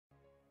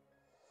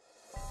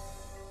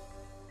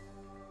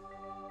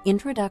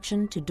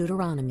Introduction to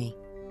Deuteronomy.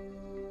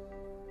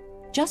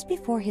 Just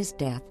before his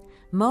death,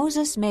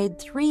 Moses made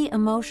 3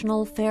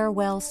 emotional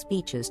farewell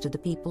speeches to the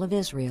people of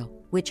Israel,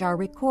 which are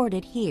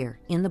recorded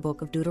here in the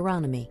book of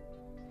Deuteronomy.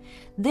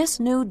 This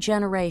new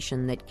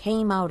generation that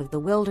came out of the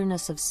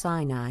wilderness of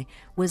Sinai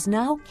was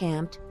now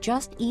camped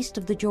just east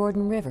of the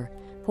Jordan River,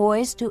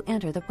 poised to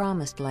enter the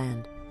Promised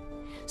Land.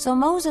 So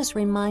Moses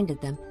reminded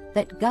them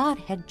that God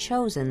had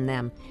chosen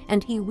them,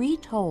 and he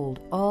retold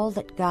all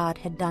that God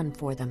had done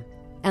for them,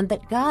 and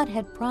that God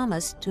had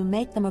promised to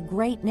make them a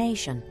great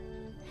nation.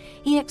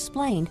 He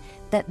explained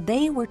that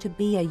they were to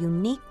be a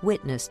unique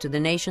witness to the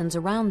nations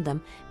around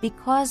them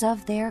because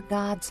of their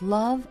God's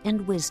love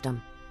and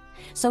wisdom.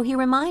 So he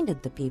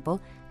reminded the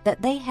people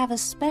that they have a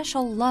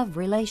special love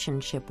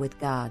relationship with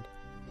God,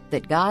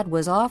 that God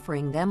was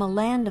offering them a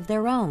land of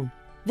their own,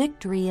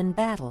 victory in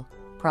battle,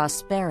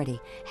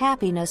 prosperity,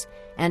 happiness,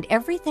 and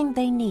everything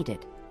they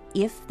needed,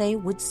 if they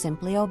would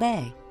simply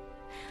obey.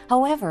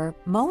 However,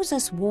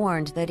 Moses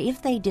warned that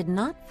if they did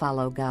not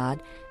follow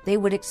God, they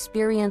would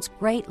experience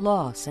great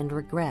loss and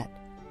regret.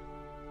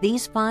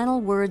 These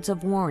final words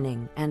of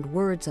warning and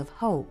words of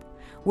hope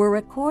were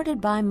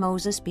recorded by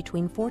Moses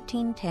between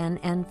 1410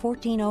 and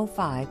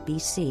 1405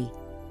 BC.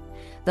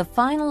 The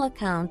final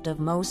account of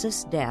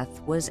Moses'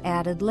 death was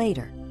added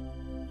later.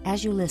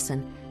 As you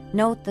listen,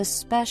 note the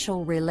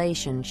special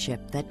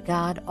relationship that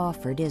God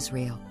offered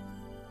Israel.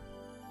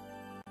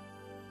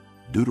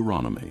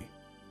 Deuteronomy,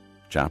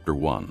 chapter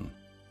 1.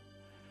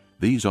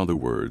 These are the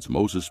words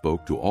Moses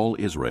spoke to all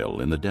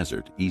Israel in the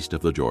desert east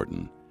of the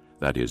Jordan,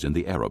 that is, in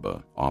the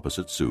Arabah,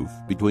 opposite Suf,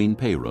 between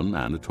Paran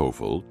and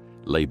Tophel,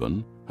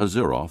 Laban,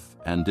 Hazeroth,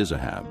 and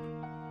Dizahab.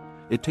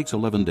 It takes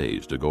 11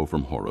 days to go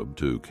from Horeb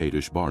to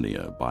Kadesh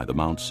Barnea by the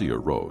Mount Seir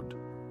road.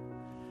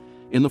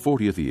 In the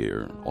 40th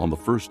year, on the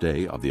first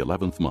day of the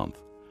 11th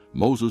month,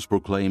 Moses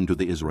proclaimed to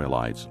the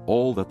Israelites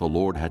all that the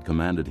Lord had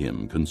commanded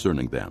him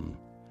concerning them.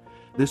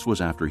 This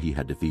was after he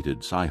had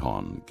defeated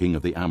Sihon, king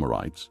of the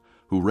Amorites,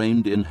 who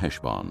reigned in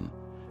Heshbon,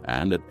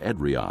 and at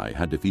Edrei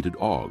had defeated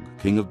Og,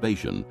 king of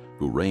Bashan,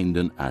 who reigned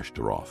in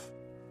Ashtaroth.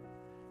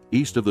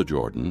 East of the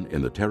Jordan,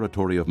 in the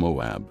territory of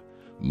Moab,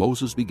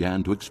 Moses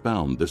began to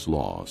expound this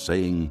law,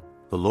 saying,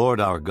 The Lord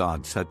our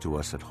God said to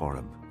us at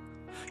Horeb,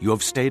 You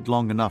have stayed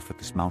long enough at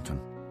this mountain.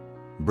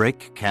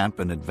 Break camp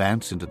and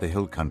advance into the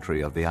hill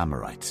country of the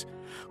Amorites.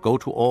 Go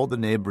to all the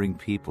neighboring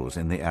peoples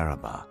in the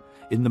Arabah,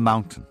 in the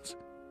mountains,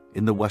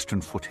 in the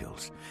western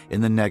foothills,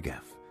 in the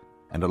Negev,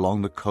 and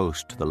along the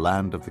coast to the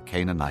land of the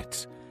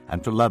Canaanites,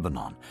 and to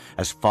Lebanon,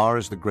 as far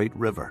as the great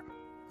river,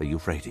 the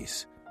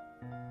Euphrates.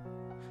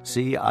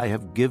 See, I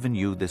have given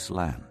you this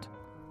land.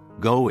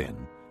 Go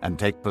in and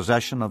take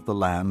possession of the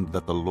land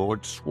that the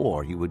Lord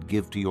swore he would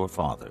give to your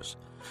fathers,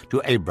 to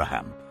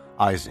Abraham,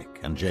 Isaac,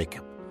 and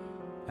Jacob,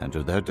 and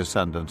to their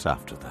descendants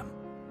after them.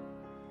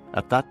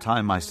 At that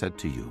time I said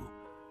to you,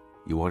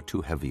 You are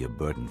too heavy a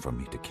burden for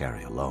me to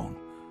carry alone.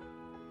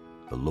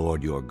 The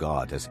Lord your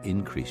God has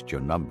increased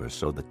your numbers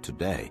so that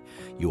today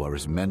you are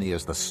as many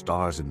as the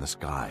stars in the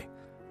sky.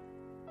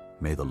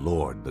 May the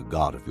Lord, the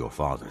God of your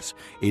fathers,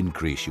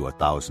 increase you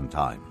 1,000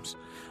 times,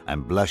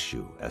 and bless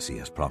you as he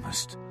has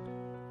promised.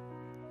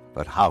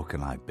 But how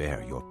can I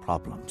bear your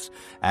problems,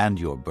 and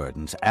your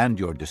burdens, and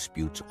your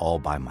disputes all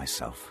by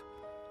myself?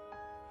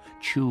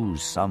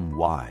 Choose some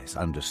wise,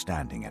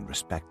 understanding, and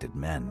respected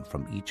men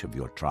from each of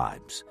your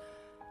tribes,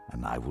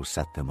 and I will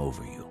set them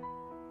over you.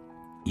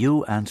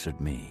 You answered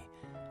me,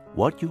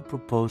 What you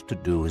propose to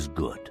do is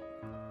good.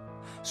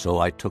 So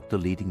I took the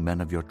leading men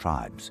of your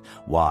tribes,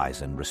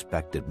 wise and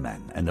respected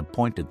men, and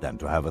appointed them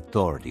to have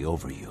authority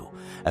over you,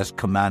 as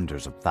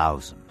commanders of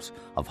thousands,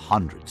 of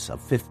hundreds, of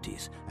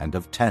 50s, and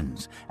of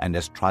 10s, and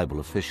as tribal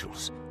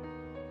officials.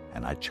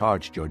 And I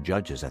charged your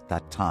judges at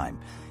that time,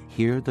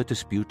 Hear the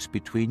disputes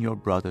between your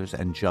brothers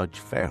and judge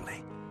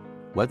fairly,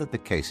 whether the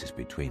case is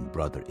between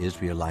brother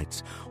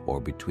Israelites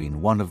or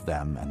between one of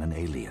them and an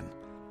alien.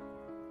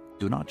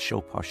 Do not show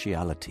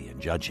partiality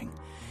in judging.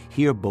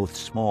 Hear both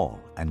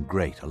small and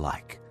great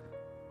alike.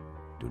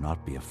 Do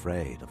not be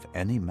afraid of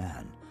any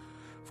man,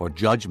 for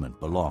judgment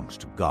belongs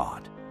to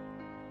God.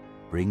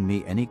 Bring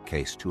me any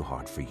case too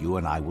hard for you,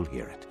 and I will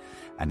hear it.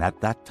 And at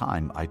that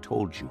time I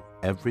told you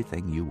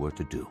everything you were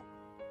to do.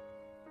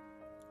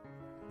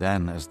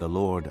 Then, as the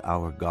Lord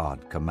our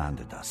God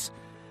commanded us,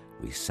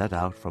 we set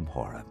out from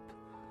Horeb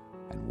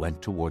and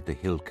went toward the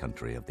hill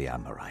country of the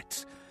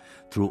Amorites,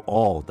 through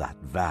all that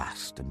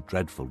vast and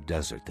dreadful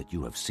desert that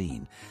you have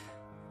seen,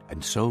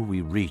 and so we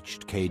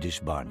reached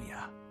Kadesh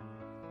Barnea.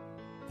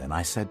 Then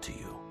I said to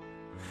you,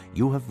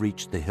 You have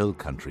reached the hill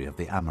country of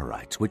the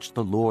Amorites, which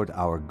the Lord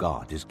our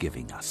God is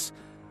giving us.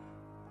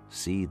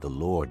 See, the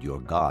Lord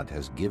your God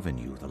has given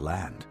you the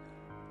land.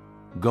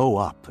 Go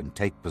up and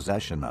take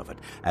possession of it,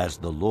 as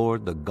the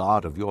Lord the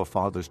God of your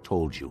fathers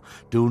told you.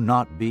 Do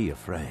not be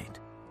afraid.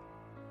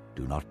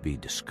 Do not be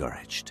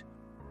discouraged.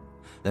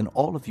 Then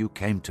all of you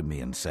came to me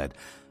and said,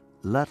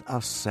 Let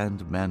us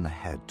send men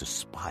ahead to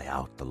spy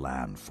out the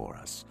land for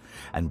us,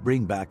 and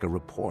bring back a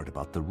report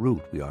about the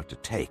route we are to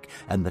take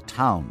and the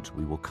towns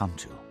we will come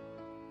to.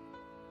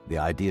 The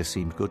idea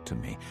seemed good to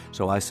me,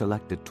 so I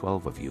selected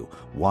 12 of you,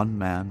 1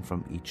 man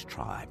from each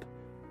tribe.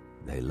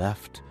 They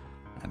left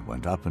and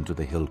went up into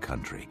the hill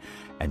country,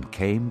 and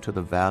came to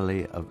the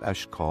valley of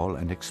Eshcol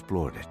and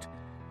explored it,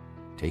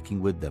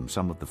 taking with them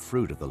some of the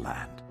fruit of the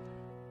land.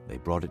 They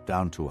brought it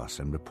down to us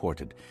and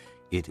reported,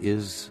 "It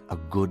is a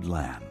good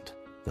land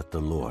that the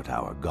Lord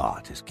our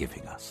God is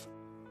giving us."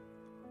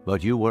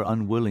 But you were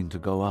unwilling to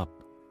go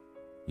up.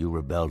 You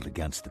rebelled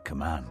against the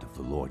command of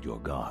the Lord your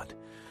God.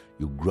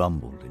 You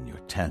grumbled in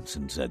your tents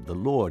and said, "The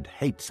Lord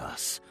hates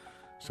us."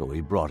 So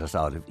he brought us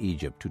out of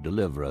Egypt to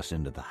deliver us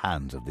into the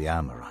hands of the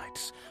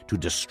Amorites, to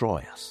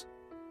destroy us.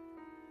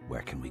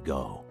 Where can we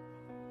go?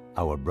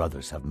 Our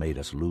brothers have made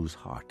us lose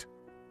heart.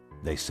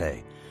 They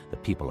say, "The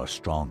people are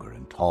stronger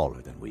and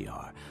taller than we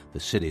are.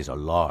 The cities are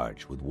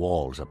large, with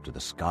walls up to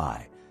the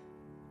sky.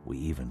 We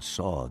even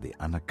saw the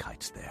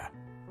Anakites there."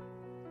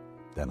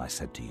 Then I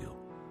said to you,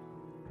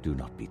 "Do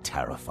not be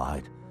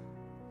terrified.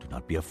 Do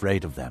not be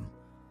afraid of them.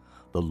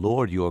 The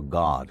Lord your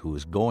God, who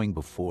is going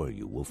before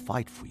you, will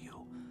fight for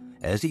you,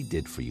 as he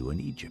did for you in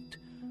Egypt,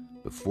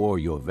 before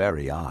your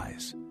very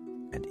eyes,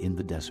 and in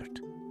the desert.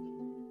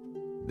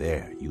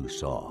 There you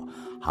saw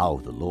how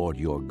the Lord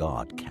your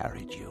God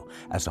carried you,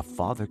 as a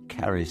father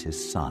carries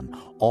his son,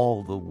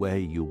 all the way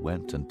you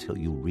went until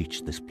you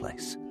reached this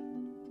place.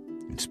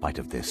 In spite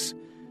of this,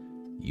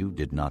 you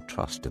did not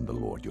trust in the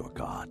Lord your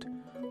God,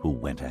 who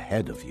went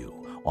ahead of you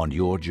on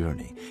your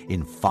journey,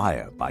 in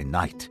fire by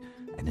night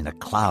and in a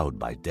cloud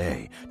by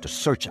day, to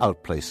search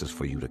out places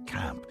for you to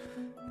camp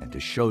and to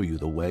show you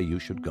the way you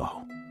should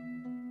go.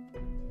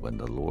 When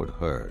the Lord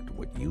heard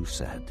what you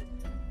said,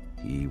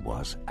 he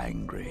was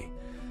angry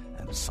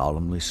and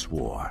solemnly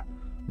swore,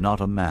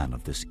 "Not a man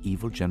of this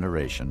evil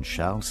generation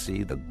shall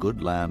see the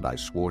good land I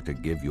swore to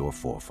give your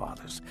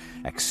forefathers,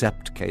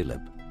 except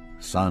Caleb,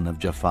 son of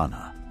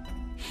Jephunneh.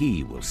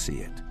 He will see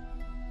it,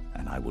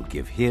 and I will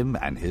give him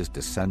and his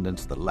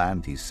descendants the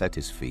land he set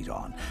his feet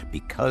on,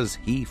 because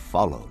he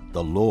followed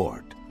the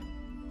Lord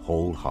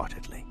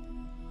wholeheartedly."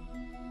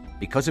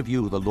 Because of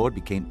you, the Lord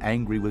became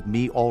angry with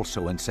me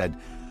also and said,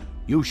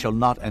 "You shall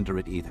not enter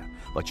it either,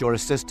 but your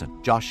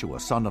assistant, Joshua,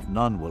 son of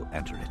Nun, will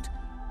enter it.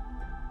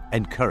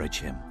 Encourage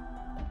him,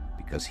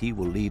 because he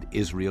will lead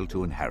Israel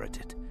to inherit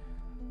it.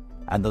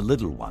 And the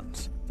little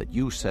ones that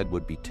you said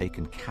would be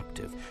taken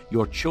captive,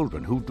 your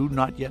children who do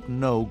not yet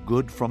know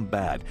good from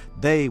bad,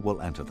 they will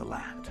enter the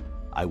land.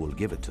 I will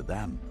give it to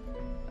them,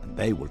 and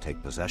they will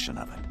take possession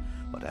of it.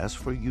 But as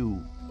for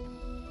you,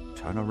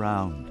 turn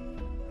around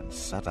and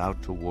set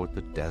out toward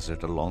the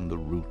desert along the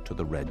route to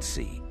the Red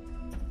Sea."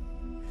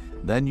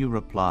 Then you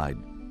replied,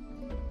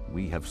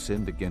 "We have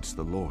sinned against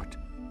the Lord.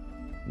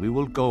 We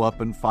will go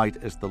up and fight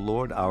as the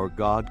Lord our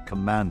God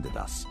commanded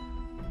us."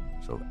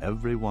 So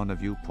every one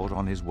of you put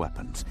on his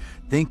weapons,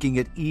 thinking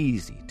it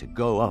easy to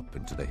go up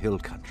into the hill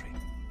country.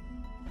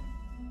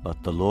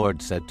 But the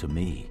Lord said to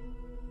me,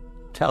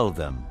 "Tell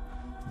them,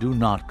 do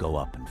not go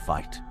up and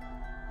fight,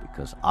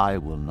 because I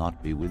will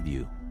not be with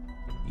you.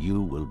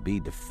 You will be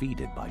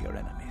defeated by your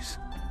enemies."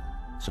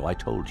 So I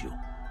told you,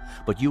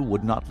 but you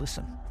would not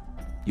listen.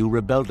 You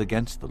rebelled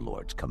against the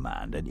Lord's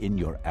command, and in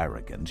your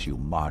arrogance you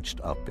marched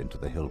up into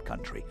the hill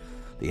country.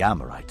 The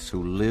Amorites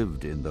who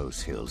lived in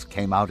those hills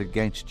came out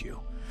against you.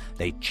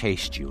 They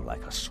chased you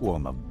like a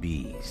swarm of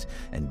bees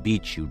and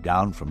beat you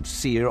down from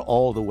Seir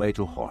all the way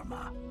to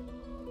Hormah.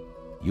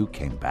 You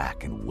came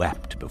back and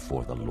wept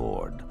before the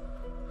Lord,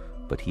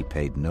 but he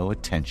paid no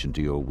attention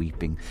to your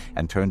weeping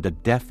and turned a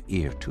deaf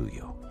ear to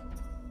you.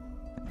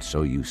 And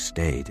so you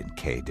stayed in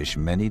Kadesh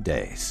many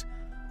days,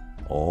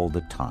 all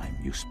the time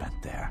you spent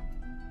there.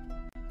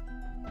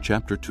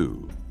 Chapter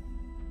 2.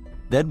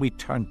 Then we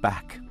turned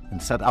back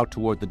and set out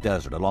toward the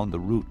desert along the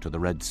route to the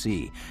Red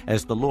Sea,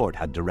 as the Lord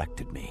had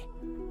directed me.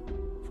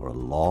 For a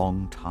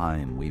long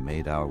time we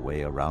made our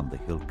way around the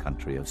hill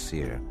country of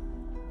Seir.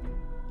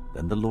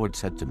 Then the Lord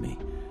said to me,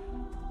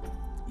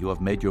 "You have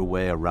made your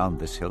way around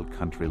this hill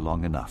country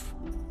long enough.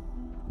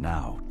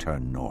 Now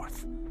turn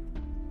north.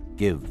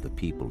 Give the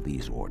people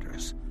these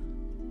orders.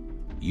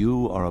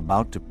 You are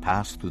about to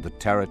pass through the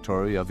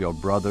territory of your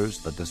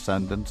brothers, the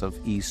descendants of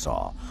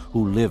Esau,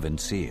 who live in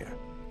Seir.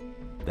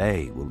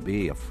 They will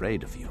be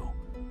afraid of you,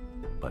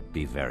 but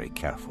be very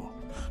careful.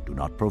 Do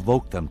not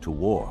provoke them to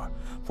war,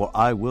 for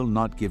I will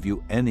not give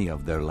you any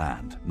of their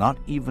land, not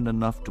even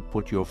enough to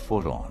put your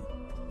foot on.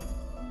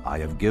 I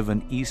have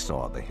given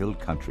Esau the hill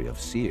country of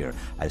Seir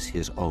as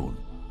his own.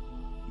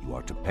 You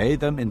are to pay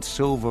them in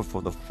silver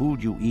for the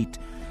food you eat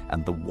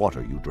and the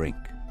water you drink.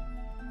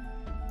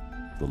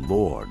 The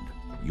Lord,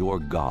 your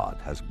God,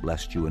 has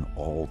blessed you in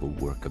all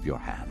the work of your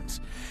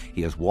hands.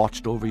 He has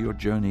watched over your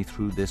journey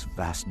through this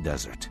vast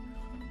desert.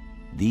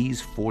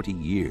 These 40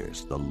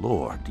 years the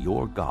Lord,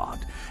 your God,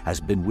 has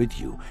been with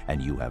you,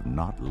 and you have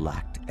not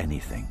lacked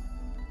anything."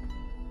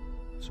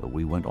 So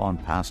we went on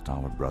past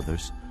our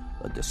brothers,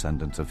 the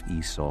descendants of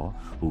Esau,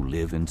 who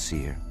live in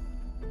Seir.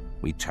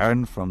 We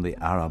turned from the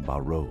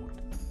Arabah road,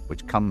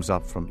 which comes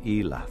up from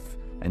Elath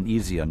and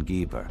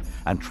Ezion-Geber,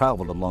 and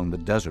traveled along the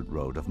desert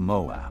road of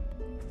Moab.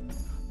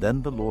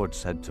 Then the Lord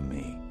said to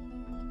me,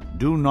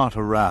 Do not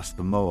harass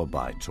the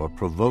Moabites or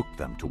provoke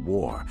them to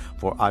war,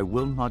 for I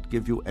will not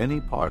give you any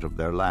part of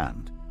their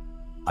land.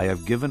 I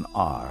have given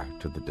Ar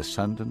to the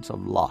descendants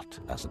of Lot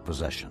as a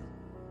possession.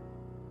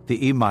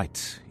 The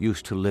Emites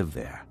used to live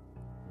there,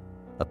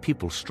 a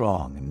people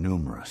strong and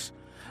numerous,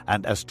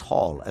 and as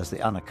tall as the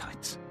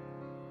Anakites.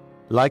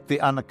 Like the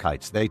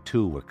Anakites, they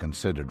too were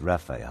considered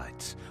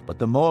Rephaites, but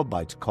the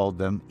Moabites called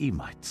them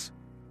Emites.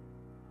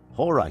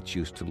 Horites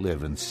used to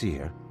live in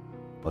Seir,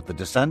 but the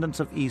descendants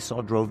of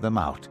Esau drove them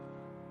out.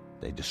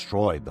 They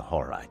destroyed the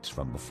Horites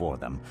from before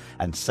them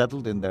and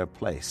settled in their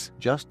place,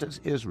 just as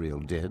Israel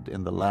did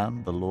in the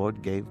land the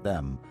Lord gave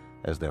them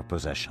as their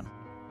possession.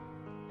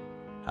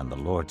 And the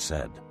Lord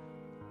said,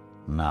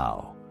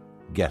 Now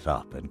get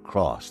up and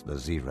cross the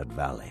Zered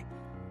Valley.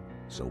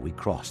 So we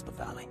crossed the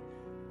valley.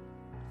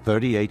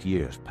 38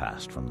 years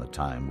passed from the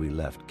time we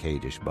left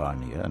Kadesh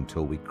Barnea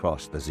until we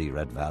crossed the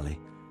Zered Valley.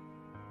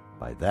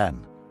 By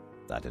then,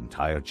 that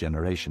entire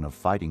generation of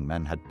fighting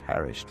men had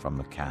perished from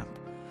the camp,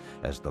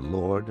 as the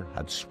Lord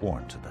had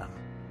sworn to them.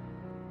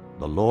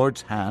 The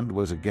Lord's hand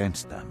was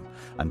against them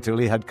until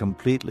he had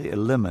completely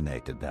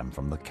eliminated them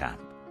from the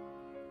camp.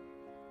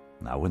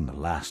 Now when the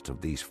last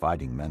of these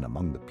fighting men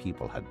among the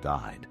people had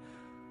died,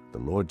 the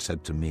Lord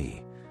said to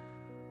me,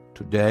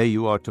 Today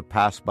you are to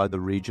pass by the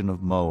region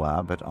of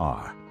Moab at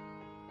Ar.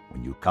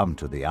 When you come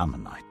to the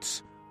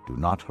Ammonites, do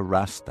not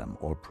harass them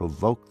or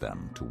provoke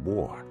them to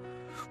war,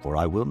 for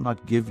I will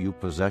not give you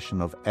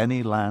possession of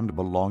any land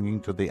belonging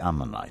to the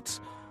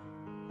Ammonites.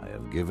 I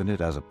have given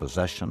it as a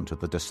possession to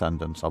the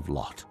descendants of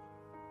Lot.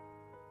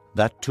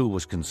 That too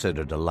was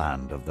considered a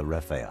land of the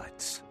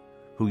Rephaites,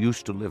 who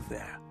used to live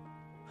there.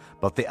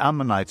 But the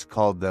Ammonites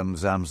called them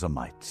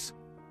Zamzamites.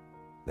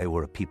 They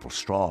were a people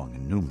strong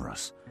and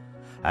numerous,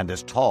 and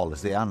as tall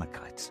as the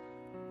Anakites.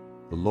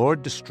 The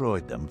Lord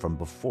destroyed them from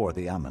before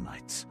the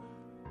Ammonites,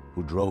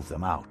 who drove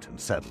them out and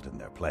settled in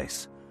their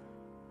place.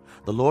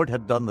 The Lord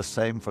had done the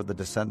same for the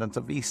descendants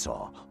of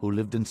Esau, who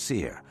lived in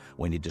Seir,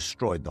 when he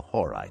destroyed the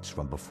Horites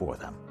from before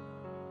them.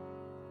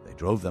 They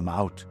drove them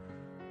out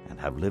and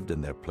have lived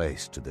in their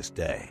place to this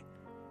day.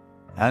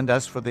 And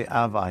as for the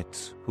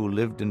Avites, who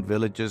lived in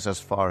villages as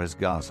far as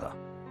Gaza,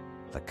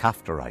 the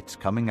Caphtorites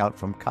coming out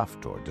from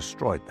Caphtor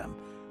destroyed them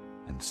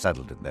and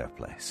settled in their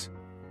place.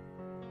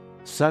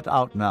 Set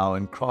out now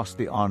and cross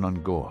the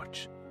Arnon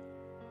Gorge.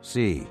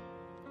 See,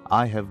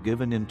 I have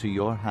given into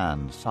your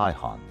hand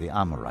Sihon the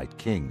Amorite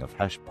king of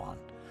Heshbon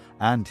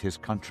and his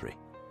country.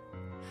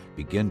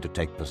 Begin to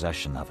take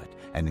possession of it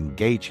and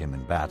engage him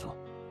in battle.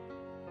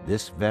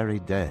 This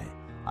very day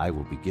I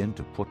will begin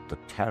to put the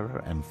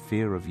terror and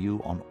fear of you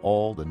on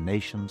all the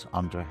nations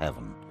under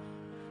heaven.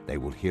 They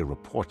will hear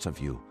reports of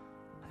you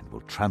and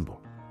will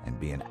tremble and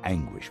be in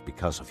anguish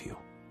because of you.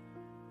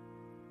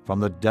 From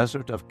the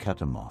desert of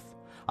Kedemoth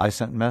I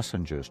sent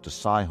messengers to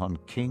Sihon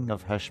king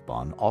of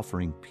Heshbon,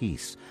 offering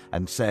peace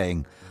and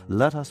saying,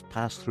 Let us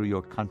pass through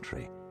your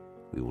country.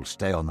 We will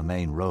stay on the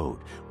main road.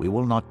 We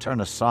will not turn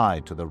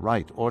aside to the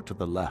right or to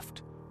the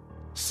left.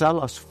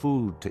 Sell us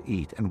food to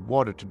eat and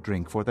water to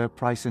drink for their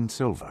price in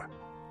silver.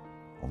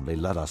 Only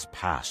let us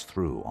pass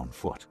through on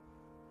foot,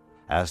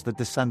 as the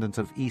descendants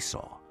of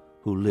Esau,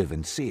 who live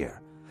in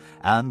Seir,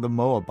 and the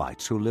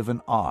Moabites who live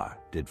in Ar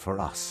did for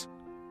us,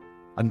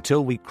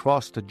 until we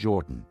cross the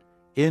Jordan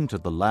into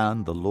the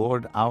land the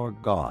Lord our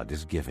God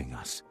is giving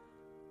us.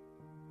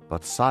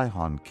 But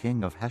Sihon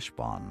king of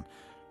Heshbon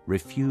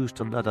refused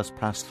to let us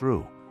pass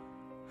through,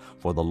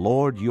 for the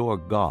Lord your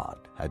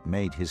God had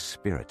made his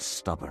spirit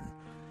stubborn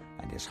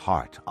and his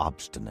heart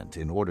obstinate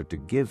in order to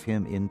give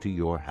him into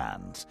your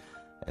hands,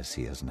 as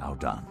he has now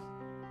done.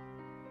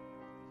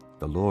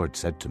 The Lord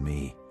said to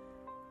me,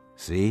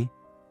 See,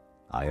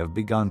 I have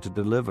begun to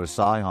deliver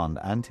Sihon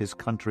and his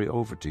country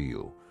over to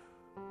you.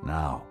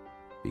 Now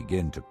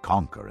begin to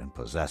conquer and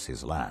possess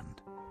his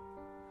land.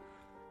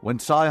 When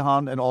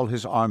Sihon and all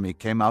his army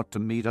came out to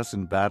meet us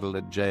in battle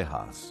at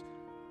Jahaz,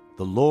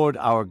 the Lord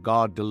our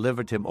God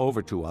delivered him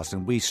over to us,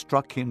 and we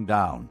struck him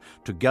down,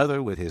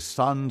 together with his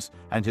sons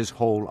and his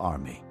whole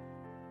army.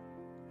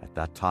 At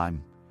that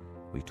time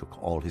we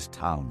took all his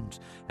towns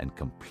and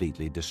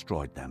completely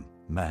destroyed them,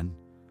 men,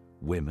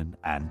 women,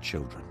 and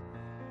children.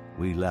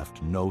 We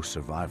left no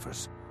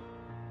survivors,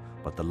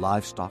 but the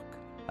livestock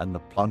and the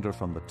plunder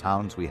from the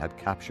towns we had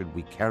captured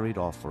we carried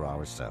off for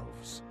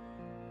ourselves.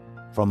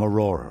 From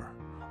Aurora,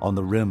 on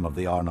the rim of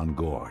the Arnon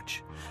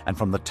Gorge, and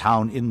from the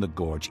town in the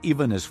gorge,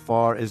 even as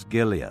far as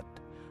Gilead,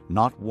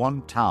 not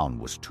one town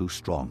was too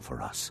strong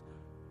for us.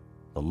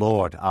 The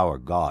Lord our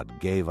God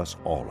gave us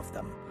all of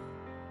them.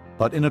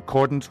 But in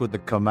accordance with the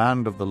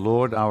command of the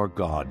Lord our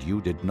God,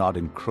 you did not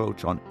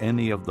encroach on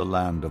any of the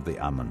land of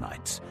the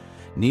Ammonites,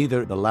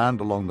 neither the land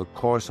along the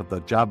course of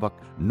the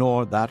Jabbok,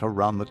 nor that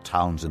around the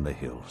towns in the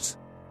hills.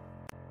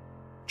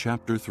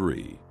 Chapter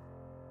 3.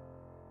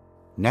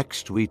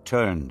 Next we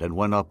turned and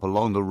went up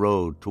along the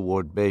road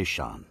toward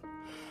Bashan.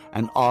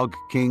 And Og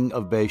king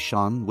of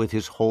Bashan with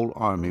his whole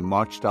army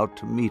marched out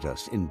to meet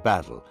us in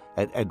battle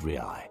at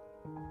Edrei.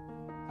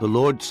 The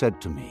Lord said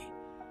to me,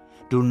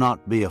 Do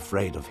not be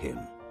afraid of him,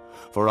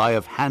 for I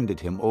have handed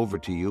him over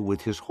to you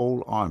with his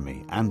whole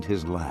army and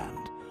his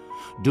land.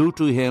 Do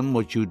to him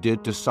what you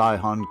did to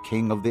Sihon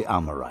king of the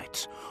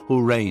Amorites,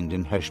 who reigned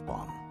in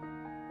Heshbon.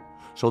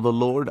 So the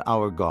Lord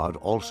our God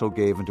also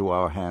gave into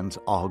our hands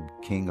Og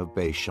king of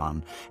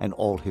Bashan and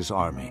all his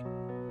army.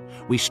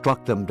 We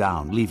struck them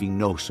down, leaving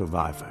no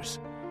survivors.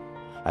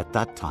 At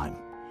that time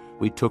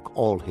we took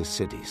all his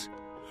cities.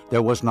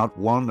 There was not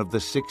one of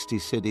the 60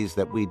 cities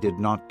that we did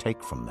not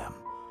take from them.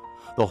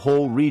 The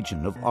whole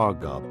region of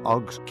Argob,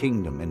 Og's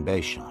kingdom in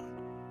Bashan.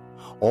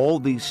 All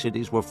these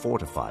cities were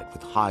fortified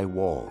with high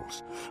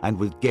walls, and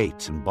with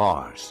gates and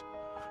bars,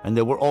 and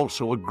there were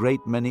also a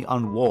great many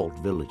unwalled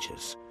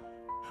villages.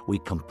 We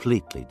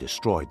completely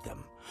destroyed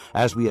them,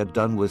 as we had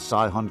done with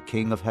Sihon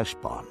king of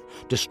Heshbon,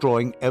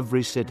 destroying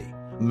every city,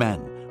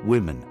 men,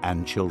 women,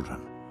 and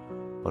children.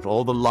 But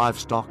all the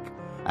livestock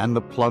and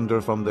the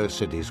plunder from their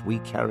cities we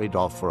carried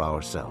off for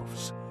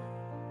ourselves.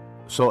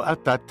 So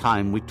at that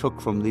time we took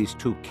from these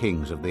 2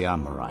 kings of the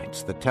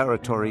Amorites the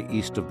territory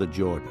east of the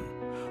Jordan,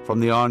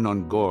 from the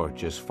Arnon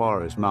Gorge as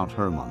far as Mount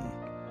Hermon.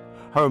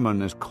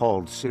 Hermon is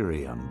called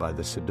Sirion by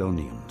the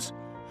Sidonians.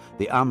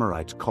 The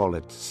Amorites call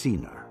it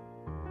Senir.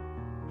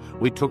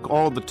 We took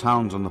all the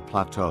towns on the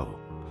plateau,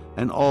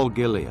 and all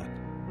Gilead,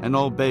 and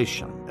all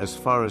Bashan as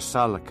far as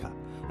Salakah,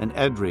 and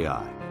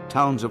Edrei,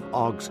 towns of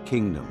Og's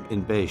kingdom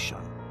in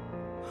Bashan.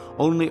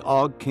 Only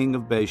Og king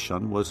of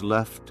Bashan was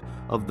left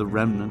of the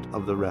remnant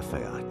of the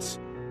Rephaites.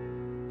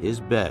 His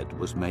bed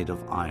was made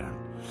of iron,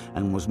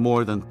 and was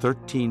more than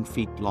 13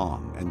 feet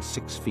long and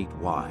 6 feet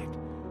wide.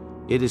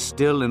 It is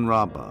still in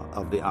Rabbah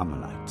of the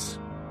Ammonites.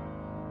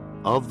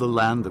 Of the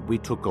land that we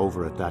took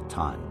over at that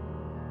time,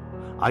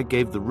 I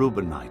gave the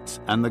Reubenites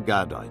and the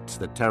Gadites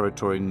the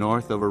territory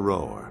north of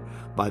Aroer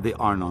by the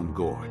Arnon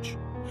Gorge,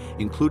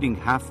 including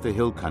half the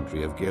hill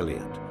country of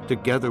Gilead,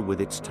 together with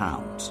its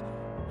towns.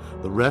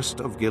 The rest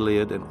of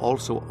Gilead and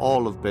also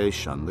all of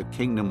Bashan, the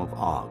kingdom of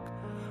Og,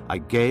 I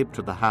gave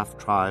to the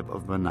half-tribe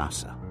of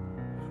Manasseh.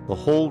 The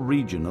whole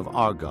region of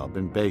Argob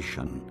and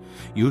Bashan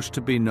used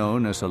to be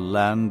known as a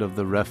land of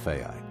the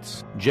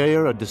Rephaites.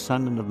 Jair, a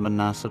descendant of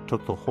Manasseh,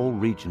 took the whole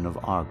region of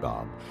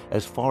Argob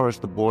as far as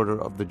the border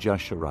of the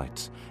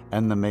Jeshurites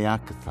and the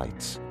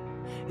Maacathites.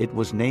 It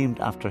was named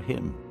after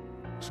him,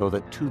 so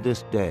that to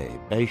this day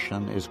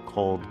Bashan is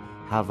called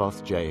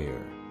Havoth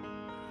Jair.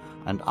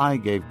 And I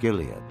gave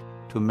Gilead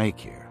to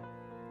Machir.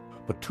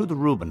 But to the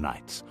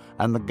Reubenites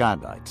and the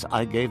Gadites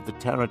I gave the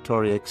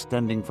territory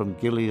extending from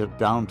Gilead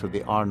down to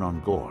the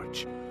Arnon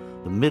Gorge,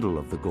 the middle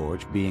of the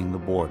gorge being the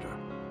border,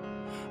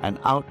 and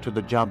out to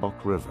the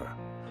Jabbok River,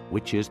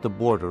 which is the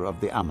border of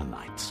the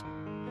Ammonites.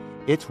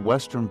 Its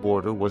western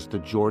border was the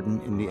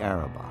Jordan in the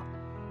Arabah,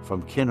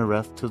 from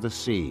Kinnereth to the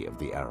sea of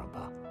the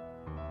Arabah,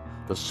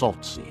 the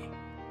Salt Sea,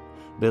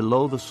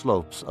 below the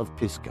slopes of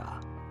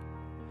Pisgah.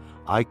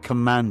 I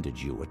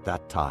commanded you at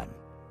that time,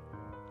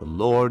 the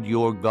Lord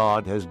your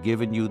God has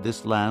given you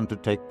this land to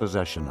take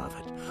possession of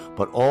it,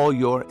 but all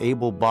your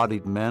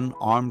able-bodied men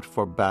armed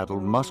for battle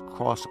must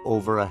cross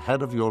over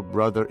ahead of your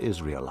brother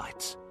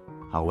Israelites.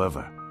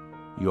 However,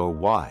 your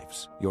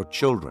wives, your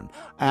children,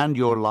 and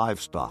your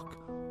livestock,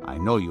 I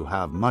know you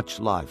have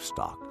much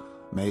livestock,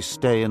 may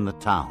stay in the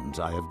towns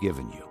I have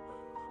given you,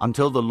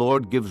 until the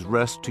Lord gives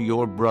rest to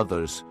your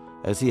brothers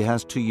as he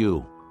has to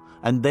you,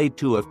 and they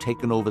too have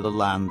taken over the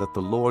land that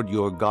the Lord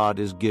your God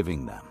is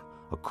giving them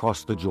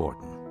across the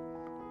Jordan.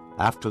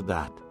 After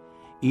that,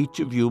 each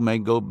of you may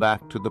go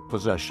back to the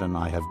possession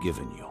I have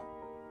given you.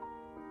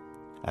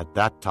 At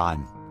that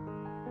time,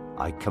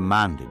 I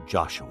commanded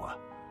Joshua,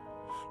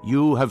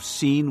 you have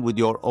seen with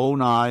your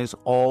own eyes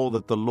all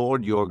that the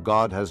Lord your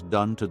God has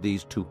done to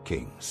these 2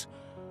 kings.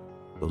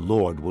 The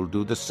Lord will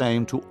do the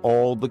same to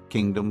all the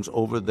kingdoms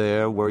over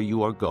there where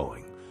you are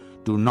going.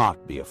 Do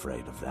not be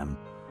afraid of them.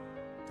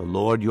 The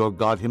Lord your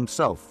God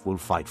himself will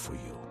fight for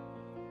you.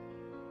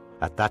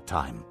 At that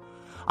time,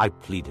 I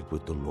pleaded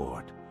with the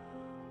Lord,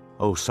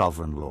 O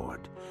sovereign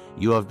Lord,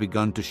 you have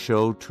begun to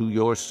show to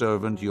your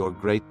servant your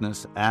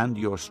greatness and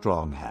your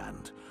strong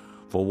hand.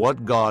 For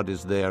what God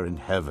is there in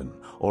heaven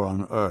or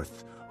on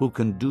earth who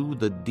can do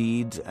the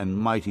deeds and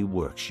mighty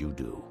works you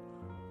do?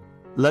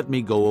 Let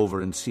me go over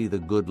and see the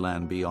good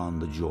land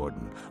beyond the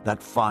Jordan,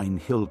 that fine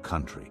hill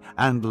country,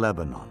 and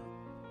Lebanon.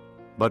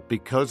 But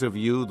because of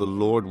you the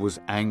Lord was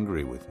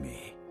angry with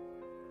me,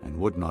 and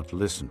would not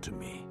listen to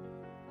me.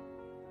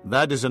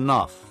 That is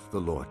enough,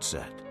 the Lord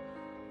said.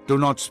 Do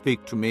not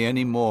speak to me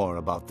any more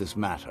about this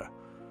matter.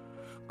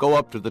 Go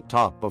up to the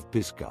top of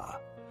Pisgah,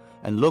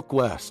 and look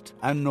west,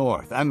 and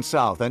north, and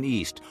south, and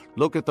east.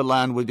 Look at the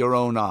land with your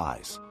own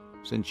eyes,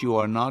 since you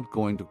are not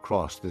going to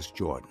cross this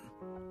Jordan.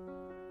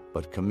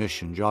 But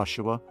commission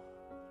Joshua,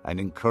 and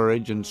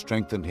encourage and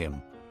strengthen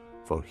him,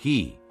 for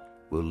he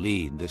will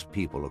lead this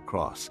people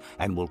across,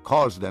 and will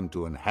cause them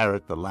to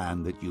inherit the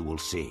land that you will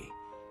see.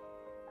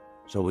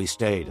 So we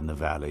stayed in the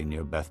valley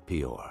near Beth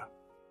Peor.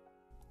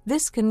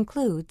 This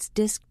concludes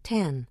Disc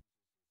 10.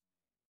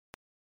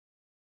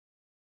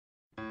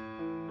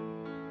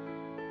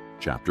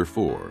 Chapter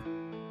 4.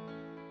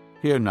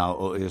 Hear now,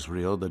 O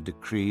Israel, the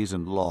decrees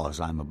and laws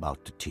I am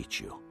about to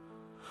teach you.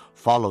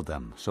 Follow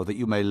them, so that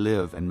you may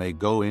live and may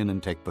go in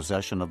and take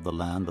possession of the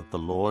land that the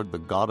Lord, the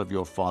God of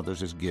your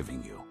fathers, is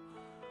giving you.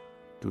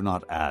 Do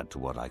not add to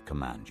what I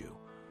command you,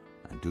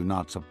 and do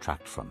not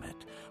subtract from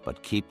it,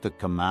 but keep the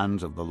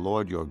commands of the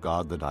Lord your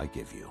God that I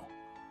give you.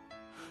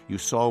 You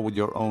saw with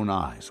your own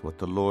eyes what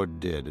the Lord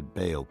did at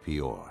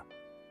Baal-peor.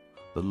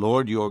 The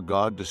Lord your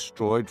God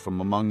destroyed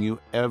from among you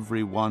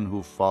every one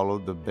who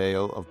followed the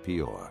Baal of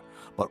Peor,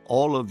 but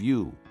all of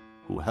you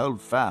who held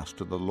fast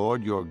to the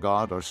Lord your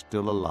God are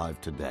still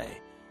alive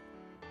today.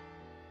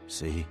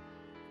 See,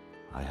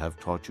 I have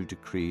taught you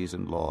decrees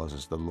and laws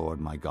as the Lord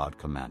my God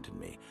commanded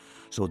me,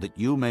 so that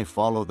you may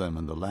follow them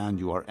in the land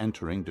you are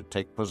entering to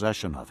take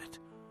possession of it.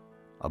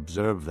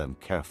 Observe them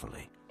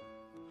carefully,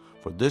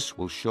 for this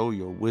will show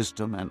your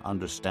wisdom and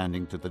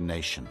understanding to the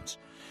nations,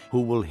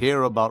 who will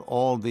hear about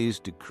all these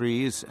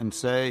decrees and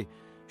say,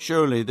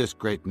 "Surely this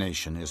great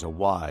nation is a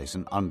wise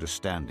and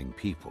understanding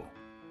people."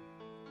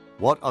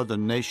 What other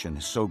nation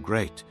is so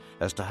great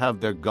as to have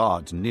their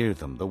gods near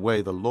them the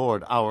way the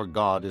Lord our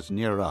God is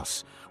near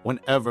us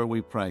whenever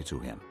we pray to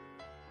him?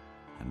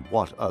 And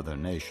what other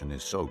nation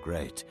is so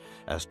great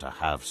as to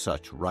have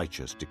such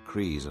righteous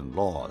decrees and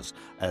laws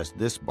as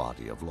this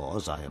body of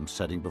laws I am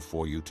setting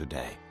before you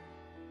today?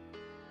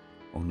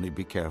 Only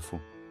be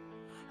careful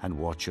and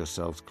watch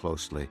yourselves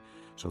closely,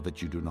 so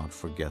that you do not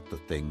forget the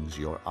things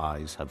your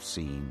eyes have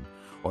seen,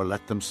 or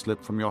let them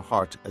slip from your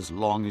heart as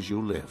long as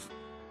you live.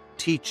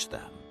 Teach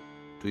them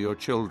to your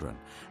children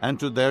and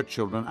to their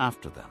children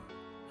after them.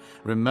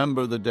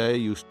 Remember the day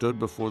you stood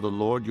before the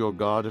Lord your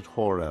God at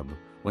Horeb,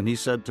 when he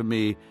said to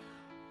me,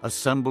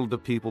 "Assemble the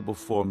people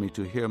before me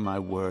to hear my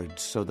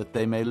words, so that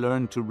they may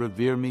learn to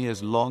revere me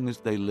as long as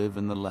they live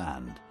in the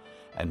land,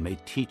 and may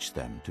teach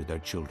them to their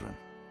children."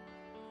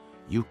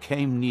 You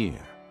came near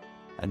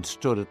and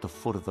stood at the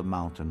foot of the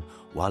mountain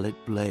while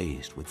it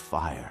blazed with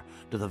fire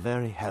to the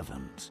very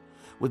heavens,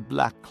 with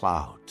black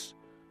clouds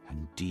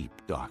and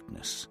deep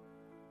darkness.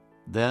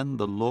 Then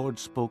the Lord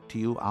spoke to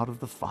you out of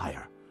the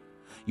fire.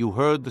 You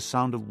heard the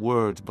sound of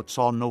words, but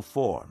saw no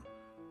form.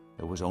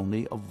 There was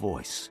only a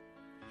voice.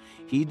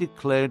 He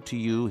declared to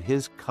you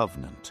his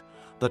covenant,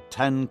 the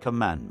 10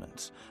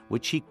 Commandments,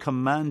 which he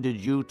commanded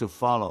you to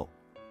follow,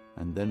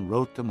 and then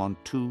wrote them on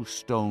 2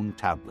 stone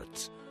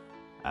tablets.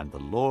 And the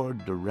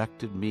Lord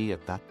directed me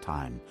at that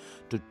time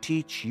to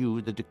teach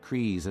you the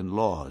decrees and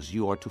laws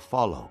you are to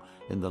follow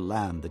in the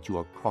land that you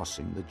are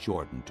crossing the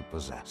Jordan to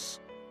possess.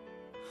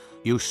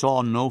 You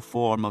saw no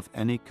form of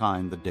any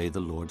kind the day the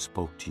Lord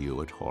spoke to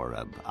you at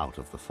Horeb out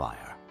of the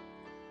fire.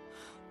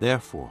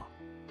 Therefore,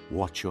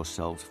 watch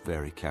yourselves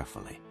very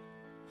carefully,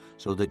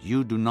 so that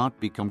you do not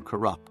become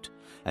corrupt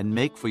and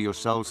make for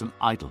yourselves an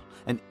idol,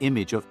 an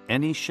image of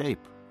any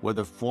shape,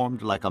 whether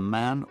formed like a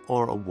man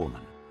or a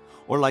woman,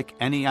 or like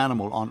any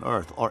animal on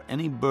earth, or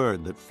any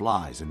bird that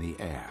flies in the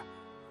air,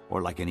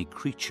 or like any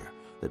creature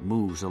that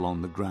moves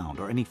along the ground,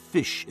 or any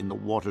fish in the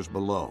waters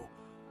below.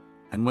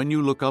 And when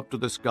you look up to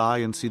the sky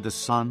and see the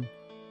sun,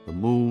 the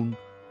moon,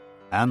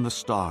 and the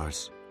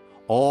stars,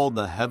 all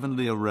the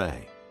heavenly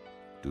array,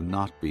 do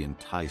not be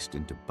enticed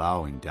into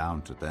bowing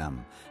down to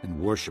them and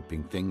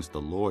worshiping things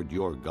the Lord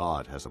your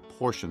God has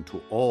apportioned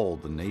to all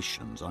the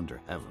nations under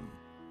heaven.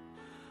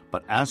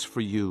 But as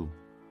for you,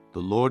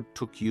 the Lord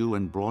took you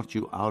and brought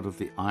you out of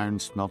the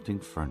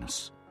iron-smelting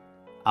furnace,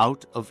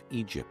 out of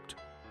Egypt,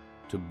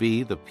 to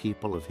be the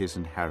people of his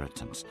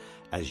inheritance,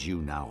 as you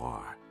now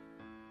are.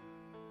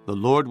 The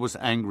Lord was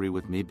angry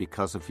with me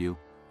because of you,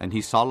 and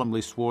he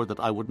solemnly swore that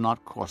I would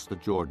not cross the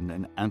Jordan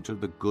and enter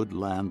the good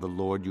land the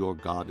Lord your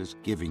God is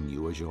giving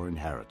you as your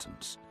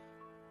inheritance.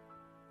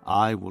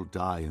 I will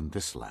die in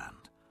this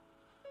land.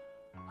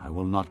 I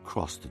will not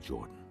cross the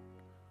Jordan,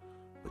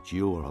 but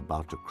you are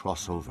about to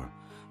cross over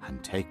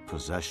and take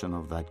possession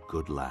of that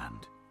good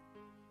land.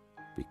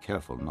 Be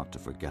careful not to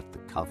forget the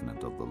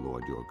covenant of the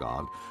Lord your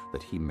God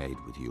that he made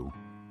with you.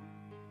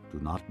 Do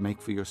not make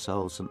for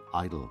yourselves an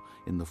idol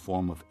in the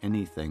form of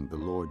anything the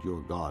Lord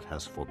your God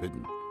has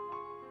forbidden.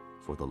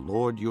 For the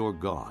Lord your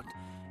God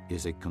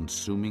is a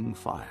consuming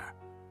fire,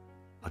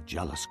 a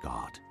jealous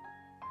God.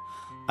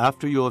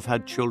 After you have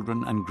had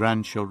children and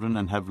grandchildren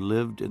and have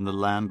lived in the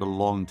land a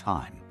long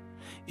time,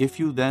 if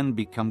you then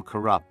become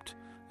corrupt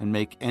and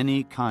make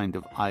any kind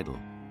of idol,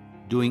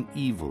 doing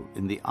evil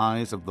in the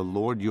eyes of the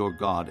Lord your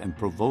God and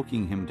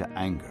provoking him to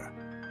anger,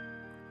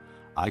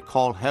 I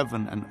call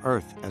heaven and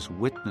earth as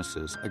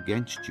witnesses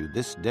against you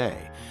this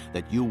day,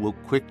 that you will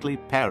quickly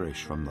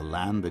perish from the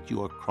land that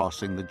you are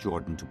crossing the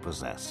Jordan to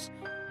possess.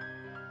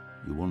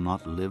 You will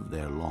not live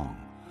there long,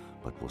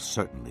 but will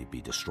certainly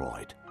be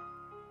destroyed.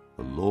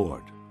 The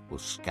Lord will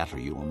scatter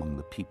you among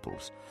the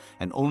peoples,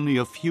 and only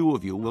a few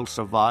of you will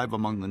survive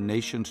among the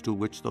nations to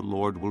which the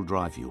Lord will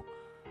drive you.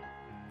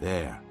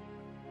 There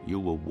you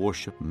will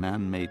worship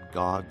man-made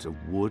gods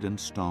of wood and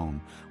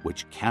stone,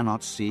 which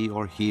cannot see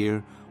or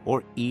hear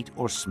or eat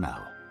or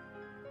smell.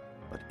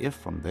 But if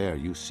from there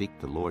you seek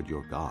the Lord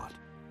your God,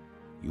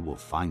 you will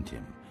find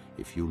him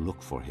if you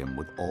look for him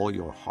with all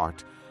your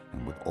heart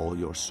and with all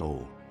your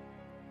soul.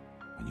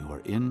 and you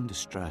are in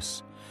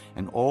distress,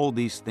 and all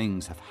these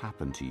things have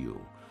happened to you,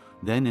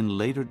 then in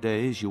later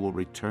days you will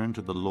return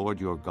to the Lord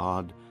your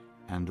God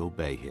and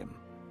obey him.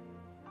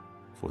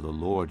 For the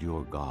Lord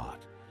your God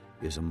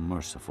is a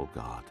merciful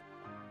God.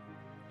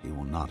 He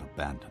will not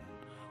abandon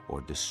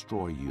or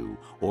destroy you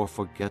or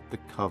forget the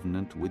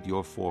covenant with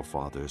your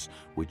forefathers,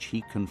 which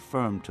he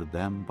confirmed to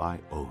them by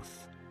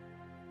oath.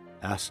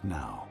 Ask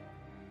now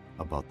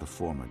about the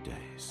former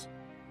days,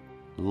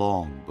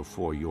 long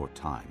before your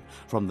time,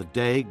 from the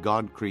day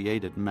God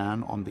created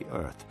man on the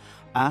earth.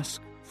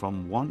 Ask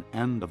from one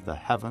end of the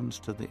heavens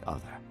to the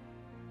other.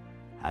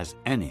 Has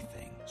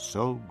anything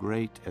so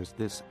great as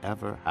this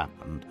ever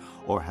happened,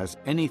 or has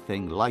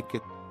anything like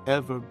it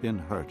ever been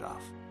heard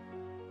of?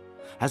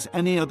 Has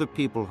any other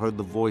people heard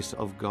the voice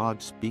of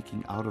God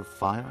speaking out of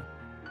fire,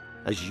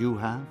 as you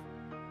have,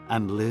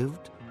 and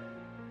lived?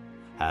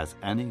 Has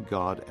any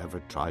God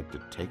ever tried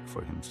to take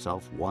for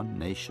himself one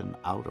nation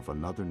out of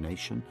another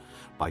nation,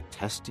 by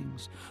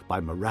testings, by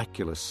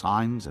miraculous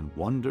signs and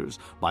wonders,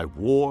 by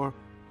war,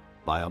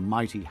 by a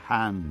mighty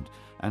hand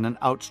and an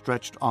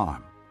outstretched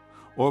arm,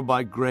 or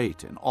by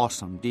great and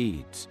awesome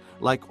deeds,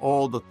 like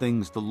all the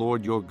things the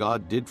Lord your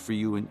God did for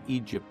you in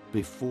Egypt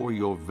before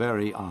your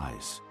very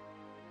eyes?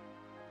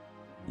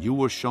 You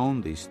were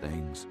shown these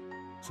things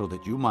so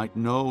that you might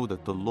know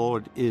that the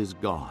Lord is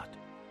God.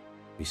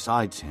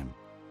 Besides him,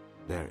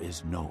 there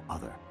is no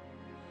other.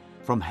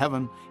 From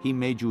heaven he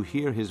made you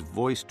hear his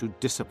voice to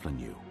discipline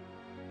you.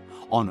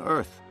 On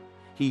earth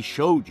he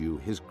showed you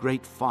his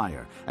great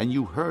fire, and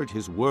you heard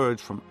his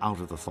words from out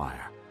of the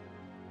fire.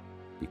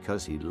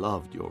 Because he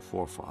loved your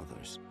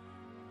forefathers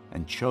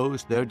and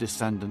chose their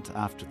descendants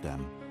after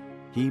them,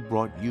 he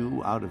brought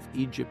you out of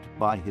Egypt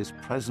by his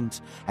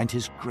presence and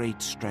his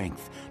great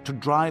strength, to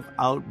drive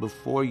out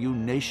before you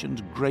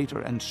nations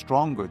greater and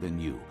stronger than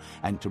you,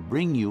 and to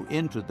bring you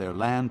into their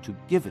land, to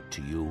give it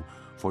to you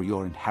for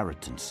your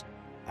inheritance,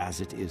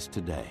 as it is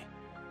today.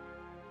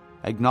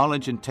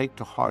 Acknowledge and take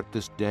to heart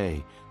this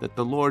day that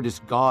the Lord is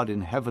God in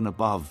heaven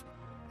above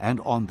and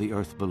on the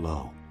earth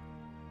below.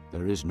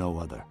 There is no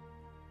other.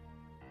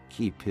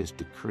 Keep his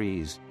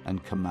decrees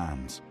and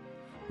commands,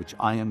 which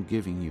I am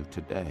giving you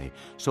today,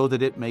 so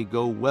that it may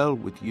go well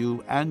with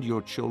you and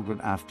your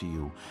children after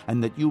you,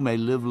 and that you may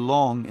live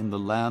long in the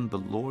land the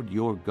Lord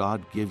your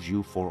God gives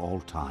you for all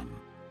time.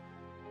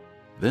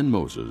 Then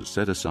Moses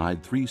set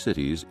aside 3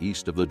 cities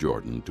east of the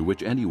Jordan, to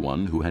which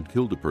anyone who had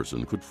killed a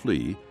person could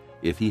flee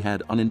if he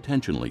had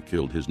unintentionally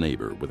killed his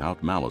neighbor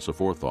without malice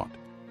aforethought.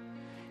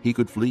 He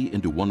could flee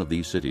into one of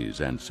these cities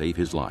and save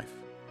his life.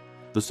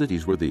 The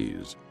cities were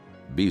these: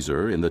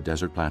 Bezer in the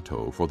desert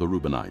plateau for the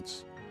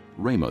Reubenites,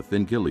 Ramoth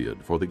in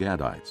Gilead for the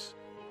Gadites,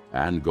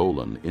 and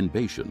Golan in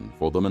Bashan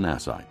for the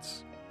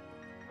Manassites.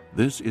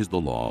 This is the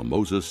law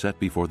Moses set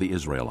before the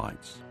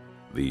Israelites.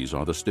 These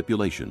are the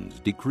stipulations,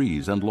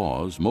 decrees, and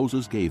laws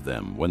Moses gave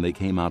them when they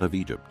came out of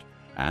Egypt,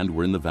 and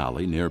were in the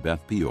valley near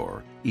Beth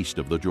Peor, east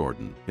of the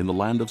Jordan, in the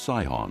land of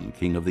Sihon,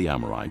 king of the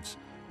Amorites,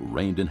 who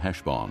reigned in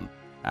Heshbon,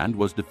 and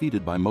was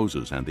defeated by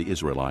Moses and the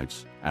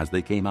Israelites as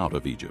they came out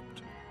of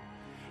Egypt.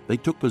 They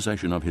took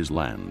possession of his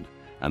land,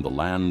 and the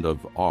land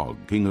of Og,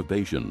 king of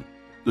Bashan,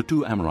 the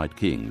 2 Amorite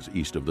kings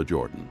east of the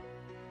Jordan.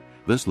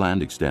 This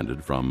land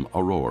extended from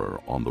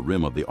Aroer on the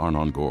rim of the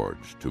Arnon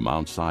Gorge to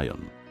Mount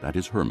Sion, that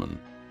is Hermon,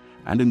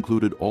 and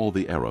included all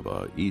the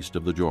Arabah east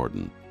of the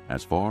Jordan,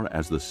 as far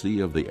as the sea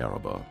of the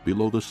Arabah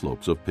below the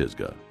slopes of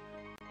Pisgah.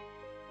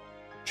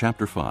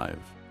 Chapter 5.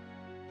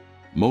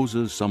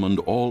 Moses summoned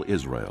all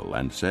Israel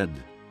and said,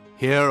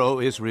 Hear, O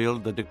Israel,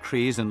 the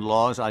decrees and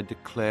laws I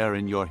declare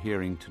in your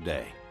hearing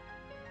today.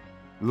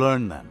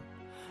 Learn them,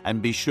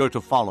 and be sure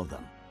to follow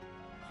them.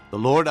 The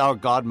Lord our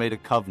God made a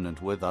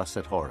covenant with us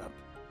at Horeb.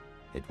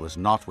 It was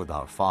not with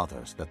our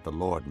fathers that the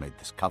Lord made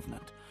this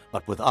covenant,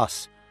 but with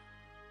us,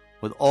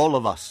 with all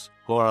of us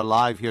who are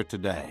alive here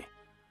today.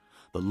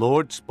 The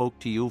Lord spoke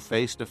to you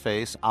face to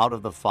face out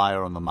of the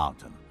fire on the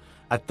mountain.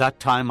 At that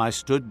time I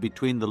stood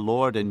between the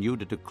Lord and you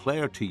to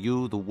declare to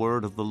you the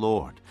word of the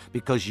Lord,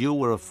 because you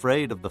were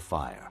afraid of the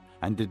fire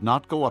and did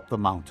not go up the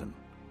mountain.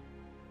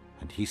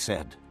 And he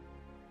said,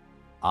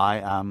 I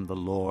am the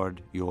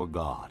Lord your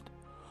God,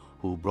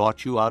 who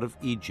brought you out of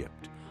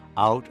Egypt,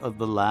 out of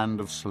the land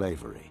of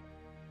slavery.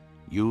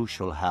 You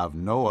shall have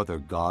no other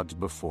gods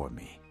before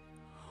me.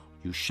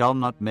 You shall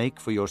not make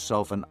for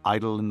yourself an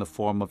idol in the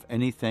form of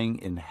anything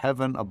in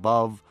heaven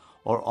above,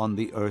 or on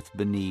the earth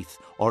beneath,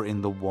 or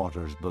in the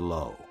waters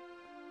below.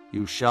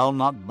 You shall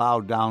not bow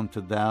down to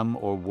them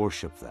or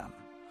worship them.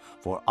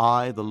 For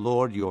I, the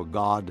Lord your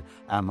God,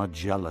 am a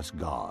jealous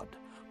God,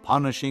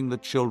 punishing the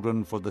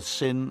children for the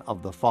sin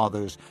of the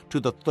fathers to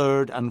the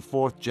 3rd and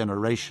 4th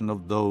generation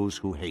of those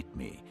who hate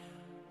me,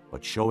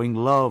 but showing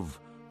love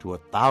to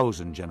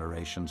 1,000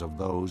 generations of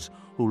those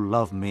who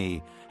love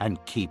me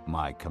and keep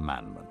my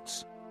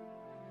commandments.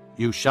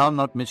 You shall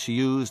not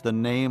misuse the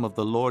name of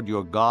the Lord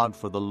your God,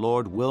 for the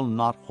Lord will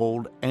not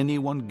hold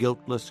anyone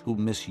guiltless who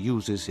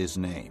misuses his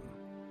name.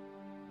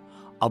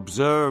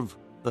 Observe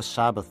the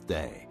Sabbath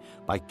day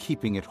by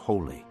keeping it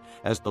holy,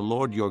 as the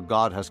Lord your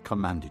God has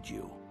commanded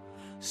you.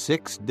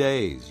 6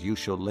 days you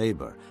shall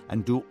labor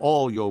and do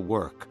all your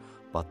work,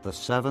 but the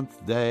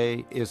 7th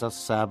day is a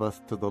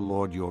Sabbath to the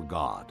Lord your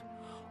God.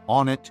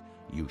 On it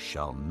you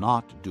shall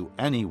not do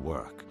any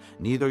work,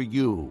 neither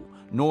you,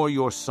 nor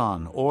your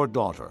son or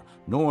daughter,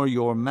 nor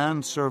your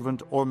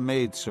manservant or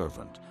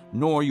maidservant,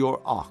 nor your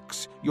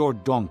ox, your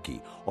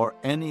donkey, or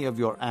any of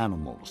your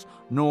animals,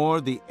 nor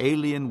the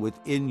alien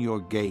within your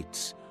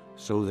gates,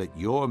 so that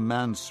your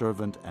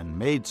manservant and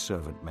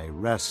maidservant may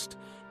rest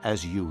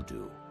as you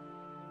do.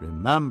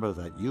 Remember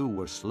that you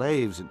were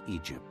slaves in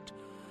Egypt,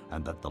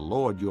 and that the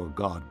Lord your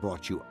God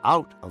brought you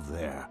out of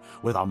there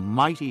with a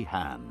mighty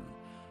hand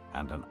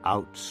and an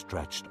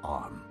outstretched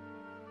arm.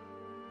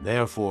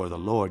 Therefore the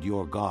Lord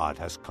your God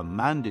has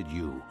commanded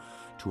you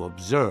to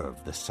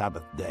observe the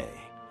Sabbath day.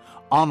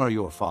 Honor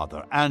your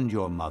father and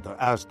your mother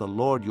as the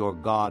Lord your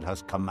God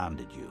has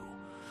commanded you,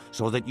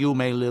 so that you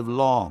may live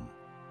long,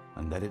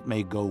 and that it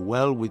may go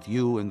well with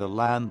you in the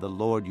land the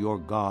Lord your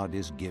God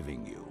is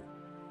giving you.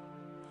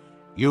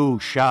 You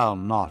shall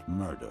not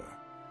murder.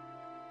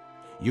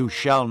 You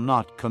shall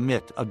not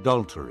commit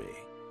adultery.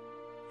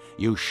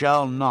 You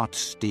shall not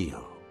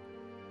steal.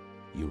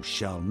 You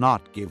shall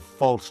not give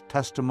false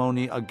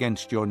testimony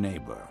against your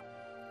neighbor.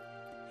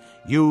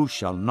 You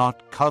shall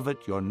not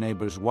covet your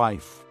neighbor's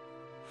wife.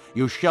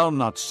 You shall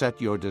not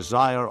set your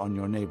desire on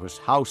your neighbor's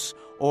house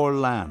or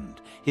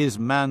land, his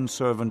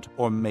manservant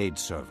or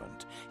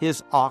maidservant,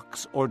 his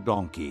ox or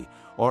donkey,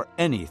 or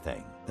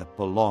anything that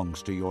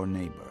belongs to your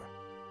neighbor.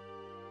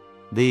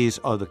 These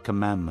are the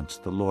commandments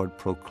the Lord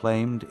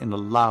proclaimed in a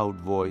loud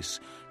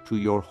voice to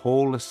your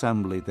whole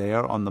assembly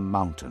there on the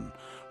mountain,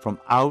 from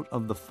out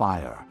of the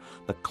fire,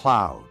 the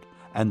cloud,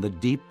 and the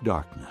deep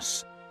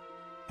darkness.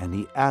 And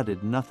he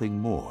added nothing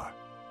more.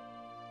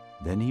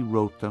 Then he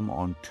wrote them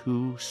on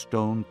 2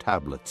 stone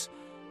tablets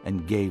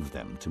and gave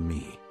them to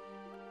me.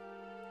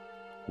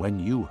 When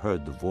you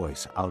heard the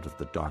voice out of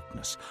the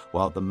darkness,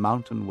 while the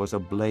mountain was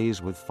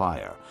ablaze with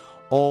fire,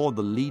 all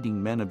the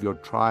leading men of your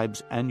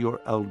tribes and your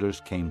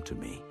elders came to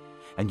me.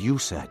 And you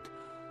said,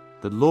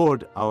 The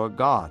Lord our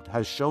God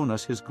has shown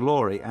us his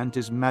glory and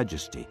his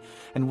majesty,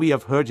 and we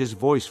have heard his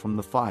voice from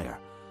the fire.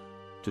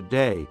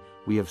 Today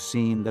we have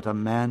seen that a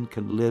man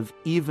can live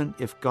even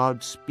if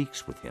God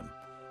speaks with him.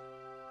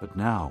 But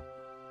now,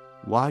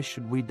 why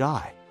should we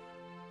die?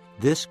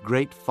 This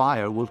great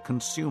fire will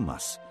consume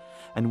us,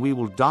 and we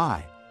will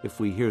die if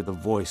we hear the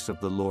voice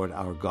of the Lord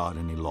our God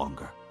any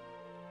longer.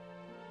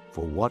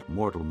 For what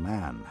mortal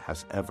man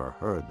has ever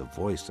heard the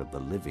voice of the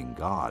living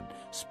God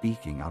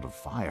speaking out of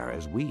fire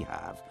as we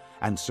have,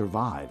 and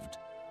survived?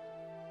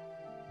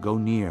 Go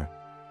near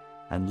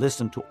and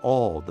listen to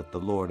all that the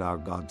Lord our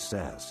God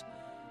says.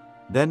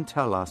 Then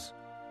tell us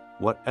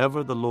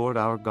whatever the Lord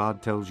our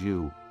God tells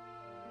you.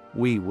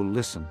 We will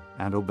listen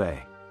and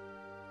obey.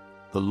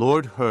 The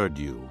Lord heard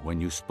you when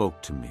you spoke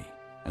to me,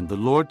 and the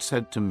Lord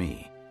said to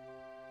me,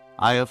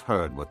 I have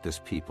heard what this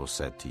people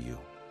said to you.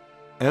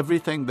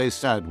 Everything they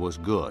said was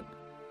good.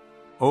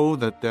 Oh,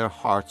 that their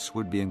hearts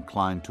would be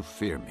inclined to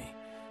fear me,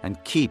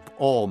 and keep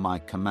all my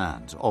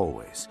commands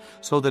always,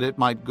 so that it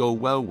might go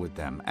well with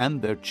them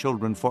and their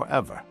children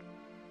forever.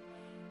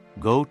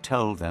 Go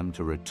tell them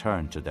to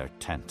return to their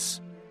tents.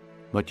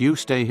 But you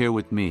stay here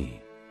with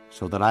me,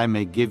 so that I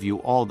may give you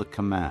all the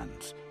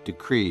commands,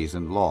 decrees,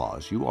 and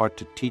laws you are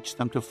to teach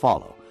them to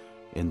follow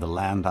in the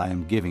land I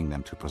am giving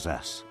them to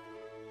possess.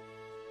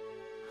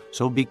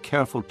 So be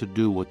careful to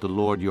do what the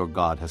Lord your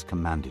God has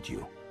commanded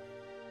you.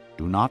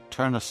 Do not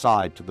turn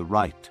aside to the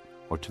right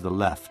or to the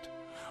left.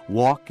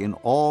 Walk in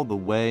all the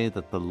way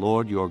that the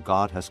Lord your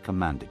God has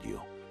commanded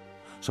you,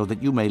 so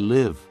that you may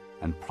live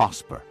and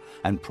prosper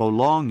and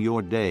prolong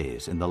your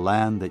days in the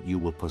land that you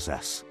will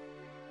possess.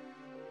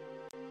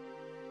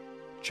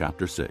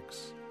 Chapter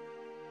 6.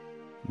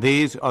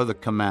 These are the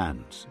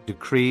commands,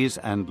 decrees,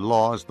 and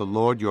laws the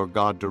Lord your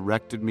God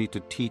directed me to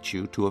teach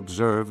you to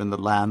observe in the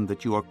land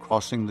that you are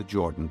crossing the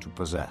Jordan to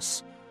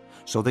possess,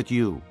 so that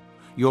you,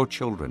 your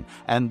children,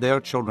 and their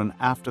children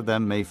after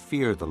them may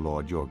fear the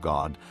Lord your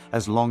God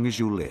as long as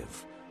you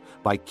live,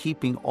 by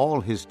keeping all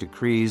his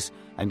decrees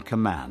and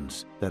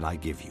commands that I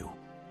give you,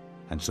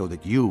 and so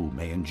that you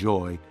may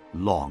enjoy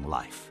long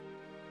life.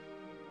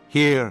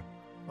 Hear,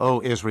 O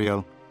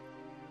Israel,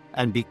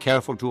 and be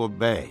careful to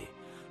obey,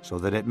 so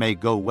that it may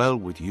go well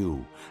with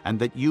you, and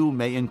that you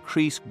may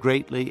increase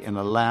greatly in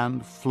a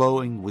land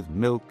flowing with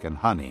milk and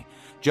honey,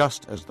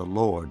 just as the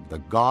Lord, the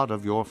God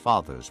of your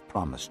fathers,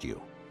 promised you.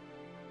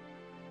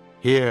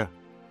 Hear,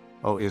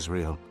 O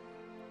Israel,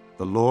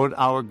 the Lord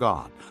our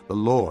God, the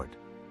Lord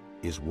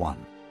is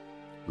one.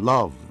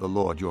 Love the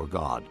Lord your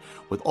God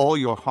with all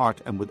your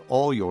heart and with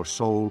all your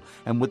soul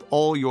and with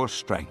all your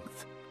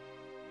strength.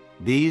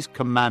 These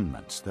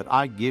commandments that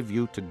I give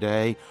you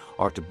today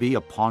are to be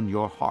upon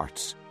your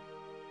hearts.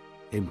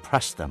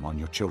 Impress them on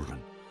your children.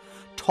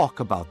 Talk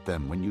about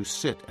them when you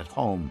sit at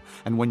home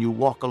and when you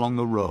walk along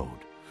the road,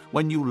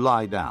 when you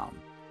lie down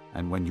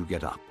and when you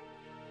get up.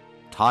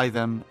 Tie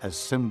them as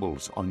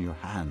symbols on your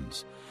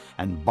hands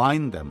and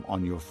bind them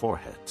on your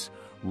foreheads.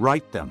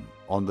 Write them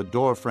on the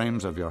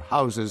doorframes of your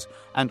houses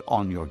and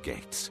on your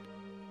gates.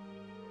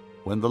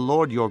 When the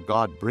Lord your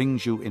God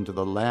brings you into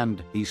the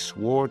land he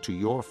swore to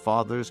your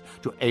fathers,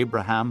 to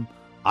Abraham,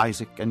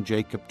 Isaac, and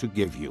Jacob to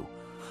give you,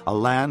 a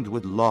land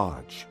with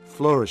large,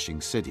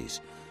 flourishing cities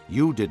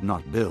you did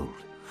not build,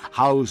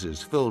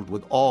 houses filled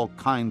with all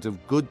kinds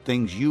of good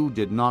things you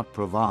did not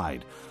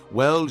provide,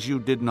 wells you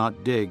did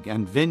not dig,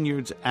 and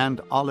vineyards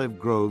and olive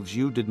groves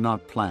you did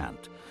not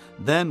plant.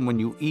 Then when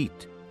you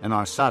eat and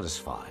are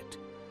satisfied,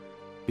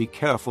 be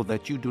careful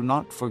that you do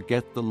not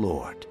forget the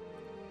Lord,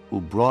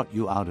 who brought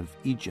you out of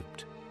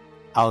Egypt,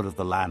 out of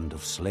the land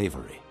of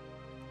slavery.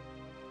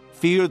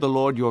 Fear the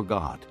Lord your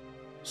God,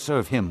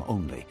 serve him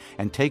only,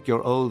 and take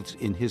your oaths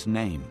in his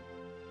name.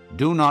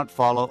 Do not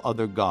follow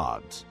other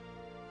gods,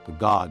 the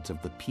gods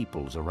of the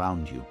peoples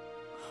around you.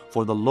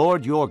 For the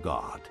Lord your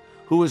God,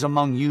 who is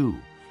among you,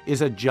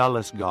 is a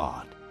jealous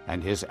God,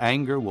 and his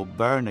anger will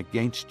burn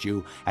against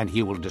you, and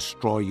he will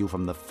destroy you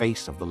from the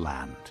face of the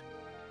land.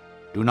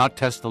 Do not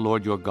test the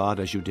Lord your God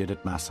as you did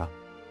at Massah.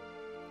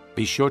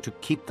 Be sure to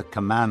keep the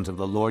commands of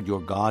the Lord your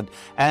God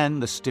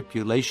and the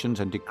stipulations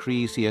and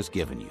decrees he has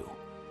given you.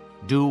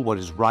 Do what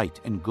is right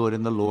and good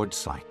in the Lord's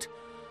sight,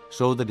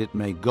 so that it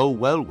may go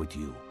well with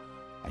you,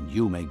 and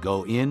you may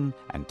go in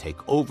and take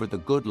over the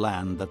good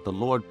land that the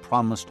Lord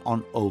promised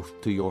on oath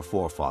to your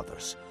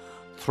forefathers,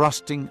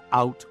 thrusting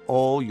out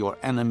all your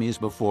enemies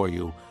before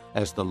you,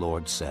 as the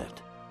Lord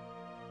said.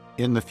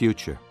 In the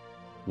future,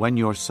 when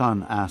your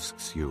son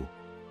asks you,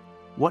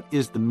 "What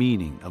is the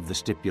meaning of the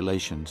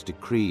stipulations,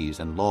 decrees,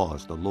 and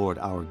laws the Lord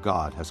our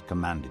God has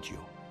commanded you?"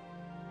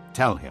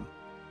 tell him,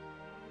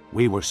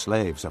 "We were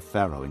slaves of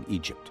Pharaoh in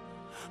Egypt,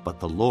 but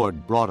the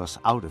Lord brought us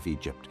out of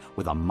Egypt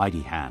with a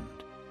mighty hand.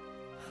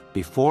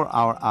 Before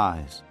our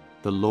eyes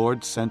the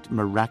Lord sent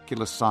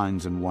miraculous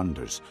signs and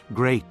wonders,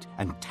 great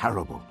and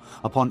terrible,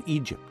 upon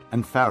Egypt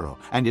and Pharaoh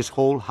and his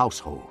whole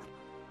household.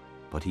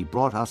 But he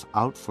brought us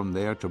out from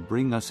there to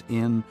bring us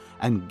in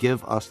and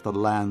give us the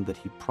land that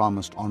he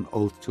promised on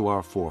oath to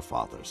our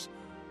forefathers.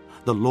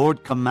 The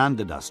Lord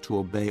commanded us to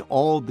obey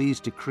all these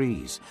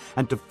decrees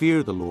and to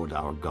fear the Lord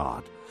our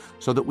God,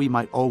 so that we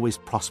might always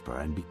prosper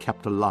and be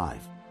kept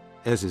alive,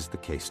 as is the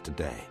case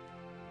today.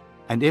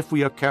 And if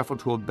we are careful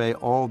to obey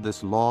all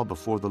this law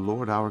before the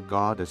Lord our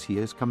God as he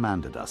has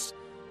commanded us,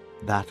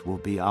 that will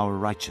be our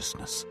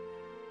righteousness."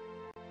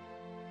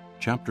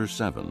 Chapter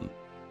 7.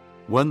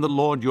 When the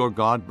Lord your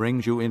God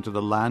brings you into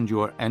the land you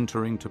are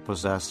entering to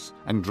possess,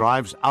 and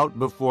drives out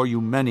before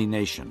you many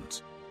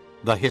nations,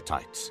 the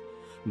Hittites,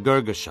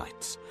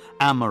 Girgashites,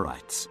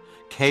 Amorites,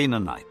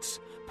 Canaanites,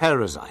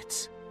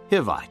 Perizzites,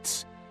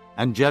 Hivites,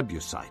 and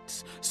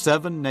Jebusites,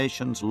 7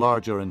 nations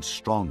larger and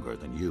stronger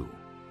than you.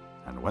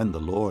 And when the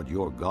Lord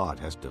your God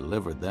has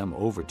delivered them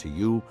over to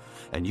you,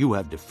 and you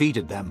have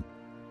defeated them,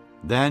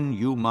 then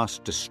you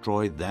must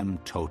destroy them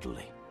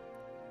totally.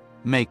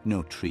 Make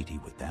no treaty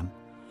with them,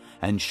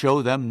 and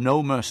show them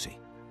no mercy.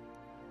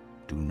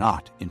 Do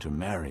not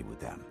intermarry with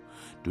them.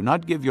 Do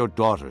not give your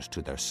daughters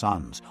to their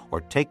sons,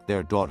 or take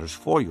their daughters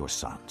for your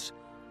sons.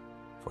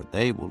 For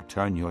they will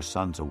turn your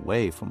sons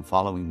away from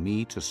following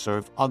me to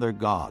serve other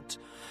gods,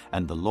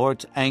 and the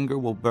Lord's anger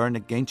will burn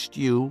against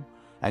you,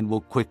 and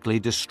will quickly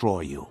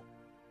destroy you.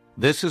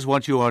 This is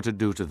what you are to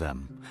do to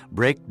them: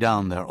 break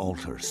down their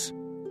altars,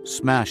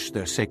 smash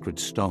their sacred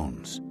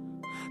stones,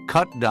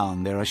 cut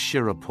down their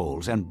Asherah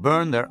poles, and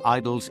burn their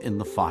idols in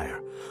the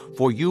fire.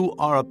 For you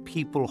are a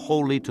people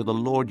holy to the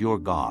Lord your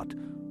God.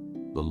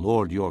 The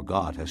Lord your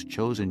God has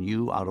chosen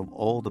you out of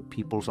all the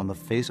peoples on the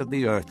face of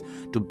the earth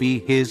to be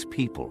his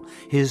people,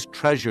 his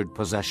treasured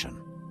possession.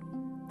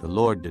 The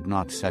Lord did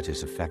not set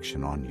his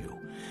affection on you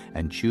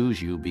and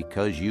choose you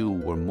because you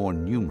were more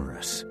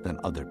numerous than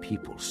other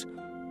peoples,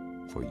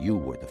 for you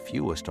were the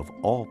fewest of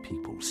all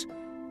peoples.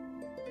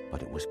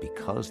 But it was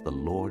because the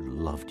Lord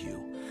loved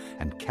you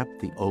and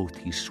kept the oath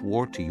he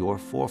swore to your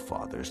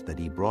forefathers that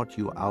he brought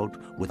you out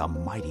with a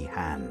mighty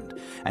hand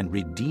and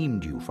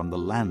redeemed you from the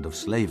land of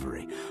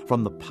slavery,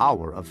 from the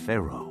power of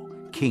Pharaoh,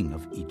 king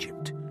of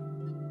Egypt.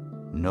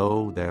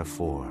 Know,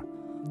 therefore,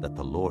 that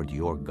the Lord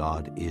your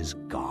God is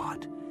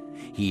God.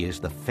 He is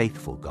the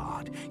faithful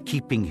God,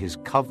 keeping his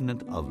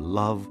covenant of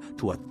love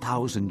to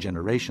 1,000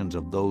 generations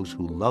of those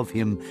who love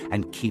him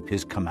and keep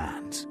his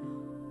commands.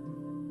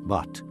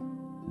 But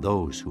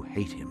those who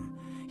hate him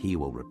he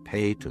will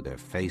repay to their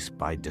face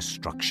by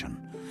destruction.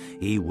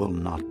 He will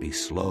not be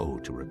slow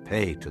to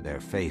repay to their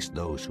face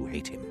those who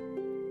hate him.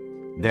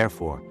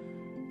 Therefore,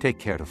 take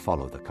care to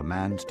follow the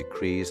commands,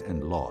 decrees,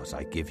 and laws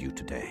I give you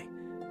today.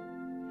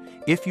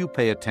 If you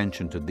pay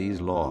attention to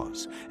these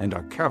laws and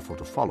are careful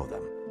to follow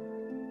them,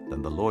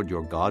 then the Lord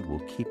your God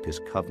will keep his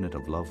covenant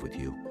of love with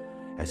you,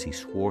 as he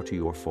swore to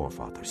your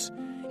forefathers.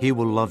 He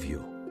will love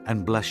you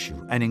and bless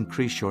you and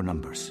increase your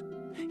numbers.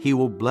 He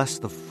will bless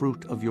the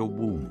fruit of your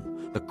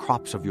womb, the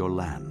crops of your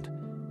land,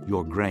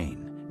 your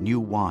grain, new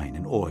wine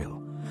and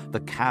oil, the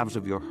calves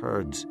of your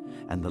herds,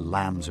 and the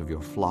lambs of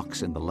your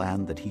flocks in the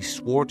land that he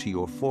swore to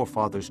your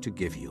forefathers to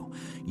give you.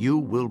 You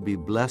will be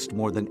blessed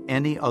more than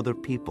any other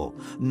people.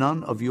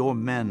 None of your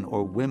men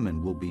or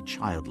women will be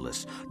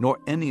childless, nor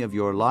any of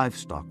your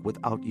livestock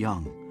without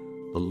young.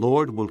 The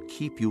Lord will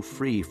keep you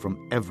free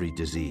from every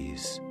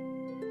disease.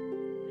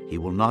 He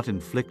will not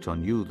inflict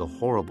on you the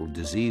horrible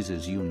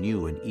diseases you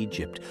knew in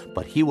Egypt,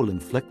 but he will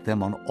inflict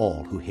them on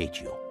all who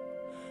hate you.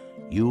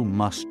 You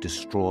must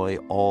destroy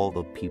all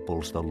the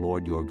peoples the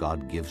Lord your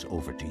God gives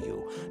over to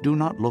you. Do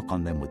not look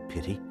on them with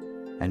pity,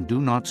 and do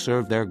not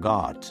serve their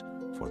gods,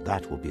 for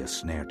that will be a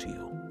snare to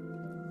you.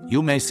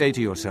 You may say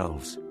to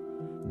yourselves,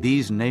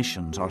 "These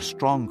nations are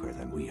stronger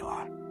than we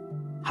are.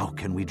 How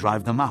can we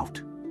drive them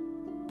out?"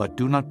 But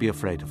do not be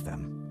afraid of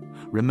them.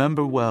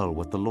 Remember well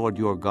what the Lord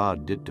your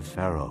God did to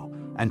Pharaoh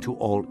and to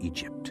all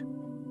Egypt.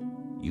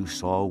 You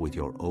saw with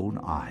your own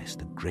eyes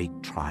the great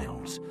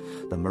trials,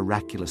 the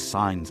miraculous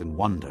signs and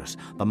wonders,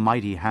 the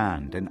mighty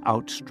hand and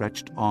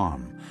outstretched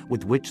arm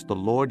with which the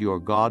Lord your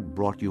God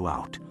brought you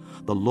out.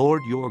 The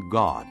Lord your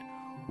God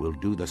will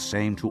do the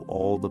same to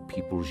all the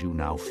peoples you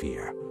now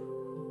fear.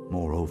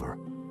 Moreover,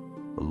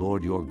 the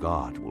Lord your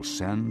God will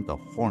send the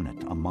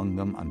hornet among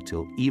them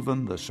until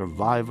even the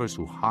survivors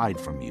who hide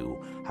from you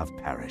have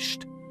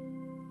perished.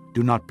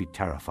 Do not be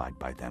terrified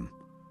by them,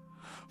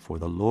 for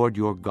the Lord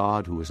your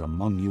God who is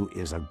among you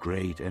is a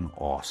great and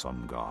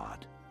awesome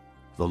God.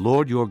 The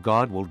Lord your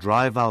God will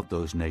drive out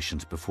those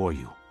nations before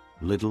you,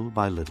 little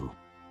by little.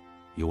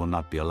 You will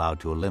not be allowed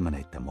to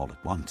eliminate them all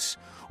at once,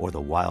 or the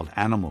wild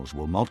animals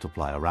will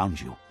multiply around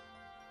you.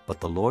 But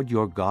the Lord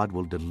your God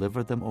will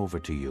deliver them over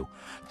to you,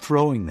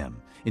 throwing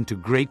them into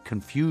great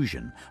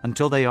confusion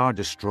until they are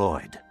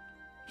destroyed.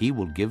 He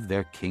will give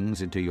their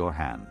kings into your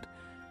hand,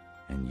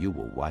 and you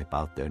will wipe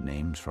out their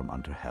names from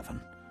under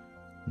heaven.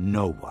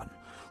 No one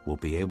will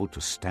be able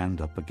to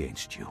stand up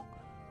against you.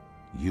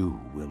 You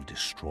will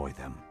destroy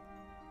them.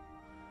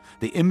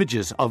 The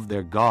images of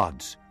their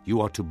gods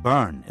you are to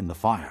burn in the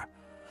fire.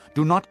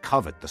 Do not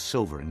covet the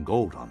silver and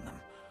gold on them,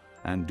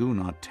 and do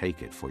not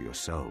take it for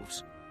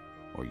yourselves,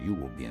 or you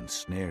will be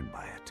ensnared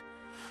by it,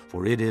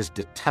 for it is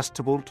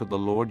detestable to the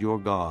Lord your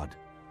God.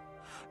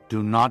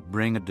 Do not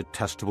bring a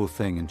detestable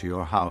thing into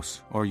your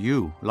house, or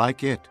you,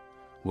 like it,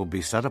 will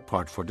be set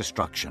apart for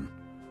destruction.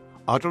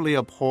 Utterly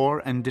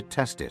abhor and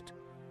detest it,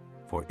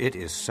 for it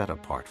is set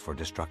apart for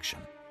destruction.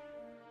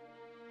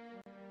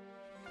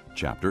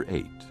 Chapter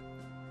 8.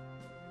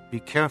 Be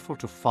careful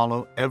to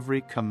follow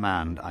every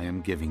command I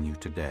am giving you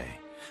today,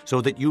 so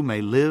that you may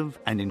live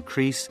and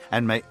increase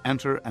and may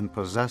enter and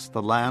possess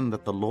the land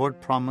that the Lord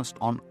promised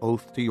on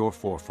oath to your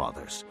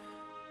forefathers.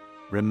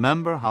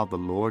 Remember how the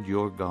Lord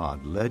your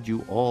God led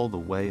you all the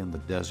way in the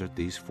desert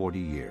these 40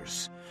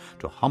 years,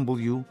 to humble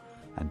you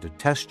and to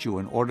test you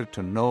in order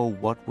to know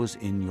what was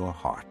in your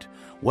heart,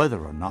 whether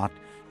or not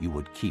you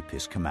would keep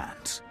his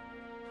commands.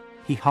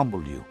 He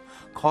humbled you,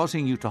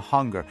 causing you to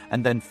hunger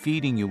and then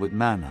feeding you with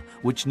manna,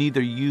 which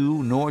neither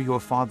you nor your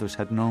fathers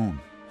had known,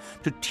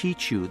 to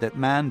teach you that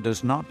man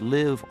does not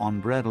live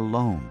on bread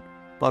alone,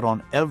 but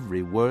on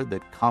every word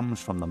that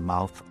comes from the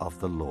mouth of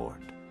the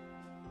Lord.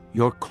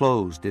 Your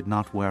clothes did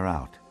not wear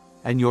out,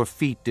 and your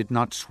feet did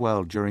not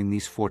swell during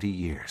these 40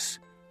 years.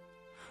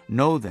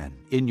 Know then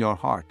in your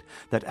heart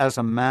that as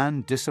a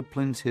man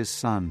disciplines his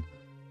son,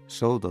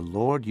 so the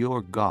Lord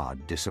your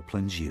God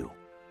disciplines you.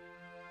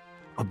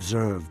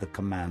 Observe the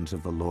commands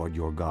of the Lord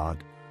your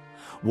God,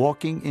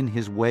 walking in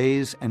his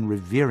ways and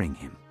revering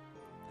him.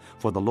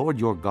 For the Lord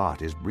your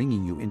God is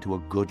bringing you into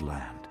a good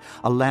land,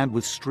 a land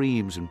with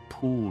streams and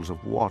pools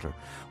of water,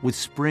 with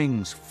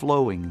springs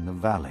flowing in the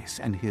valleys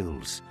and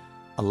hills,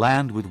 a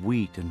land with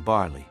wheat and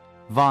barley,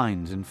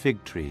 vines and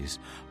fig trees,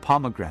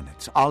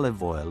 pomegranates,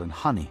 olive oil and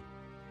honey,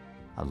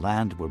 a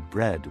land where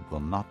bread will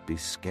not be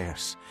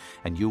scarce,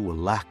 and you will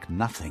lack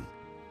nothing,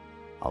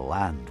 a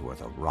land where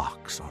the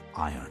rocks are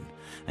iron,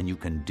 and you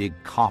can dig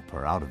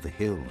copper out of the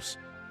hills.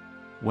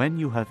 When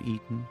you have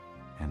eaten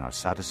and are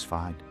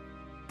satisfied,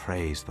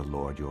 praise the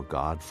Lord your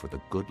God for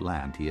the good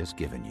land he has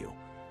given you.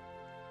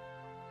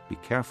 Be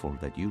careful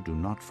that you do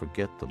not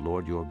forget the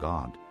Lord your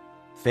God,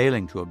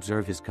 failing to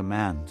observe his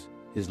commands,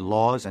 his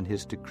laws, and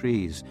his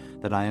decrees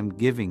that I am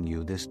giving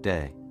you this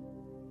day.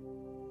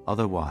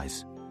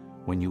 Otherwise,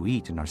 when you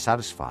eat and are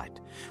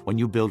satisfied, when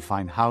you build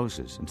fine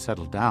houses and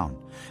settle down,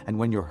 and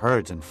when your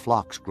herds and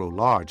flocks grow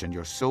large, and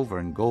your silver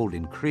and gold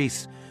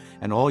increase,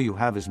 and all you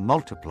have is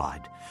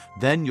multiplied,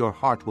 then your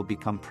heart will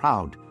become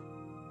proud,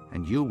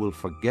 and you will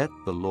forget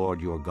the Lord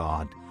your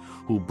God,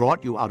 who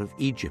brought you out of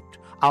Egypt,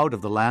 out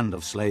of the land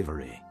of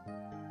slavery.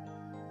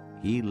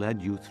 He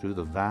led you through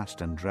the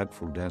vast and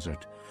dreadful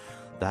desert,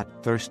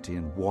 that thirsty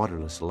and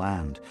waterless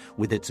land,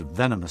 with its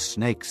venomous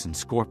snakes and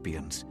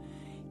scorpions.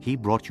 He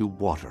brought you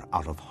water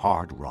out of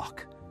hard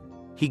rock.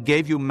 He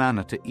gave you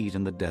manna to eat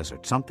in the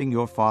desert, something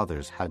your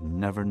fathers had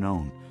never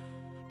known,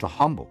 to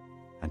humble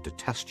and to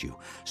test you,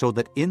 so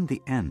that in the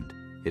end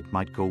it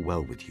might go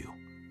well with you.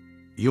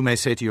 You may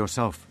say to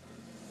yourself,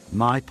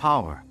 "My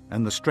power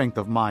and the strength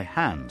of my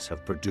hands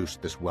have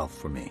produced this wealth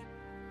for me."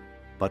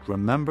 But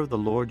remember the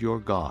Lord your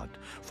God,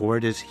 for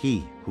it is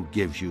he who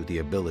gives you the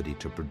ability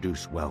to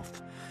produce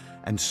wealth,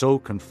 and so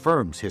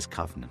confirms his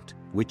covenant,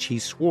 which he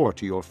swore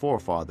to your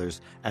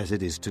forefathers as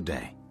it is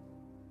today.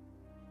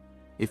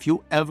 If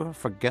you ever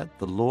forget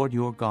the Lord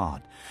your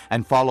God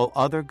and follow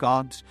other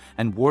gods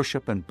and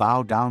worship and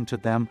bow down to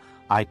them,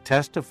 I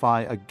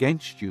testify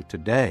against you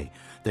today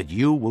that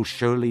you will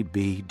surely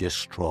be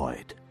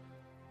destroyed.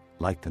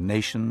 Like the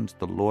nations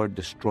the Lord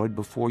destroyed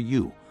before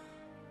you,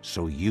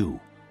 so you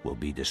will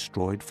be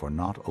destroyed for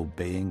not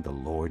obeying the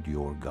Lord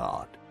your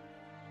God.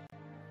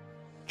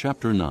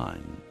 Chapter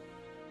 9.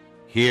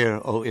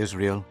 Hear, O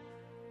Israel,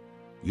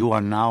 you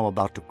are now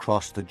about to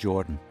cross the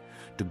Jordan,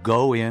 to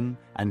go in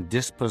and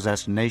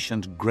dispossess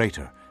nations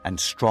greater and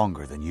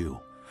stronger than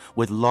you,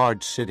 with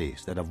large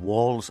cities that have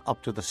walls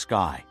up to the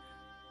sky.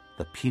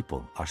 The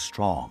people are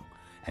strong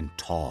and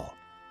tall,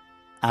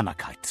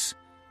 Anakites.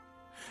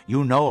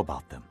 You know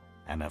about them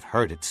and have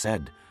heard it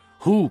said,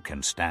 who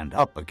can stand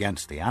up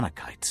against the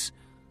Anakites?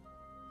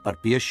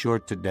 But be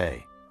assured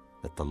today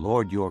that the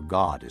Lord your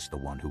God is the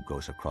one who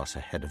goes across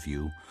ahead of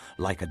you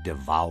like a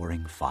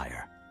devouring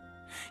fire.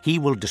 He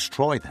will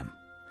destroy them.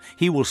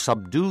 He will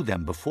subdue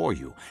them before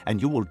you,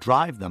 and you will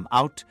drive them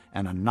out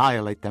and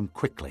annihilate them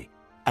quickly,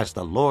 as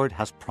the Lord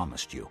has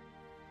promised you.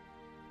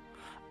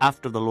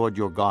 After the Lord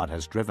your God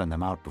has driven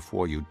them out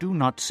before you, do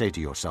not say to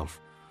yourself,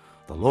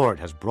 the Lord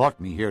has brought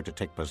me here to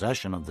take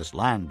possession of this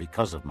land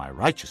because of my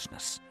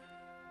righteousness.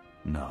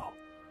 No,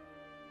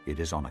 it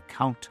is on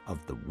account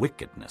of the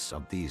wickedness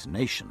of these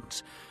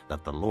nations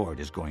that the Lord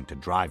is going to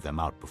drive them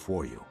out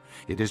before you.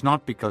 It is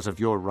not because of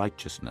your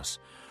righteousness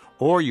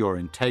or your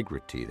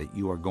integrity that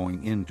you are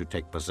going in to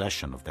take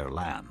possession of their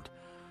land,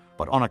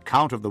 but on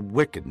account of the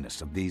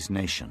wickedness of these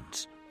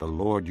nations, the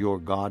Lord your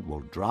God will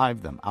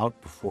drive them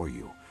out before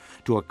you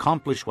to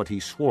accomplish what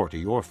he swore to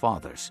your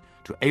fathers,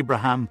 to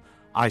Abraham,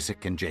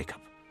 Isaac, and Jacob.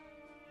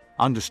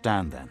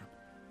 Understand, then,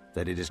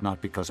 that it is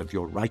not because of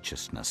your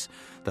righteousness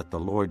that the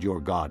Lord your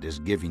God is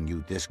giving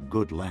you this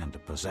good land to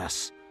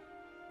possess,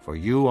 for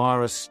you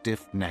are a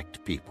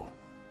stiff-necked people.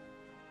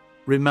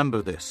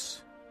 Remember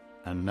this,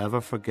 and never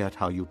forget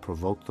how you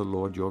provoked the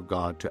Lord your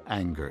God to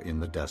anger in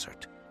the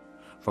desert.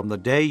 From the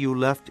day you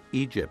left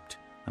Egypt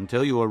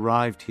until you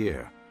arrived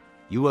here,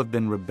 you have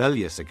been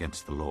rebellious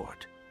against the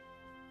Lord.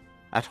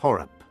 At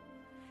Horeb,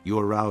 you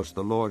aroused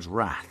the Lord's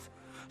wrath,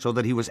 so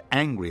that he was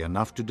angry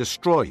enough to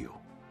destroy you.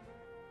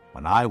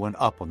 When I went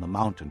up on the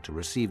mountain to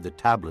receive the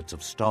tablets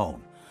of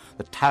stone,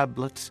 the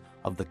tablets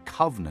of the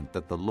covenant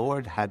that the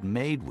Lord had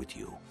made with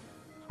you,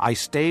 I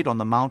stayed on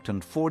the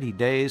mountain 40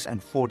 days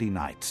and 40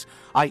 nights.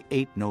 I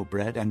ate no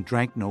bread and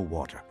drank no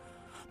water.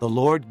 The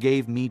Lord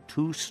gave me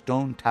 2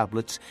 stone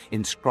tablets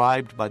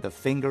inscribed by the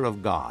finger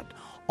of God.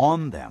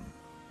 On them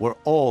were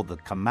all the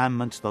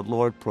commandments the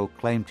Lord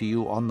proclaimed to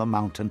you on the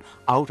mountain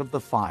out of the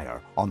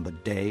fire on the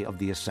day of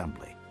the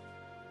assembly.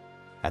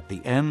 At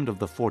the end of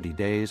the 40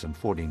 days and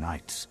 40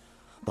 nights,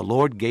 the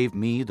Lord gave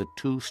me the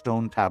 2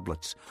 stone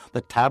tablets,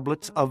 the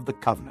tablets of the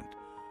covenant.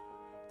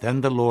 Then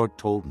the Lord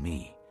told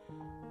me,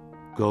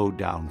 go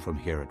down from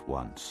here at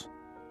once,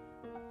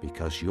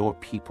 because your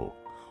people,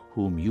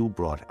 whom you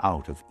brought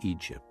out of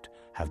Egypt,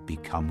 have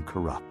become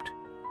corrupt.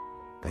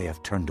 They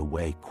have turned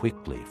away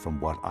quickly from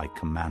what I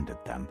commanded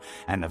them,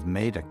 and have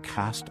made a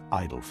cast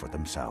idol for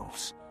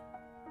themselves.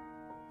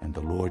 And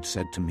the Lord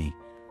said to me,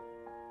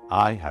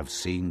 I have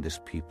seen this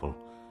people,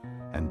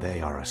 and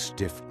they are a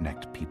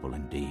stiff-necked people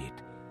indeed.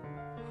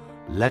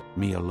 Let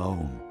me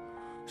alone,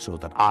 so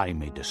that I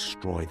may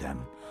destroy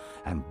them,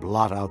 and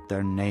blot out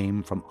their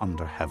name from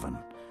under heaven,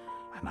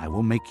 and I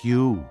will make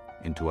you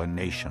into a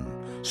nation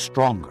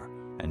stronger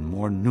and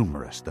more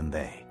numerous than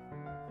they.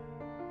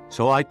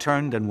 So I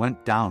turned and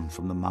went down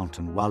from the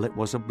mountain while it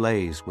was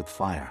ablaze with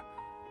fire,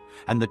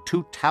 and the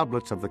 2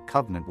 tablets of the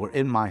covenant were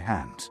in my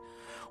hands.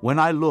 When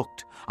I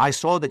looked, I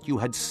saw that you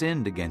had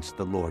sinned against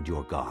the Lord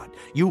your God.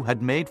 You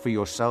had made for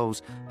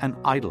yourselves an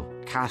idol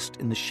cast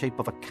in the shape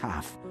of a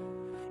calf.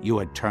 You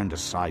had turned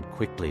aside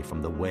quickly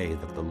from the way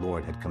that the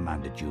Lord had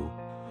commanded you.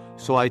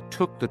 So I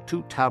took the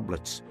 2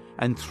 tablets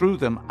and threw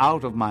them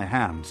out of my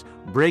hands,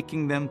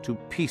 breaking them to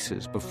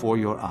pieces before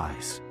your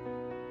eyes.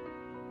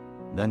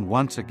 Then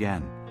once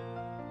again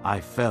I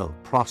fell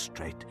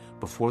prostrate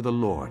before the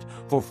Lord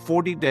for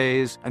 40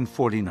 days and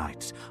 40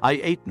 nights. I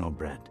ate no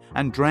bread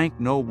and drank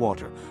no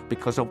water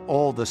because of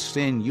all the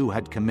sin you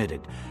had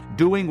committed,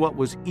 doing what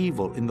was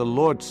evil in the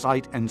Lord's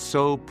sight and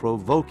so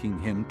provoking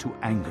him to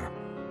anger.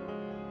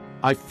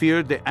 I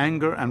feared the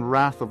anger and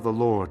wrath of the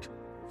Lord,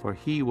 for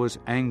he was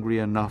angry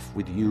enough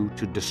with you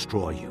to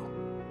destroy you.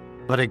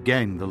 But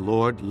again the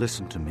Lord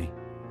listened to me.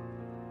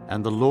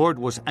 And the Lord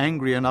was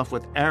angry enough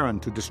with Aaron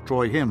to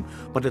destroy him,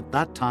 but at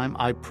that time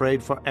I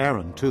prayed for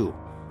Aaron too.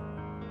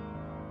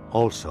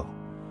 Also,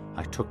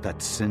 I took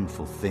that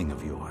sinful thing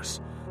of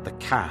yours, the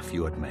calf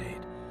you had made,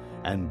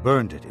 and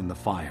burned it in the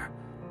fire.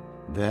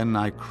 Then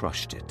I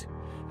crushed it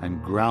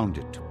and ground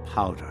it to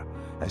powder,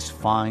 as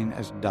fine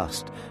as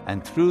dust,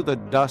 and threw the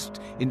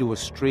dust into a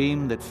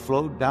stream that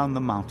flowed down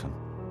the mountain.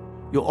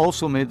 You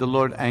also made the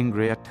Lord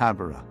angry at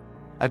Taberah,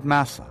 at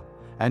Massah,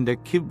 and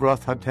at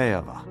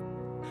Kibroth-Hattaavah.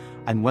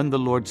 And when the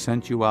Lord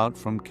sent you out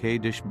from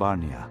Kadesh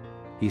Barnea,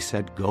 he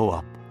said, go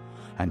up,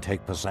 and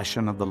take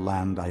possession of the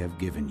land I have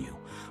given you.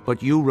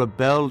 But you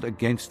rebelled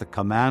against the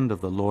command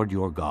of the Lord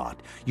your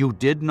God. You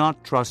did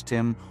not trust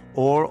him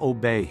or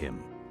obey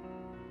him.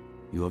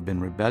 You have been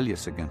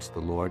rebellious against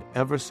the Lord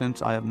ever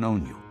since I have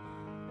known you.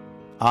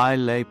 I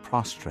lay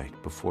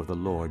prostrate before the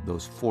Lord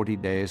those 40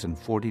 days and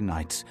 40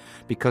 nights,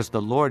 because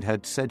the Lord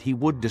had said he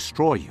would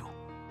destroy you.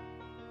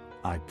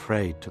 I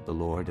prayed to the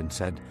Lord and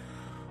said,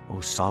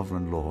 O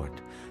sovereign Lord,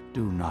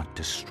 do not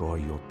destroy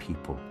your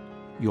people,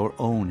 your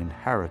own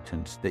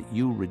inheritance that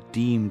you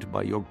redeemed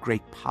by your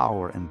great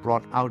power and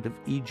brought out of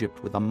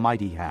Egypt with a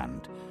mighty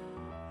hand.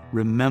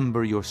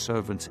 Remember your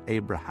servants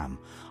Abraham,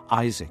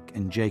 Isaac,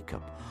 and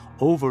Jacob.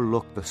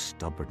 Overlook the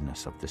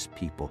stubbornness of this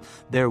people,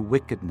 their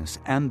wickedness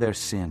and their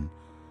sin.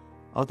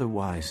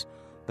 Otherwise,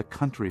 the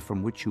country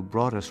from which you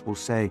brought us will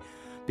say,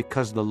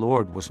 because the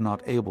Lord was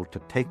not able to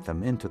take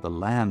them into the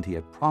land he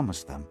had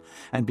promised them,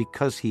 and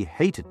because he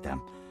hated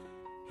them,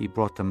 he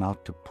brought them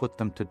out to put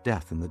them to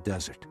death in the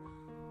desert.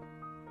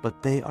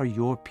 But they are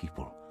your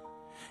people,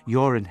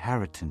 your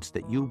inheritance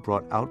that you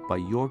brought out by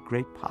your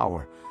great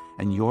power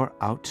and your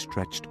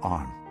outstretched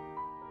arm.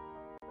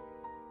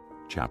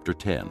 Chapter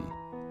 10.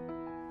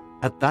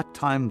 At that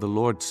time the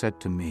Lord said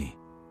to me,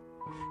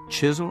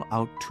 Chisel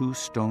out 2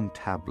 stone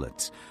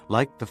tablets,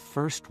 like the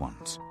first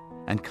ones,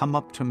 and come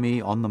up to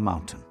me on the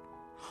mountain.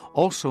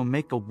 Also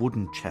make a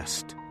wooden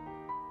chest.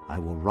 I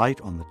will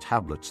write on the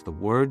tablets the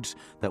words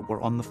that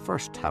were on the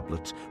first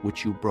tablets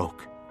which you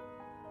broke.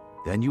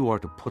 Then you are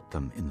to put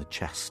them in the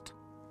chest.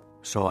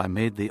 So I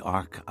made the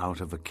ark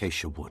out of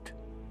acacia wood,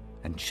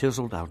 and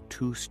chiseled out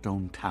 2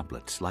 stone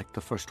tablets like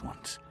the first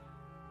ones.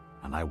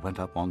 And I went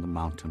up on the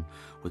mountain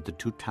with the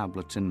 2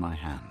 tablets in my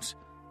hands.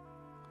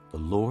 The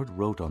Lord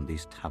wrote on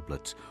these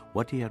tablets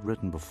what he had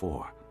written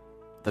before,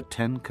 the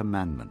 10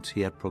 commandments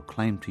he had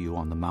proclaimed to you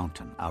on the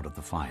mountain out of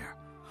the fire,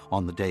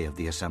 on the day of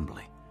the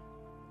assembly.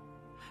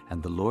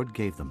 And the Lord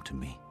gave them to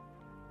me.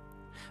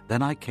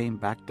 Then I came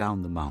back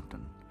down the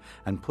mountain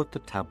and put the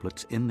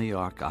tablets in the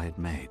ark I had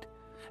made,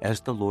 as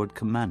the Lord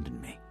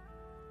commanded me.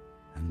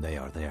 And they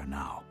are there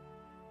now.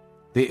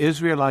 The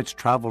Israelites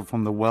traveled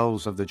from the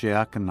wells of the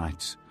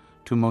Jaakanites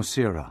to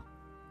Mosera.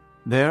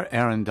 There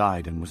Aaron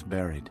died and was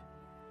buried,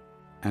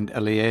 and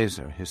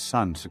Eleazar his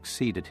son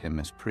succeeded him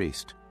as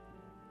priest.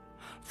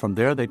 From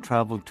there they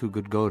traveled to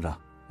Gudgoda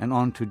and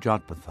on to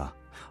Jotbathah,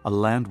 a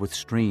land with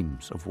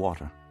streams of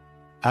water.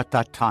 At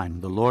that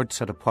time the Lord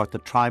set apart the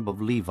tribe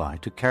of Levi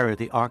to carry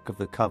the ark of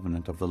the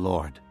covenant of the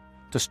Lord,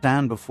 to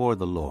stand before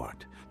the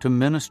Lord, to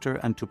minister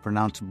and to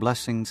pronounce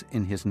blessings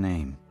in his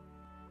name,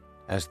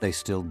 as they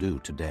still do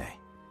today.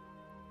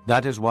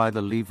 That is why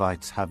the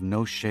Levites have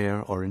no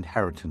share or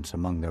inheritance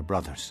among their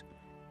brothers.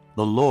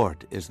 The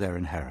Lord is their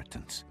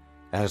inheritance,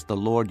 as the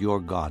Lord your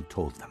God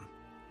told them.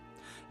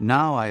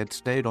 Now I had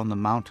stayed on the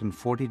mountain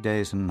 40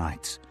 days and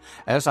nights,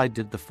 as I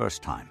did the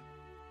first time.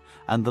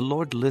 And the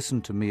Lord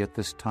listened to me at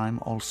this time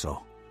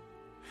also.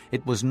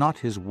 It was not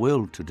his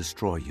will to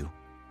destroy you.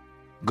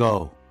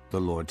 Go, the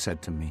Lord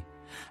said to me,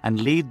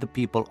 and lead the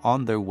people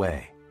on their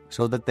way,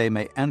 so that they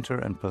may enter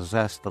and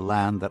possess the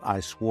land that I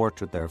swore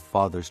to their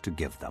fathers to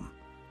give them.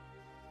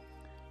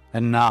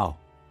 And now,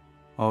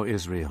 O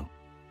Israel,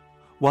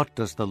 what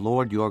does the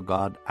Lord your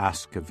God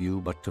ask of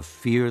you but to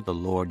fear the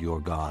Lord your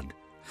God,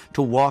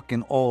 to walk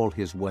in all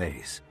his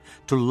ways,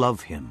 to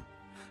love him,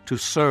 to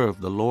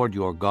serve the Lord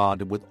your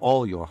God with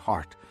all your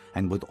heart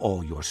and with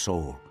all your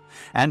soul,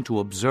 and to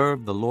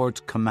observe the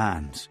Lord's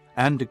commands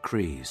and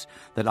decrees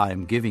that I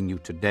am giving you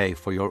today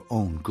for your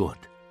own good?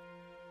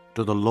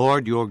 To the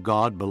Lord your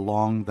God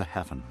belong the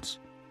heavens,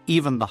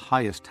 even the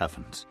highest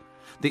heavens,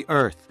 the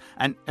earth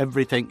and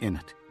everything in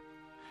it.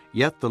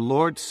 Yet the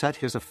Lord set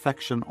his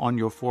affection on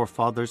your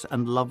forefathers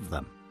and loved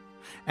them,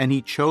 and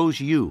he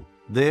chose you,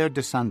 their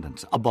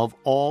descendants, above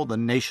all the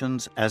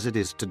nations as it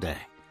is today.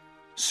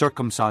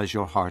 Circumcise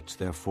your hearts,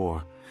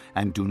 therefore,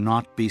 and do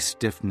not be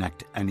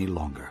stiff-necked any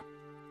longer.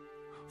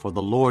 For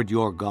the Lord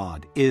your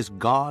God is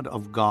God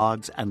of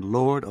gods and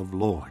Lord of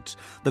lords,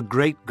 the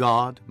great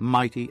God,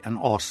 mighty and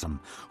awesome,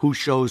 who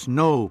shows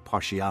no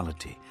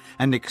partiality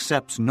and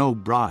accepts no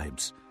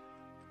bribes.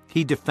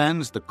 He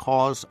defends the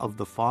cause of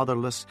the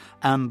fatherless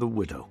and the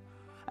widow,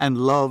 and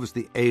loves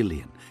the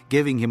alien,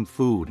 giving him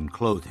food and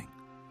clothing.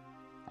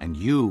 And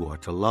you are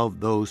to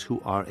love those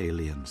who are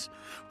aliens,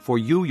 for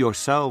you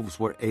yourselves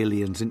were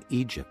aliens in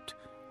Egypt.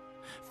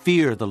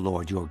 Fear the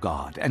Lord your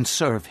God and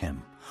serve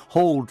him.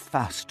 Hold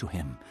fast to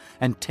him,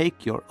 and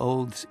take your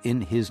oaths in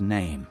his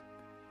name.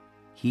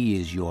 He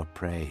is your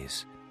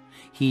praise.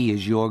 He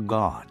is your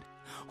God,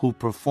 who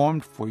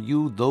performed for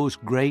you those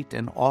great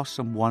and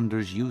awesome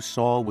wonders you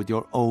saw with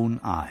your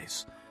own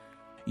eyes.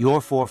 Your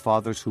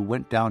forefathers who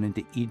went down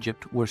into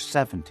Egypt were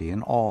 70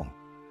 in all.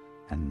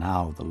 And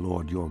now the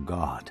Lord your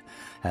God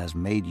has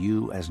made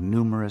you as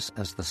numerous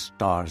as the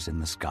stars in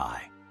the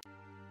sky.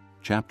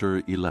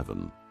 Chapter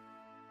 11.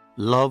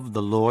 Love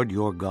the Lord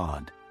your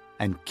God,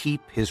 and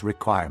keep his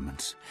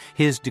requirements,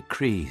 his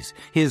decrees,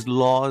 his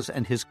laws,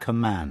 and his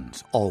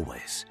commands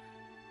always.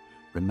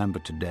 Remember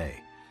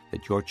today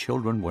that your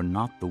children were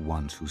not the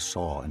ones who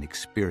saw and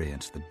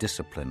experienced the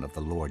discipline of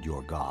the Lord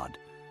your God,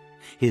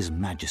 His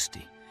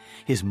majesty,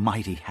 His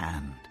mighty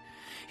hand,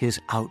 His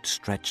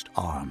outstretched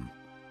arm,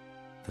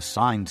 the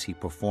signs He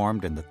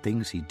performed and the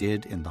things He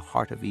did in the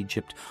heart of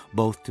Egypt,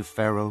 both to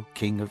Pharaoh,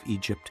 king of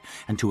Egypt,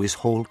 and to his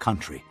whole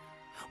country,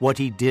 what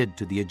He did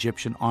to the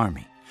Egyptian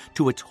army,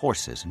 to its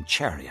horses and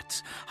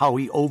chariots, how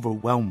He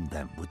overwhelmed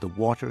them with the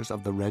waters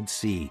of the Red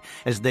Sea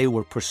as they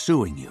were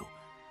pursuing you,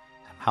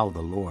 and how the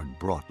Lord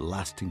brought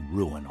lasting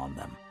ruin on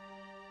them.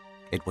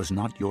 It was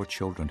not your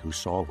children who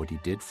saw what He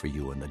did for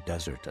you in the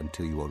desert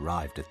until you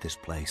arrived at this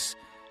place,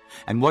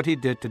 and what He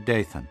did to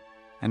Dathan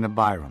and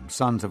Abiram,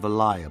 sons of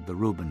Eliab the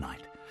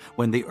Reubenite,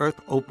 when the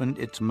earth opened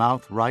its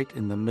mouth right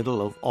in the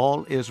middle of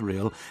all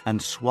Israel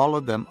and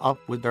swallowed them up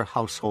with their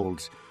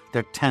households,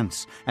 their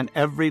tents, and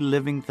every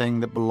living thing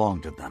that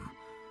belonged to them.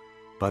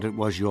 But it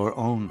was your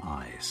own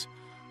eyes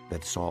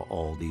that saw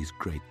all these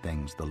great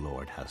things the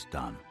Lord has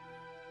done.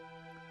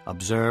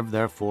 Observe,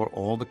 therefore,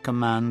 all the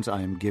commands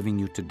I am giving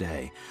you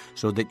today,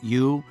 so that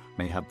you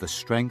may have the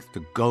strength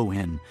to go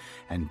in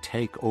and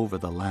take over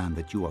the land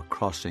that you are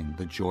crossing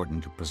the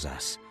Jordan to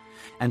possess,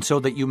 and so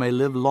that you may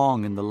live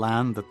long in the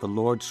land that the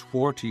Lord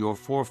swore to your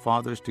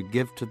forefathers to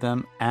give to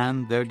them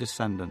and their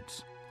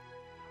descendants,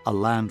 a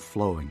land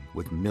flowing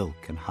with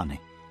milk and honey.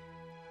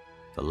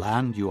 The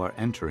land you are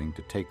entering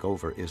to take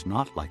over is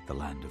not like the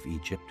land of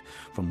Egypt,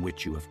 from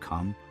which you have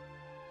come,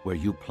 where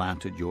you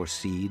planted your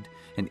seed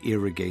and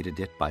irrigated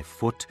it by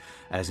foot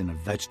as in a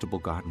vegetable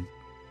garden.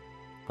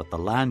 But the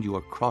land you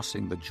are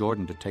crossing the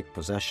Jordan to take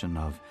possession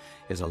of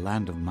is a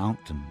land of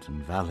mountains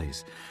and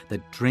valleys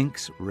that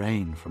drinks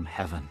rain from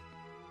heaven.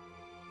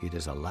 It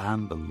is a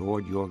land the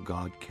Lord your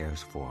God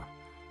cares for.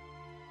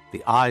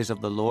 The eyes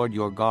of the Lord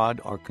your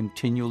God are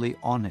continually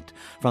on it,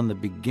 from the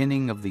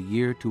beginning of the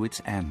year to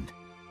its end.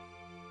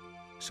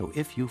 So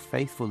if you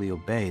faithfully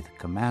obey the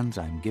commands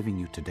I am giving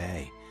you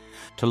today,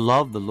 to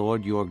love the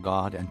Lord your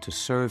God and to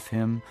serve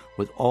Him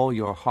with all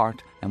your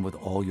heart and with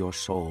all your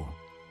soul,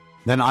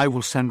 then I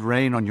will send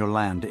rain on your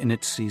land in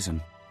its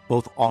season,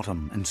 both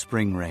autumn and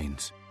spring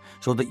rains,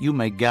 so that you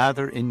may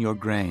gather in your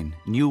grain,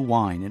 new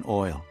wine and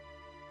oil.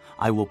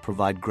 I will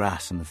provide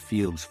grass in the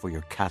fields for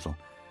your cattle,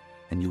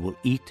 and you will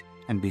eat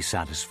and be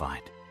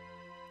satisfied.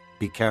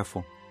 Be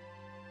careful,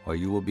 or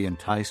you will be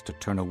enticed to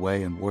turn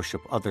away and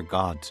worship other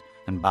gods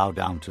and bow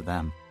down to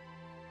them.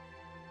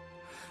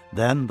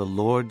 Then the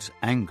Lord's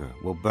anger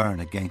will burn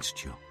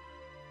against you,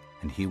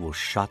 and He will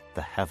shut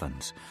the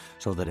heavens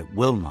so that it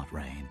will not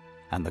rain,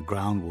 and the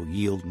ground will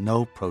yield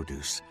no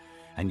produce,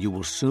 and you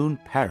will soon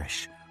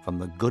perish from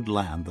the good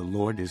land the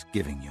Lord is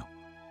giving you.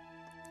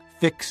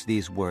 Fix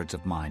these words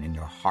of mine in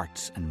your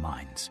hearts and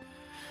minds.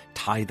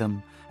 Tie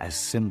them as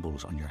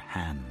symbols on your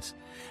hands,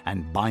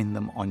 and bind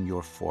them on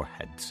your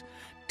foreheads.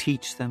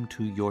 Teach them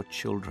to your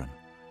children,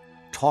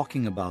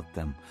 talking about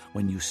them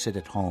when you sit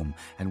at home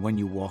and when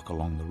you walk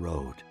along the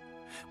road,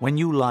 when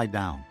you lie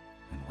down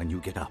and when you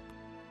get up.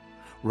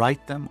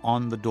 Write them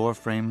on the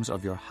doorframes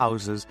of your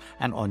houses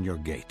and on your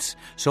gates,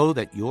 so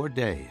that your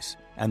days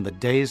and the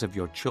days of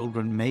your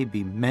children may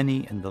be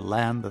many in the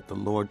land that the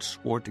Lord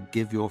swore to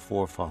give your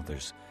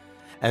forefathers,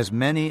 as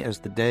many as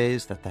the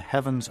days that the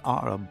heavens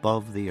are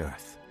above the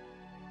earth.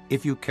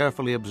 If you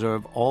carefully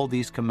observe all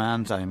these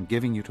commands I am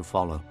giving you to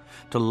follow,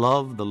 to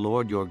love the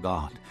Lord your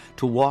God,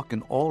 to walk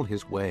in all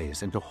His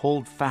ways, and to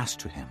hold fast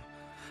to Him,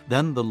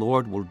 then the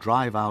Lord will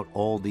drive out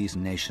all these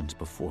nations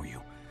before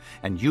you,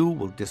 and you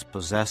will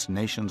dispossess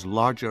nations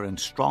larger and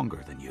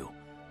stronger than you.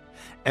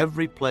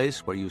 Every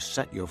place where you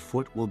set your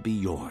foot will be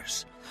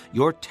yours.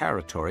 Your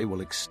territory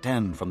will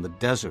extend from the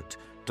desert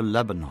to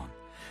Lebanon,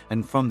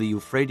 and from the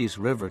Euphrates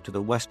River to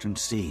the western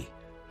sea.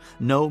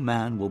 No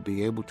man will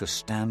be able to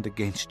stand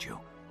against you.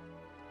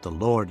 The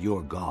Lord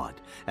your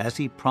God, as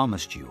He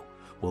promised you,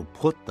 will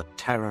put the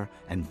terror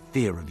and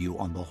fear of you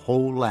on the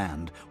whole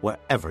land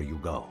wherever you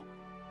go.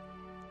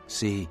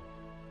 See,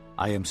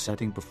 I am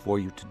setting before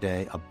you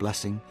today a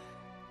blessing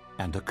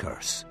and a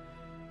curse.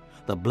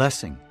 The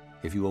blessing,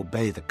 if you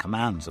obey the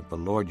commands of the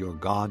Lord your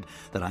God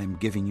that I am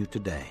giving you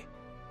today.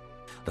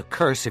 The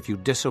curse, if you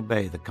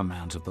disobey the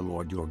commands of the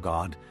Lord your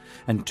God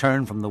and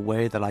turn from the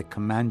way that I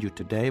command you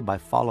today by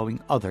following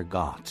other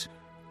gods,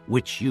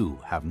 which you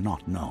have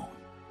not known.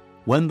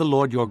 When the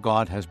Lord your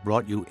God has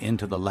brought you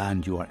into the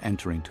land you are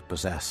entering to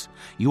possess,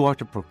 you are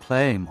to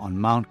proclaim on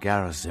Mount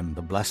Gerizim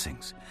the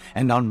blessings,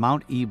 and on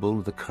Mount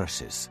Ebal the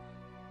curses.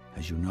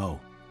 As you know,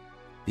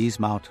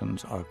 these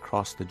mountains are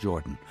across the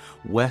Jordan,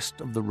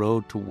 west of the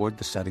road toward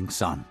the setting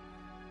sun,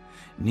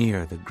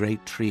 near the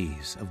great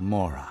trees of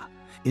Morah,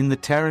 in the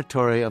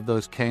territory of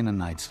those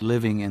Canaanites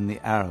living in the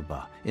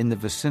Arabah, in the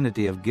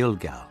vicinity of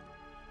Gilgal.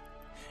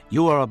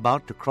 You are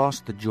about to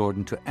cross the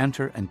Jordan to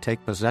enter and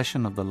take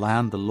possession of the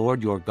land the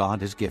Lord your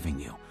God is giving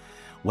you.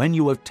 When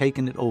you have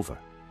taken it over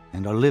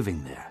and are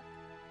living there,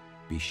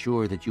 be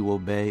sure that you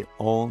obey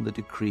all the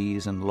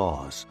decrees and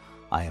laws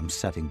I am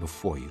setting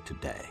before you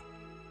today.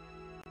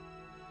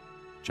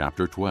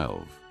 Chapter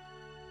 12.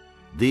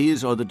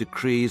 These are the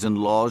decrees and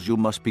laws you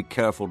must be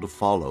careful to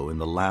follow in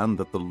the land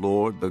that the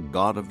Lord, the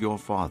God of your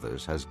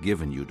fathers, has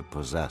given you to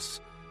possess,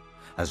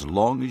 as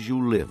long as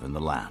you live in the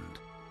land.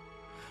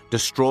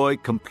 Destroy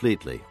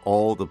completely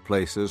all the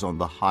places on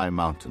the high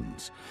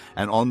mountains,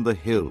 and on the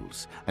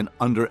hills, and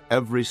under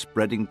every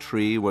spreading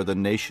tree where the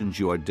nations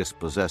you are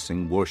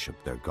dispossessing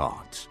worship their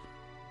gods.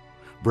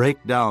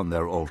 Break down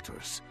their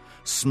altars,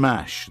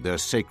 smash their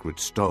sacred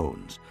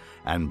stones,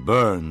 and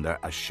burn their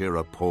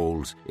Asherah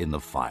poles in the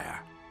fire.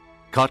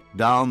 Cut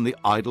down the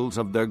idols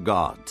of their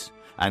gods,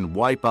 and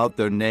wipe out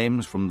their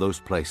names from those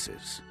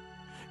places.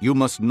 You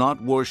must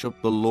not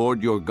worship the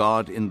Lord your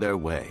God in their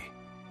way,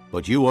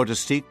 but you are to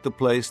seek the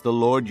place the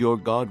Lord your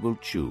God will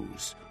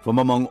choose from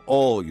among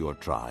all your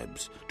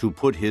tribes to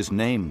put his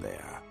name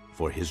there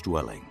for his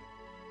dwelling.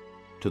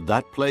 To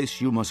that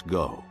place you must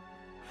go.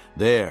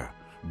 There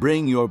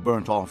bring your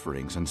burnt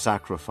offerings and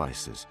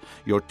sacrifices,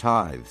 your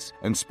tithes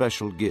and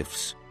special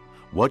gifts,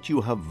 what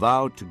you have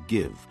vowed to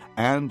give,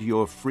 and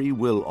your free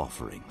will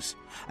offerings,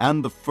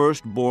 and the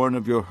firstborn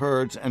of your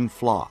herds and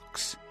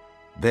flocks.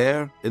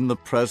 There, in the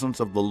presence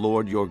of the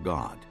Lord your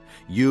God,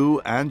 you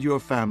and your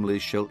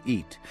families shall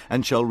eat,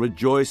 and shall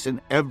rejoice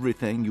in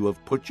everything you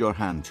have put your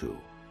hand to,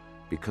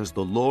 because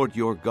the Lord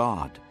your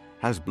God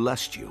has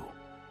blessed you.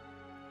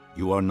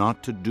 You are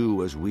not to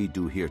do as we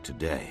do here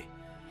today,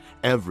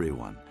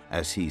 everyone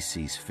as he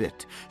sees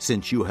fit,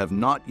 since you have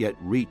not yet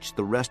reached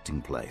the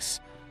resting place,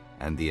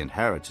 and the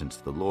inheritance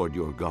the Lord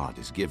your God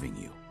is giving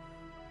you.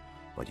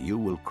 But you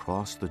will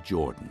cross the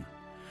Jordan,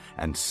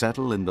 and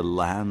settle in the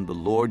land the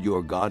Lord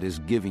your God is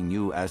giving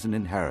you as an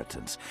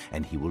inheritance,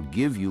 and he will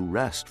give you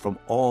rest from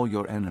all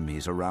your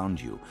enemies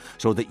around you,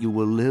 so that you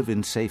will live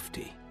in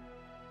safety.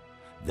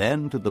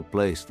 Then to the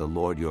place the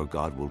Lord your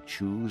God will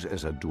choose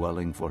as a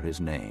dwelling for his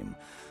name,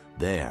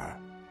 there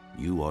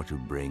you are to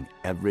bring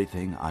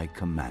everything I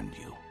command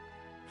you,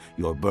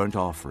 your burnt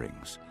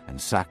offerings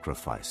and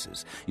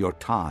sacrifices, your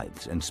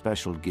tithes and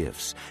special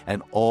gifts,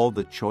 and all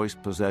the choice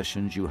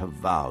possessions you have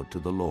vowed to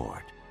the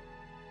Lord.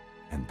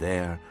 And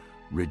there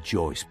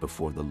rejoice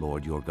before the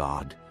Lord your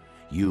God,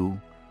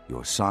 you,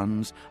 your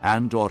sons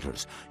and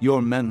daughters,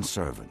 your men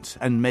servants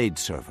and maid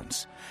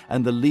servants,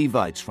 and the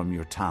Levites from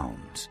your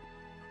towns,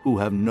 who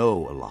have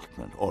no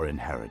allotment or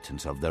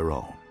inheritance of their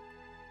own.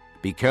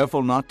 Be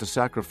careful not to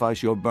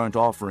sacrifice your burnt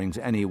offerings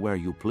anywhere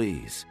you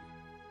please.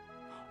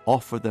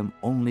 Offer them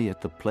only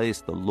at the place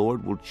the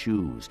Lord will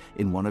choose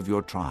in one of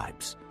your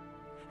tribes,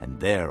 and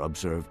there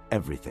observe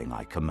everything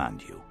I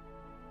command you.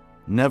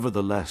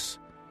 Nevertheless,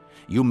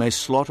 you may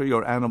slaughter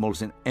your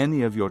animals in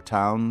any of your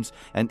towns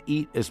and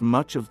eat as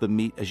much of the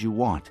meat as you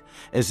want,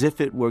 as if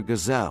it were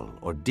gazelle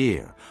or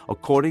deer,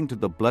 according to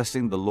the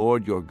blessing the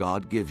Lord your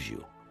God gives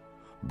you.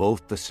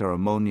 Both the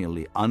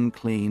ceremonially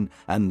unclean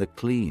and the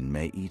clean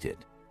may eat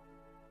it.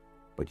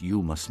 But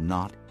you must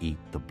not eat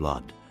the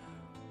blood.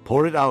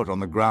 Pour it out on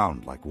the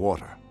ground like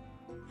water.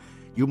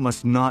 You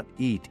must not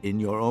eat in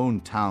your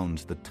own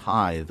towns the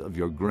tithe of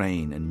your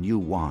grain and new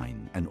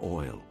wine and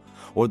oil,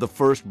 or the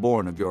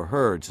firstborn of your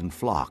herds and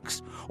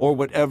flocks, or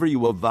whatever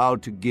you have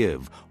vowed to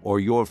give, or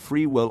your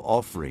freewill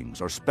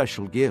offerings or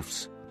special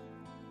gifts.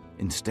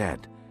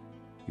 Instead,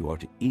 you are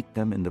to eat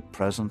them in the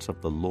presence of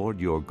the Lord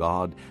your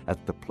God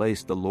at the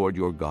place the Lord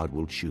your God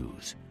will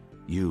choose.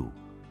 You,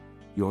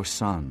 your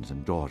sons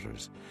and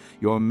daughters,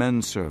 your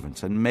men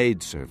servants and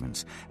maid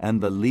servants, and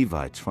the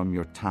Levites from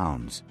your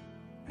towns,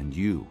 and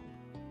you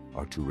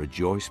are to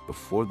rejoice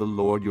before the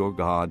Lord your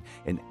God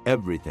in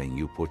everything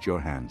you put your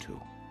hand to.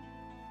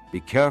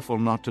 Be careful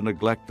not to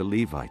neglect the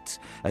Levites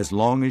as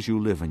long as you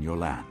live in your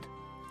land.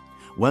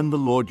 When the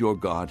Lord your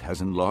God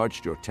has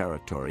enlarged your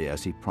territory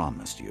as he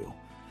promised you,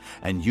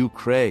 and you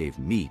crave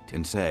meat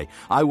and say,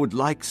 I would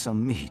like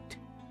some meat,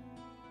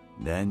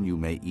 then you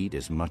may eat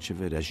as much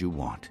of it as you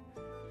want.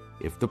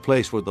 If the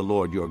place where the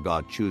Lord your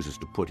God chooses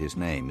to put his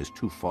name is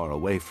too far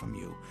away from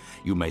you,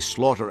 you may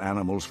slaughter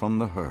animals from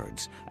the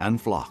herds and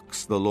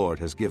flocks the Lord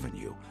has given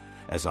you,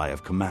 as I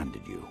have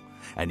commanded you.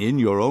 And in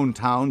your own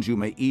towns you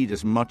may eat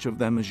as much of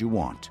them as you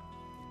want.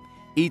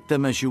 Eat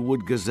them as you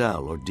would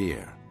gazelle or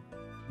deer.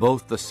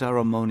 Both the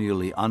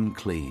ceremonially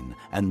unclean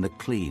and the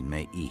clean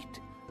may eat.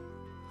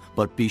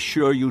 But be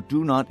sure you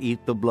do not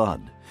eat the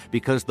blood,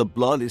 because the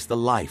blood is the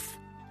life,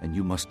 and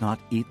you must not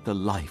eat the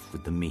life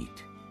with the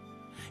meat.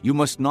 You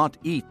must not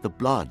eat the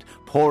blood.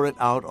 Pour it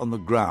out on the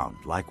ground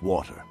like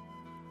water.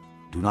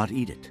 Do not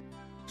eat it,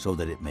 so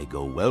that it may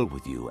go well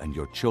with you and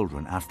your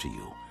children after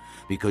you,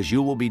 because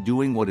you will be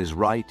doing what is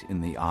right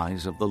in the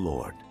eyes of the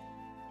Lord.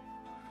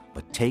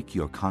 But take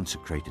your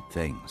consecrated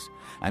things,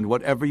 and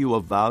whatever you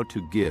have vowed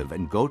to give,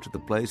 and go to the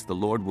place the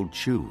Lord will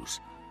choose.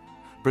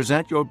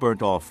 Present your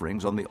burnt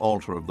offerings on the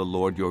altar of the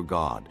Lord your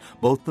God,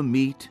 both the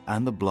meat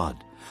and the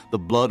blood. The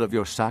blood of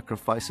your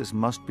sacrifices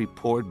must be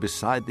poured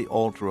beside the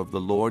altar of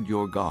the Lord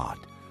your God,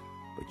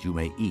 but you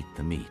may eat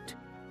the meat.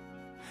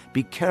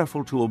 Be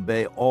careful to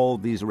obey all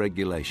these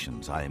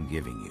regulations I am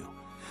giving you,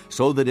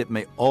 so that it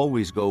may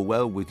always go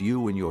well with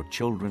you and your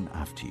children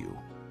after you,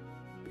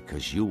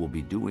 because you will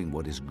be doing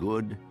what is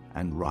good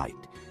and right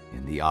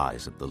in the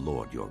eyes of the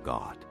Lord your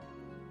God.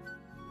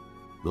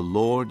 The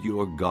Lord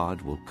your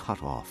God will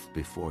cut off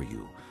before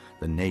you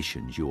the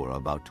nations you are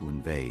about to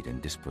invade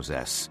and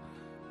dispossess.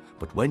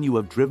 But when you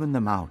have driven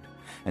them out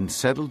and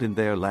settled in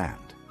their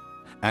land,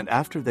 and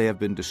after they have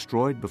been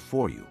destroyed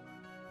before you,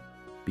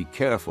 be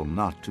careful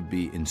not to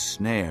be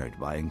ensnared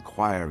by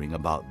inquiring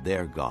about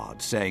their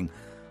gods, saying,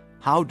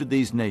 "How do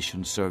these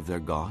nations serve their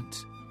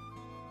gods?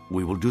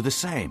 We will do the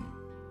same."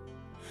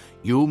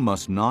 You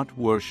must not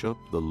worship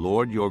the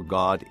Lord your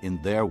God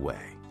in their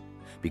way,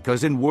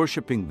 because in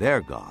worshiping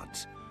their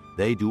gods,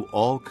 they do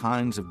all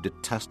kinds of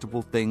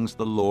detestable things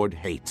the Lord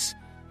hates.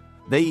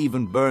 They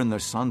even burn their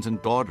sons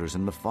and daughters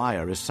in the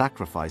fire as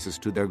sacrifices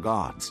to their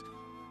gods.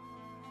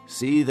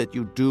 See that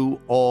you do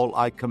all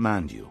I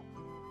command you.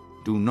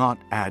 Do not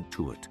add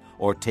to it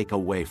or take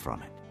away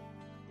from it.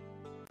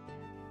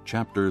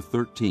 Chapter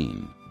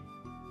 13.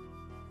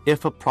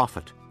 If a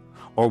prophet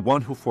or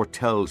one who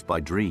foretells by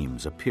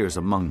dreams appears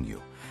among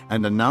you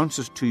and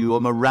announces to you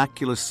a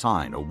miraculous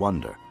sign or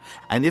wonder,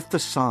 and if the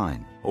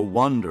sign or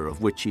wonder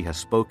of which he has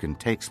spoken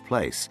takes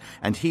place,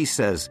 and he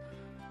says,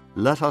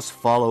 "Let us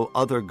follow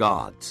other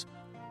gods,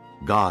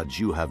 gods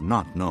you have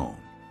not known,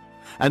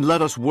 and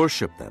let us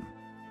worship them,"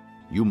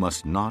 you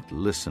must not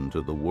listen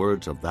to the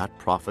words of that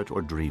prophet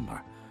or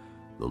dreamer.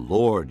 The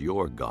Lord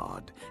your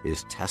God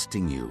is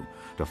testing you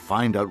to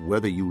find out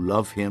whether you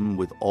love him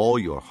with all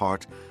your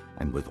heart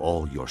and with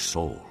all your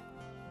soul.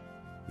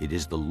 It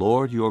is the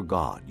Lord your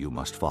God you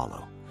must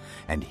follow,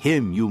 and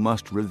him you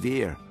must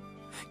revere.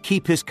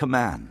 Keep his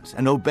commands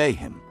and obey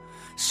him.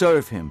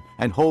 Serve him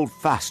and hold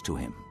fast to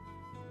him.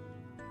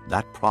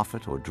 That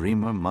prophet or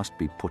dreamer must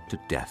be put to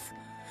death,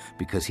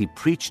 because he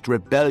preached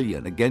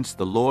rebellion against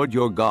the Lord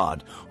your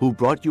God, who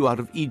brought you out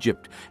of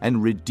Egypt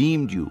and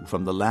redeemed you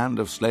from the land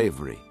of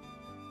slavery.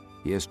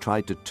 He has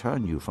tried to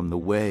turn you from the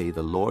way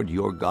the Lord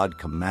your God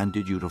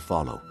commanded you to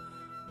follow.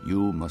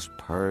 You must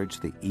purge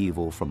the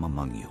evil from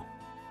among you.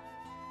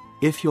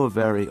 If your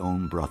very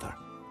own brother,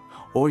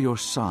 or your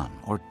son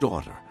or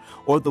daughter,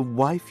 or the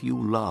wife you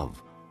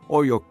love,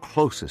 or your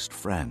closest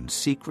friend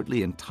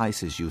secretly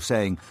entices you,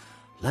 saying,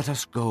 "Let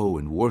us go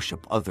and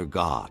worship other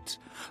gods,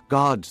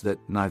 gods that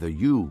neither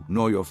you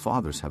nor your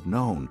fathers have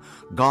known,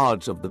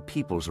 gods of the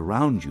peoples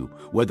around you,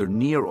 whether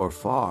near or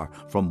far,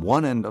 from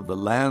one end of the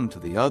land to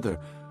the other,"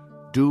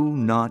 do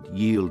not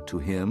yield to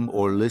him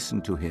or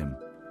listen to him.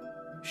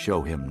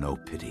 Show him no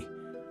pity.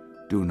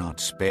 Do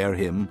not spare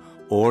him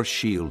or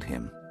shield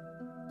him.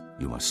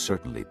 You must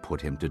certainly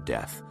put him to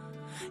death.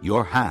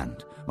 Your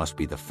hand must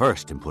be the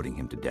first in putting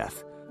him to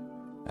death,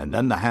 and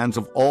then the hands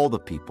of all the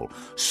people.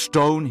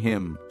 Stone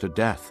him to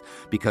death,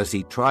 because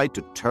he tried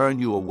to turn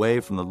you away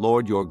from the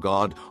Lord your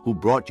God, who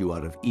brought you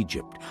out of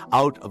Egypt,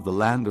 out of the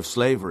land of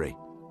slavery.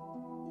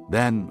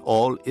 Then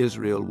all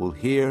Israel will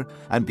hear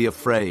and be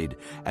afraid,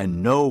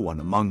 and no one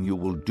among you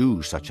will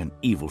do such an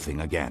evil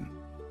thing again.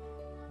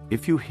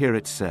 If you hear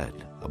it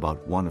said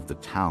about one of the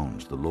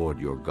towns the Lord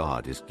your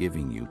God is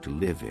giving you to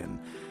live in,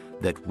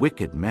 that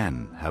wicked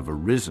men have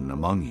arisen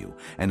among you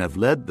and have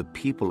led the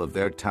people of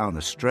their town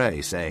astray,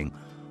 saying,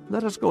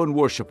 "Let us go and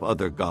worship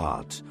other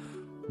gods,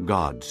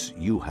 gods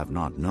you have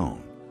not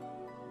known,"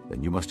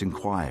 then you must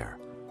inquire,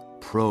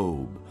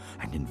 probe,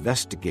 and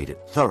investigate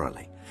it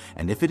thoroughly.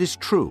 And if it is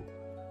true,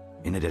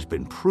 and it has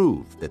been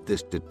proved that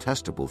this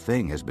detestable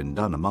thing has been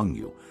done among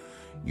you,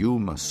 you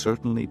must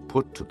certainly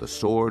put to the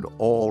sword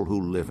all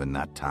who live in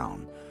that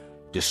town.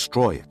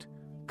 Destroy it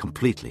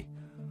completely,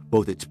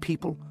 both its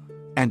people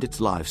and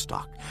its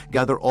livestock.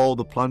 Gather all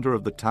the plunder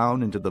of the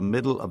town into the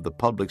middle of the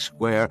public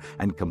square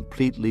and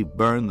completely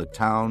burn the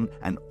town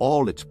and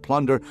all its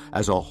plunder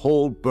as a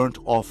whole burnt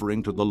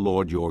offering to the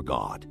Lord your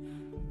God.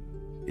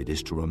 It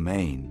is to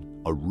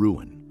remain a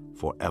ruin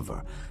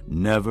forever,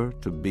 never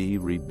to be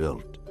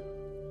rebuilt.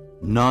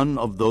 None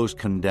of those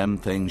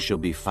condemned things shall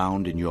be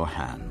found in your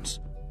hands,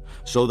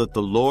 so that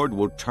the Lord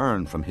will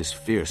turn from his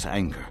fierce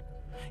anger.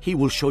 He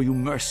will show you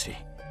mercy,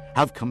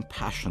 have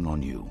compassion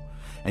on you,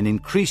 and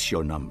increase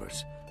your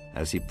numbers,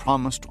 as he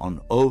promised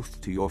on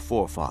oath to your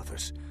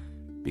forefathers,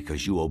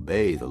 because you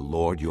obey the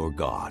Lord your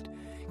God,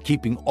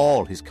 keeping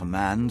all his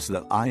commands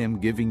that I am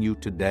giving you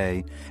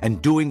today,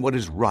 and doing what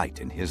is right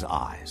in his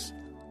eyes.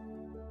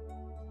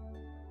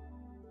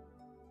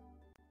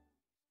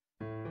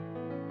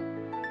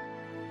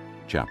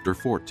 Chapter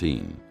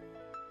 14.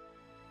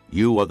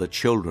 You are the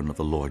children of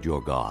the Lord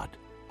your God.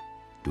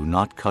 Do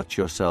not cut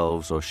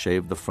yourselves or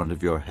shave the front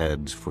of your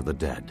heads for the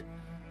dead.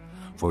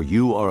 For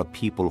you are a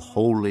people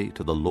holy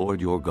to the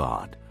Lord your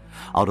God.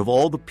 Out of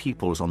all the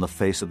peoples on the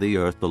face of the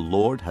earth, the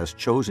Lord has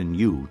chosen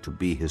you to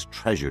be his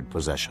treasured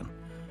possession.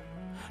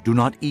 Do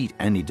not eat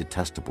any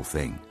detestable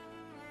thing.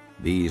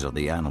 These are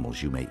the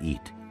animals you may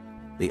eat: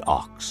 the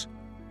ox,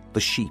 the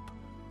sheep,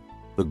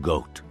 the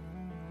goat,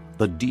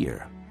 the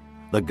deer,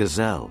 the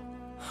gazelle,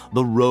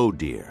 the roe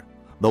deer,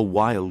 the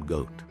wild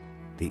goat,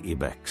 the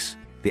ibex,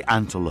 the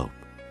antelope,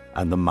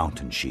 and the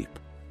mountain sheep.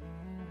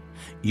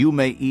 You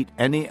may eat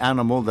any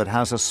animal that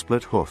has a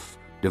split hoof,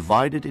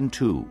 divided in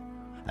two,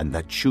 and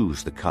that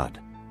chews the cud.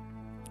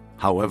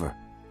 However,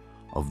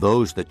 Of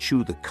those that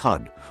chew the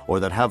cud, or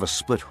that have a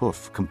split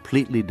hoof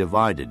completely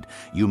divided,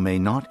 you may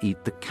not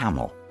eat the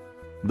camel,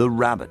 the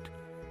rabbit,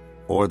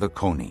 or the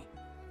coney.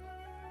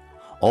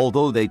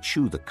 Although they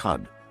chew the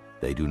cud,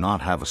 they do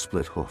not have a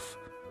split hoof.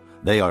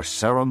 They are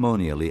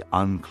ceremonially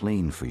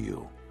unclean for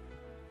you.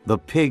 The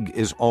pig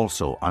is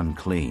also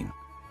unclean.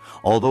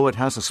 Although it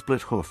has a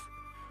split hoof,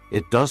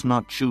 it does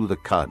not chew the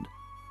cud.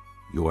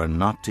 You are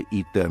not to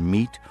eat their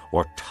meat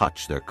or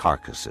touch their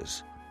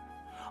carcasses.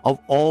 Of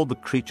all the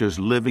creatures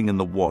living in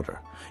the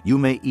water, you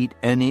may eat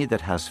any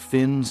that has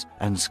fins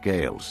and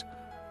scales,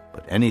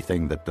 but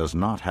anything that does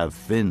not have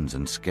fins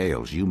and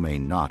scales you may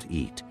not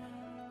eat.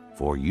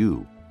 For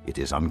you it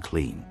is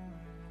unclean.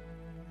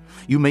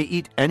 You may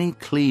eat any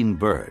clean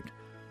bird,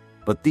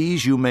 but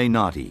these you may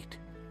not eat: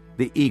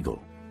 the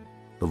eagle,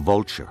 the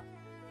vulture,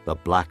 the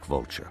black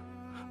vulture,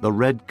 the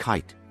red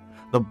kite,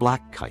 the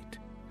black kite,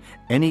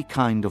 any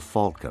kind of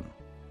falcon,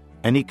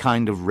 any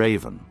kind of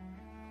raven,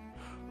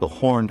 the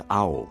horned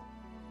owl,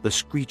 the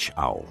screech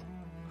owl,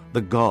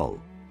 the gull,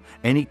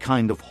 any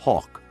kind of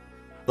hawk,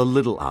 the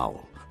little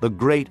owl, the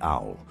great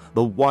owl,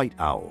 the white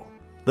owl,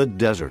 the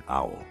desert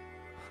owl,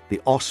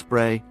 the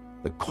osprey,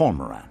 the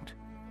cormorant,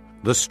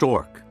 the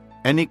stork,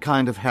 any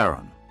kind of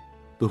heron,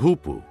 the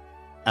hoopoe,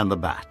 and the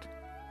bat.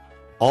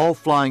 All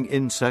flying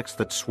insects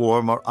that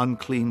swarm are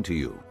unclean to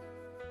you.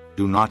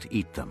 Do not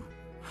eat them,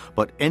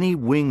 but any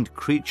winged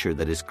creature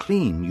that is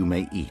clean you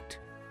may eat.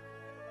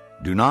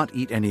 Do not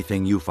eat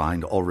anything you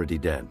find already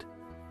dead.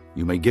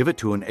 You may give it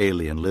to an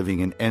alien living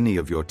in any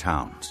of your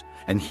towns,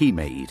 and he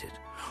may eat it,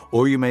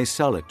 or you may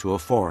sell it to a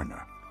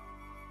foreigner.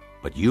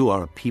 But you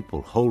are a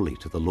people holy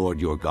to the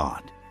Lord your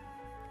God.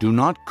 Do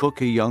not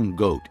cook a young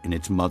goat in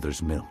its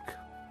mother's milk.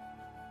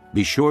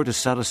 Be sure to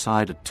set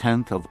aside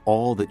 1/10 of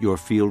all that your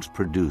fields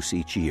produce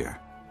each year.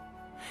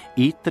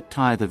 Eat the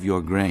tithe of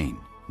your grain,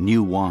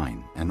 new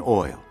wine, and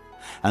oil,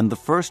 and the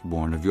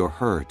firstborn of your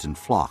herds and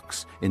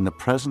flocks in the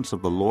presence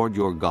of the Lord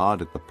your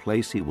God at the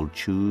place he will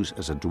choose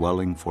as a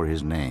dwelling for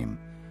his name,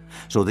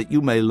 so that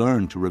you may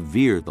learn to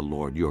revere the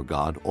Lord your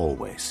God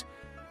always.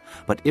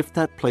 But if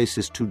that place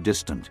is too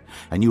distant,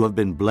 and you have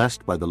been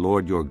blessed by the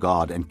Lord your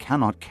God and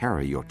cannot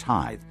carry your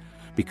tithe,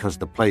 because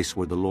the place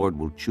where the Lord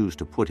will choose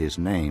to put his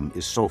name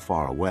is so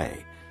far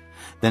away,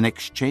 then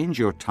exchange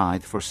your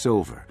tithe for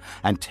silver,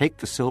 and take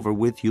the silver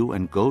with you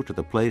and go to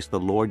the place the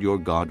Lord your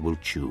God will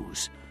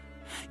choose.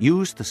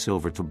 Use the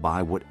silver to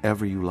buy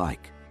whatever you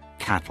like: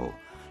 cattle,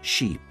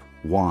 sheep,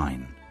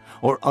 wine,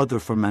 or other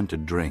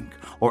fermented drink,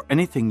 or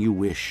anything you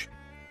wish.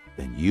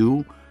 Then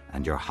you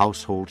and your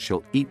household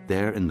shall eat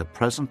there in the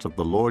presence of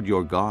the Lord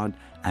your God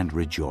and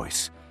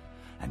rejoice.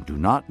 And do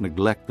not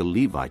neglect the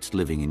Levites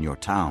living in your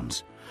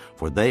towns,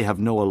 for they have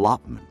no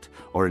allotment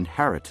or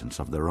inheritance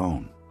of their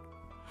own.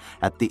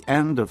 At the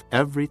end of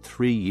every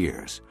 3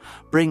 years,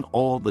 bring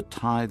all the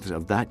tithes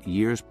of that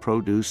year's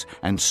produce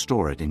and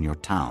store it in your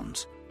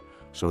towns,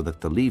 so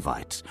that the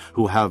Levites,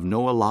 who have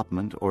no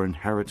allotment or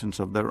inheritance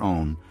of their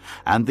own,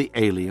 and the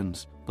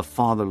aliens, the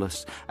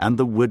fatherless, and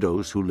the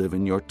widows who live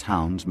in your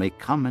towns may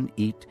come and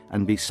eat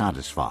and be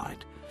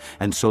satisfied,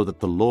 and so that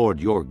the Lord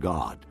your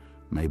God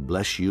may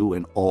bless you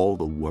in all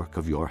the work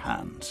of your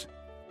hands.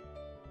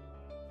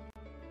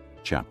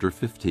 Chapter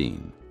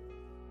 15.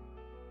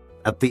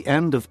 At the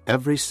end of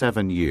every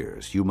 7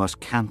 years you must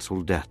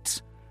cancel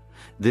debts.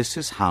 This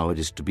is how it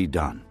is to be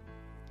done.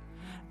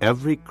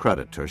 Every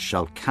creditor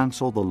shall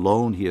cancel the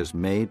loan he has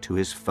made to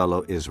his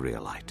fellow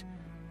Israelite.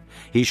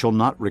 He shall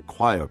not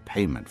require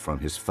payment from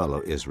his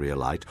fellow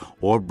Israelite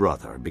or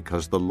brother,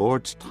 because the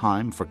Lord's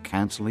time for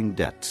canceling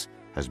debts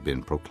has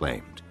been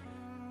proclaimed.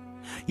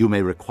 You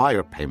may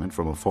require payment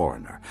from a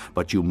foreigner,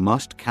 but you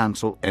must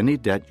cancel any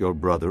debt your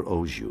brother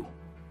owes you.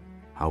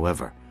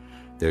 However,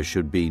 there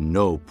should be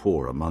no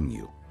poor among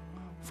you.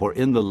 For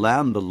in the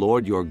land the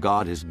Lord your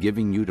God is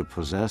giving you to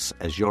possess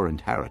as your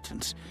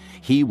inheritance,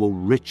 he will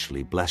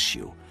richly bless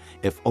you,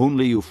 if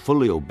only you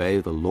fully obey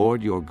the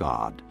Lord your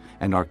God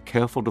and are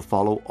careful to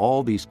follow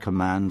all these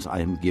commands I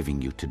am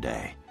giving you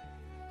today.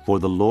 For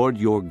the Lord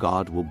your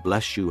God will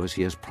bless you as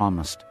he has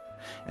promised,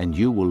 and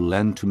you will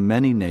lend to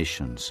many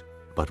nations,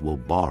 but will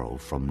borrow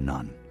from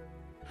none.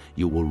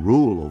 You will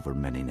rule over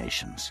many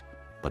nations,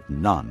 but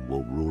none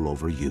will rule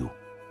over you.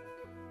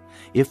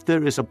 If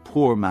there is a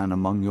poor man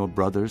among your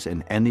brothers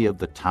in any of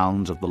the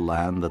towns of the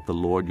land that the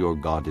Lord your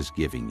God is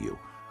giving you,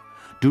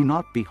 do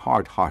not be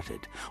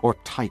hard-hearted or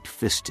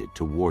tight-fisted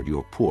toward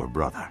your poor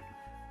brother.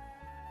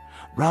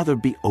 Rather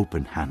be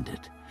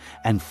open-handed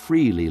and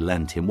freely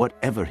lend him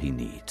whatever he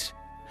needs.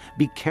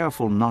 Be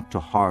careful not to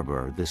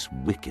harbor this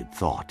wicked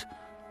thought: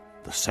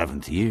 the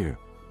 7th year,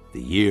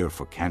 the year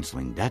for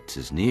canceling debts,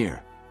 is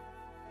near,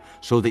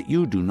 so that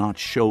you do not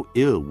show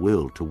ill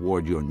will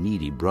toward your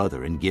needy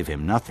brother and give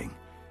him nothing.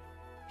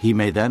 He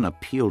may then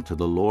appeal to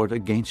the Lord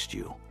against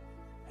you,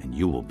 and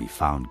you will be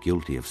found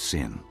guilty of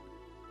sin.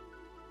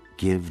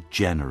 Give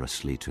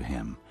generously to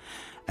him,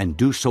 and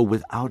do so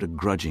without a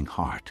grudging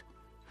heart.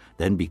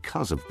 Then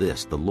because of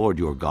this, the Lord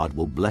your God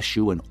will bless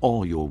you in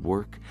all your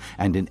work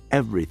and in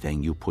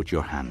everything you put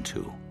your hand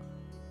to.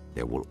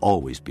 There will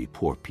always be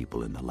poor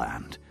people in the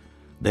land.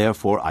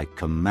 Therefore I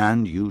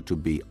command you to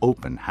be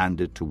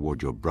open-handed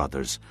toward your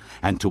brothers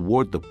and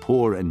toward the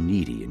poor and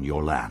needy in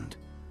your land.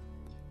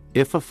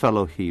 If a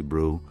fellow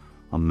Hebrew,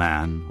 a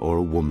man or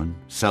a woman,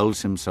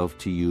 sells himself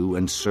to you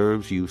and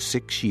serves you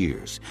 6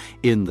 years,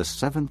 in the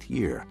 7th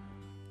year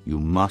you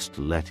must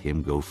let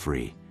him go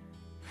free.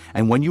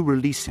 And when you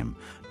release him,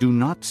 do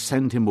not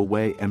send him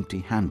away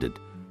empty-handed.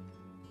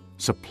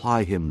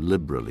 Supply him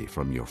liberally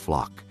from your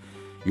flock,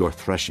 your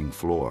threshing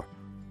floor,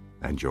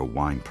 and your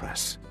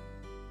winepress.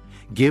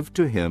 Give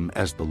to him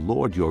as the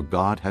Lord your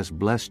God has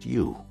blessed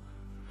you.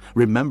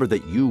 Remember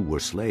that you were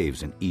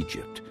slaves in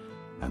Egypt,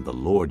 and the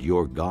Lord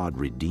your God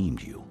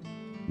redeemed you.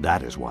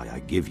 That is why I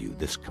give you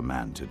this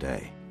command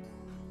today.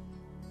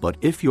 But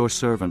if your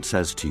servant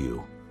says to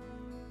you,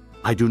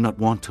 I do not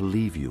want to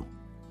leave you,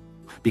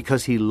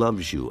 because he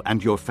loves you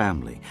and your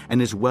family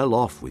and is well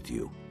off with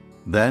you,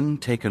 then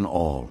take an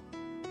awl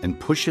and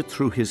push it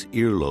through his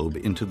earlobe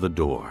into the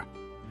door,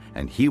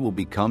 and he will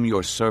become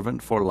your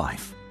servant for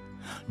life.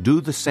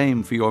 Do the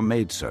same for your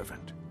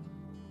maidservant.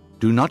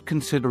 Do not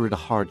consider it a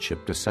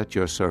hardship to set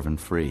your servant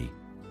free,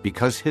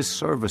 because his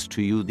service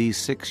to you these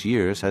 6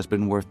 years has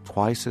been worth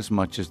twice as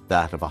much as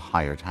that of a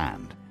hired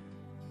hand,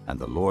 and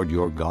the Lord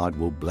your God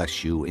will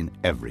bless you in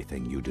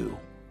everything you do.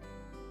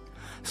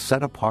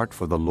 Set apart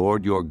for the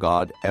Lord your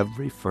God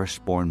every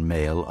firstborn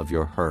male of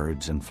your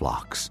herds and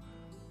flocks.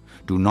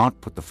 Do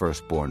not put the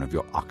firstborn of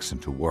your oxen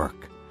to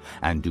work,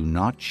 and do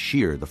not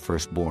shear the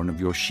firstborn of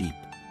your sheep.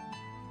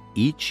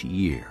 Each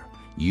year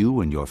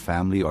you and your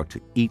family are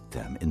to eat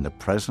them in the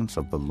presence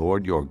of the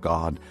Lord your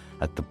God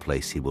at the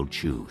place he will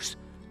choose.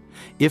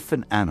 If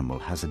an animal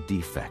has a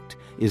defect,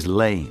 is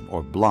lame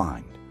or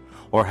blind,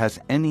 or has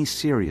any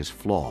serious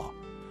flaw,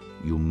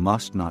 you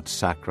must not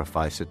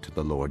sacrifice it to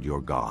the Lord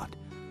your God.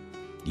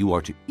 You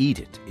are to eat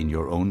it in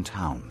your own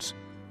towns.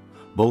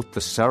 Both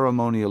the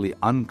ceremonially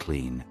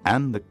unclean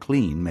and the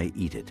clean may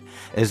eat it,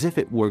 as if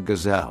it were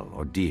gazelle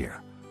or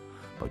deer.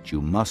 But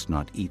you must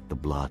not eat the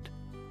blood.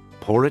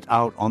 Pour it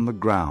out on the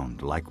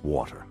ground like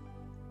water.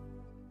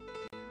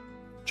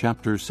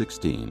 Chapter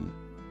 16.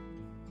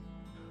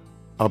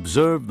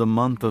 Observe the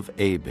month of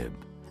Abib,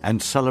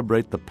 and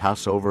celebrate the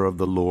Passover of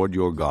the Lord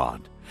your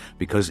God,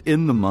 because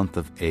in the month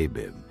of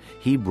Abib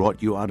he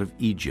brought you out of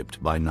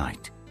Egypt by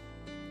night.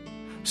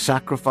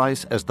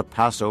 Sacrifice as the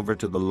Passover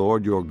to the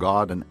Lord your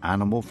God an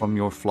animal from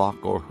your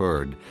flock or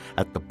herd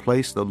at the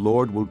place the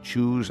Lord will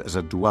choose as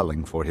a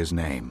dwelling for his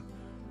name.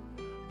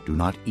 Do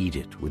not eat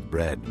it with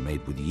bread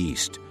made with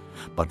yeast,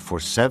 but for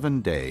 7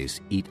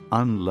 days eat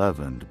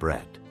unleavened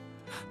bread,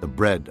 the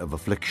bread of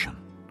affliction,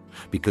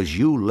 because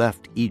you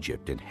left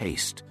Egypt in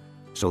haste,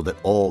 so that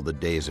all the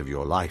days of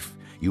your life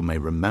you may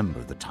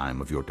remember the time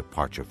of your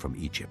departure from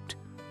Egypt.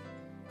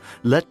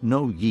 Let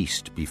no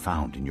yeast be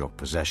found in your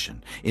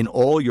possession, in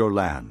all your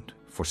land,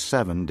 for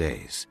 7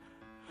 days.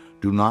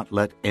 Do not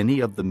let any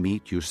of the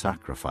meat you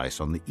sacrifice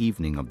on the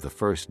evening of the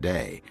first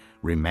day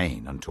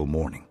remain until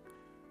morning.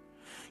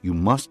 You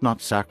must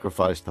not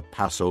sacrifice the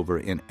Passover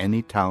in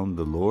any town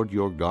the Lord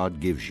your God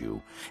gives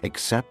you,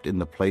 except in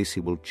the place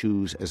he will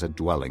choose as a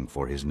dwelling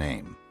for his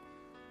name.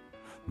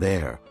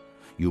 There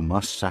you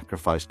must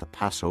sacrifice the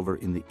Passover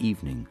in the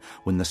evening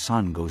when the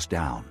sun goes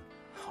down,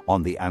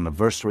 on the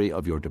anniversary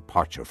of your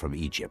departure from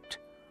Egypt.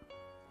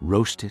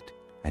 Roast it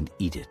and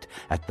eat it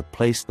at the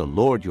place the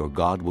Lord your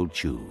God will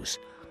choose.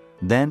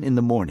 Then in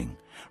the morning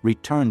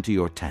return to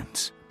your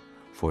tents.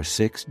 For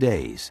 6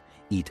 days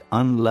eat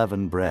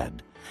unleavened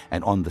bread,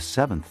 and on the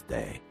 7th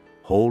day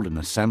hold an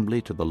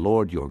assembly to the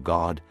Lord your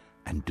God,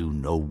 and do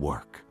no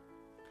work.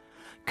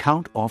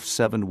 Count off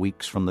 7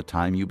 weeks from the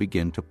time you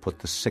begin to put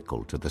the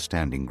sickle to the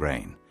standing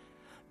grain.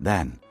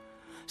 Then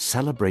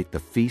celebrate the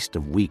Feast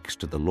of Weeks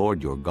to the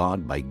Lord your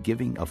God by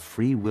giving a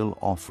free-will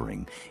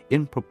offering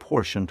in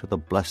proportion to the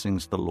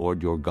blessings the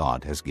Lord your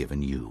God has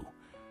given you.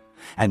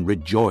 And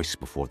rejoice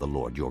before the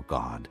Lord your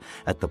God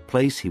at the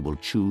place he will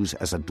choose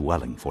as a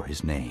dwelling for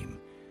his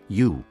name.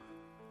 You,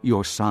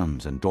 your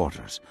sons and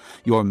daughters,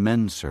 your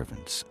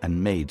men-servants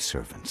and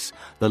maid-servants,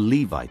 the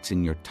Levites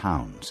in your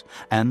towns,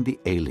 and the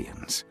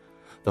aliens,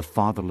 the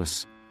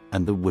fatherless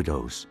and the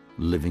widows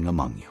living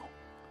among you.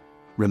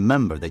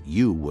 Remember that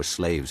you were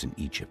slaves in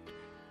Egypt,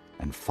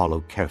 and follow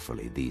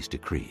carefully these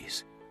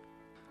decrees.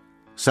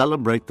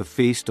 Celebrate the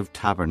Feast of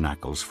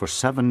Tabernacles for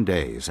 7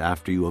 days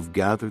after you have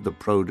gathered the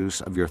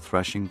produce of your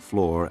threshing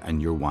floor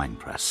and your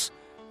winepress.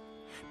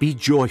 Be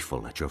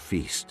joyful at your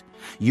feast,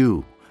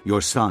 you,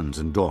 your sons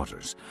and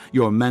daughters,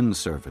 your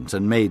men-servants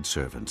and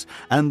maid-servants,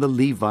 and the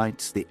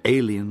Levites, the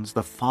aliens,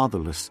 the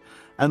fatherless,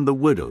 and the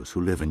widows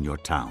who live in your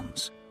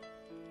towns.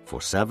 For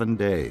 7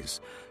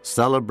 days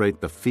celebrate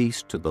the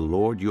feast to the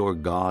Lord your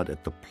God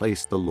at the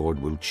place the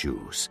Lord will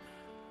choose.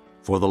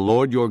 For the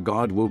Lord your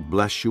God will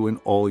bless you in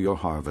all your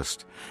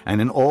harvest and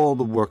in all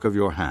the work of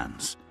your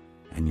hands,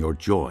 and your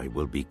joy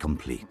will be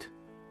complete.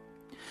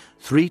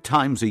 3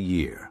 times a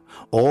year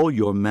all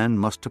your men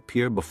must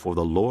appear before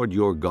the Lord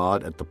your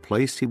God at the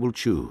place he will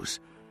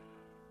choose,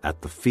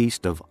 at the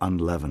feast of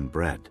unleavened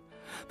bread,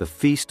 the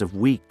feast of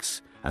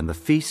weeks, and the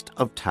Feast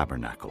of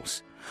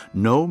Tabernacles.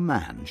 No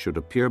man should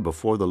appear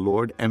before the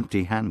Lord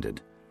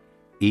empty-handed.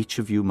 Each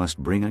of you must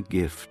bring a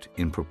gift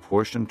in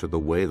proportion to the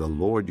way the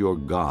Lord your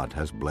God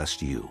has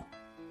blessed you.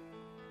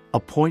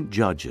 Appoint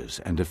judges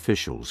and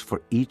officials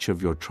for each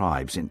of your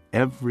tribes in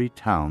every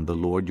town the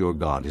Lord your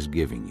God is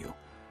giving you,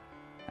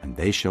 and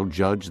they shall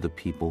judge the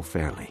people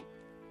fairly.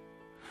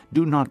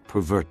 Do not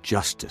pervert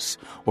justice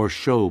or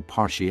show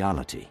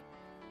partiality.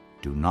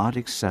 Do not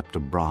accept a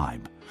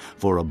bribe,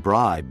 for a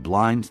bribe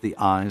blinds the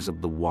eyes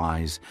of the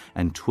wise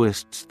and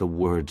twists the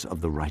words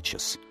of the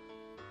righteous.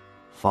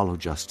 Follow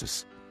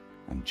justice,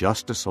 and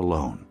justice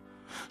alone,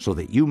 so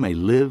that you may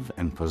live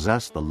and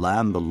possess the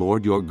land the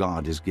Lord your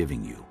God is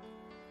giving you.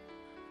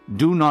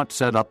 Do not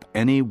set up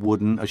any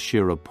wooden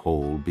Asherah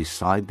pole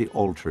beside the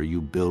altar you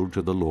build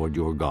to the Lord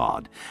your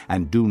God,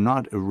 and do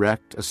not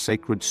erect a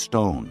sacred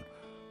stone,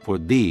 for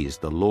these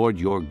the Lord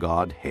your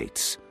God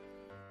hates.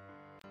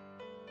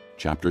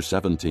 Chapter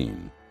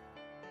 17.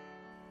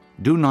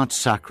 Do not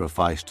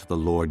sacrifice to the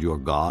Lord your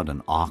God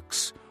an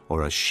ox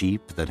or a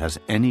sheep that has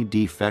any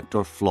defect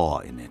or flaw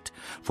in it,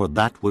 for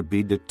that would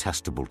be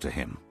detestable to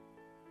him.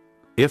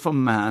 If a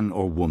man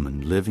or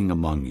woman living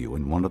among you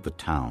in one of the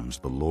towns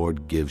the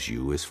Lord gives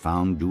you is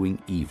found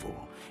doing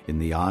evil in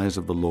the eyes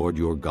of the Lord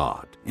your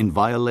God, in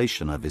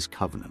violation of his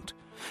covenant,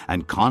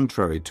 and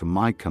contrary to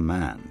my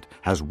command,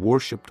 has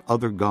worshipped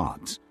other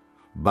gods,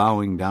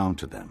 bowing down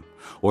to them,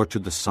 or to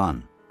the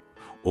sun,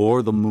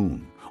 or the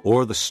moon,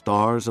 or the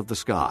stars of the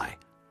sky,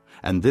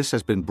 and this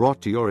has been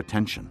brought to your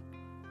attention,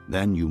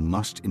 then you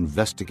must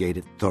investigate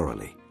it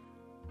thoroughly.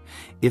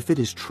 If it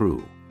is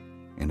true,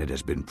 and it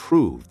has been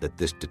proved that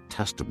this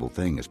detestable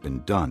thing has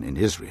been done in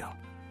Israel,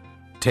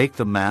 take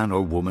the man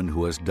or woman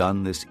who has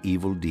done this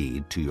evil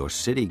deed to your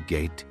city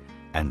gate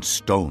and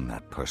stone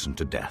that person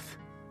to death.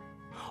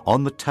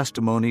 On the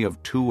testimony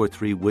of 2 or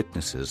 3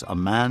 witnesses a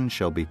man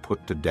shall be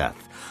put to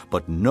death,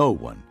 but no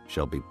one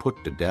shall be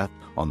put to death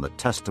on the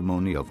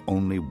testimony of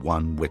only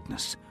 1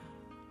 witness.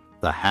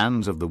 The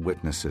hands of the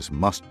witnesses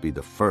must be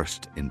the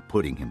first in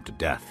putting him to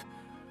death,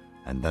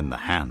 and then the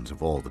hands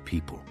of all the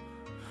people.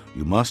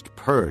 You must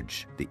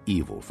purge the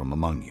evil from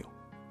among you.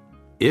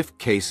 If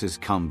cases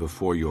come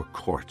before your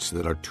courts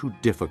that are too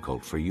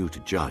difficult for you to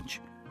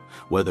judge,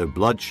 whether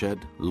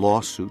bloodshed,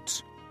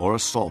 lawsuits, or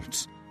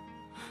assaults,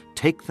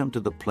 take them to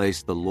the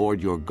place the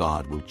Lord your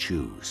God will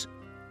choose.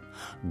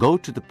 Go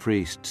to the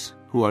priests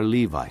who are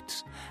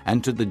Levites,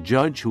 and to the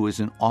judge who is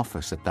in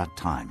office at that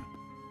time.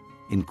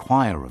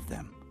 Inquire of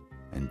them,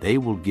 and they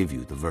will give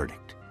you the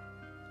verdict.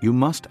 You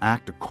must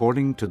act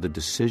according to the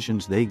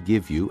decisions they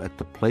give you at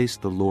the place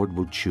the Lord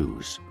will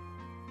choose.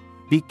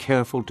 Be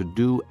careful to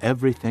do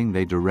everything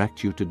they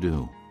direct you to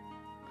do.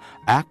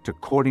 Act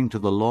according to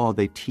the law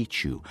they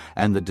teach you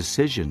and the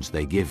decisions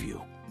they give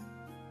you.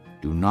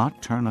 Do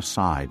not turn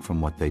aside from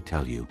what they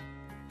tell you,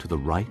 to the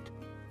right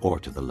or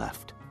to the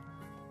left.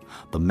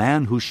 The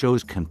man who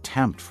shows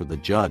contempt for the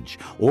judge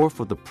or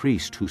for the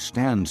priest who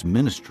stands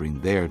ministering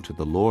there to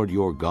the Lord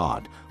your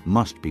God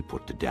must be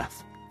put to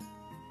death.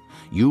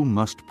 You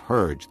must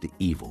purge the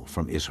evil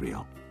from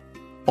Israel.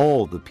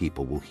 All the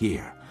people will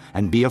hear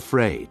and be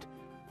afraid,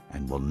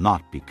 and will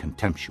not be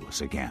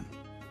contemptuous again.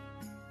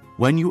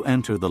 When you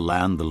enter the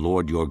land the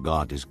Lord your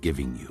God is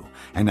giving you,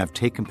 and have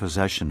taken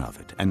possession of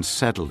it, and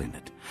settle in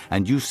it,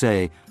 and you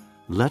say,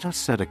 "Let us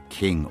set a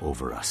king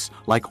over us,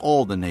 like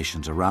all the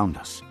nations around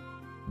us,"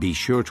 be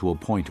sure to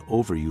appoint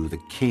over you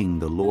the king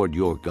the Lord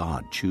your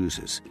God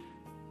chooses.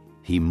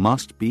 He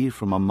must be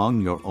from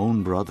among your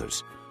own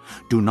brothers.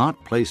 Do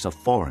not place a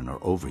foreigner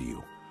over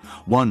you,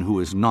 one who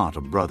is not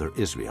a brother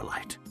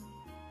Israelite.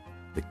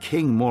 The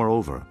king,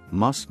 moreover,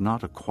 must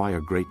not acquire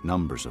great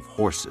numbers of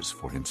horses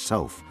for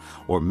himself,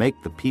 or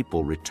make the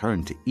people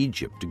return to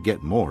Egypt to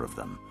get more of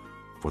them,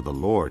 for the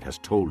Lord has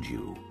told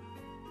you,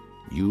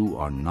 you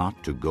are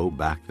not to go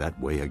back that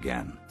way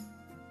again.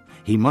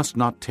 He must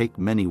not take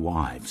many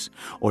wives,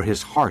 or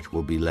his heart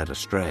will be led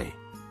astray.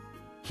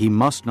 He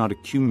must not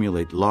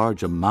accumulate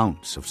large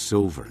amounts of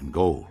silver and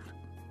gold.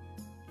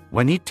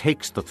 When he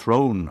takes the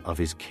throne of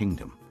his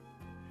kingdom,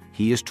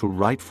 he is to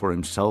write for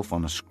himself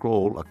on a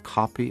scroll a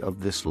copy of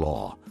this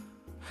law,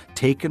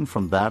 taken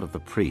from that of the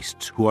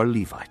priests who are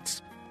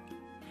Levites.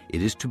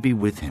 It is to be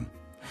with him,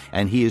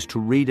 and he is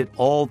to read it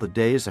all the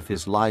days of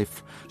his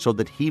life, so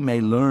that he may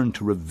learn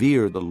to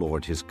revere the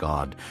Lord his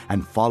God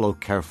and follow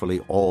carefully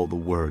all the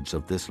words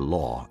of this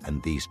law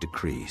and these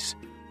decrees,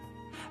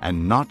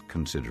 and not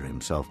consider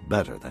himself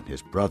better than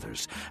his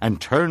brothers, and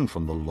turn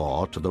from the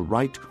law to the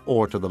right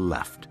or to the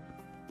left.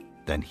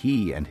 Then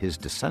he and his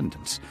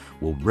descendants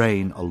will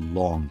reign a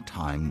long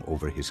time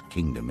over his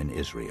kingdom in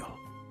Israel.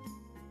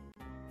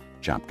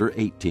 Chapter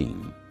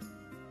 18.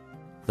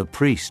 The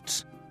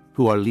priests,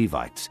 who are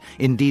Levites,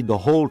 indeed the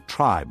whole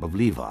tribe of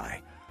Levi,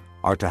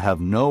 are to have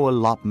no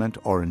allotment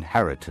or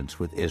inheritance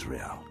with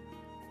Israel.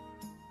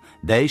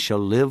 They shall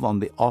live on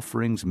the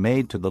offerings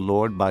made to the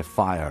Lord by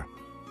fire,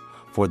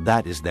 for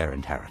that is their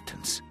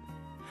inheritance.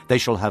 They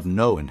shall have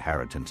no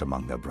inheritance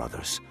among their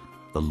brothers.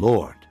 The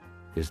Lord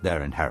is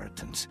their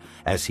inheritance,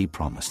 as he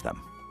promised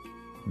them.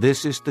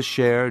 This is the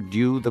share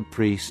due the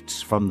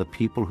priests from the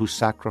people who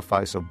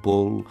sacrifice a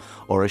bull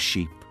or a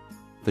sheep,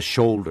 the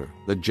shoulder,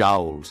 the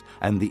jowls,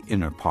 and the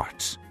inner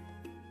parts.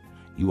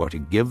 You are to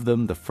give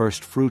them the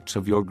first fruits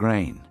of your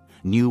grain,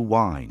 new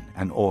wine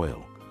and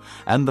oil,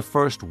 and the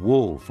first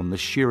wool from the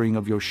shearing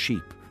of your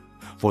sheep.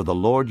 For the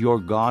Lord your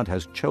God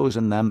has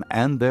chosen them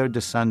and their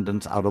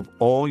descendants out of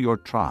all your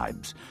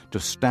tribes to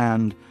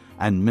stand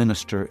and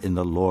minister in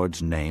the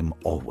Lord's name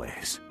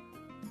always.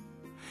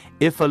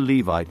 If a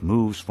Levite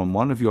moves from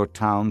one of your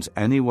towns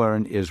anywhere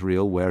in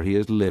Israel where he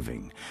is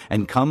living,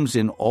 and comes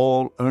in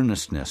all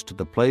earnestness to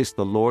the place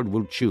the Lord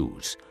will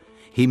choose,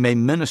 he may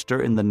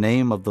minister in the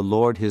name of the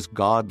Lord his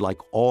God like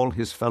all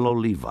his fellow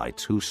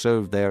Levites who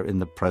serve there in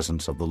the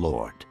presence of the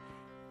Lord.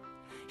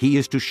 He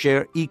is to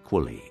share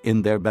equally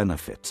in their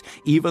benefits,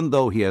 even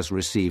though he has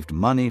received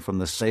money from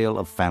the sale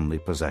of family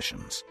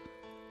possessions.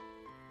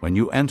 When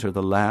you enter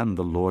the land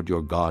the Lord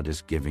your God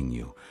is giving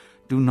you,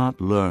 do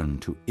not learn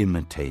to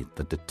imitate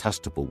the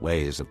detestable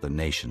ways of the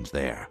nations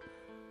there.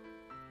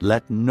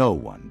 Let no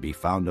one be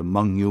found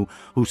among you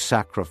who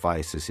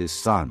sacrifices his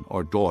son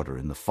or daughter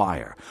in the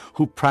fire,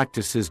 who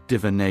practices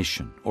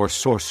divination or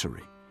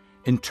sorcery,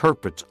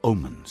 interprets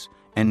omens,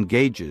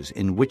 engages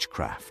in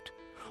witchcraft,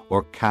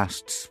 or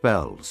casts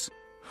spells,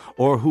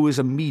 or who is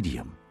a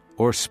medium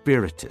or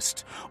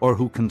spiritist, or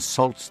who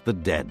consults the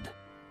dead.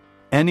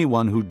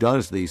 Anyone who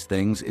does these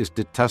things is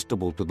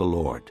detestable to the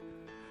Lord.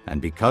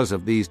 And because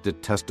of these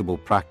detestable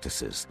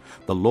practices,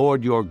 the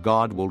Lord your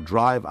God will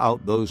drive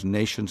out those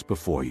nations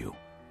before you.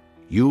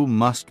 You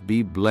must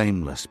be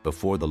blameless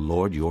before the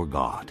Lord your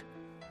God.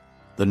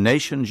 The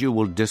nations you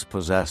will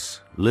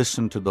dispossess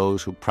listen to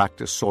those who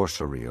practice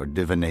sorcery or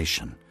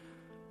divination.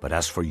 But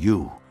as for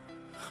you,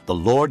 the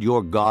Lord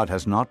your God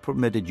has not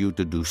permitted you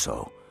to do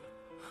so.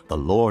 The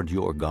Lord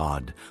your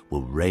God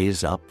will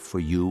raise up for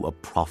you a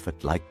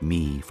prophet like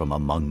me from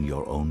among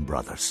your own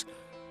brothers.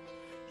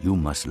 You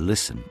must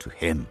listen to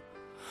him.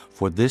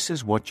 For this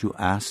is what you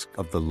asked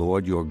of the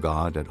Lord your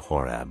God at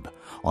Horeb,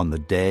 on the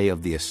day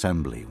of the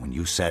assembly, when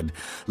you said,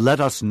 "Let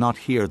us not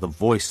hear the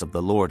voice of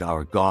the Lord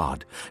our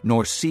God,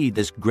 nor see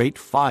this great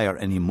fire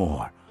any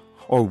more,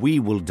 or we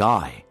will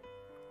die."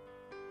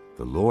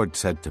 The Lord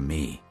said to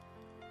me,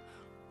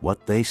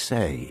 "What they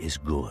say is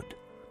good.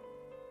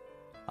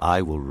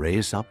 I will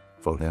raise up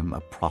for them a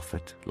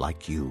prophet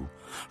like you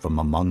from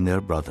among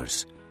their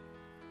brothers.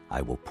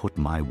 I will put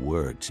my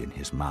words in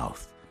his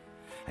mouth,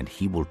 and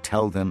he will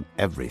tell them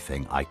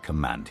everything I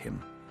command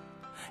him.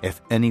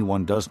 If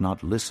anyone does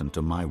not listen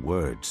to my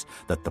words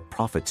that the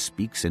prophet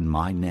speaks in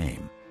my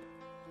name,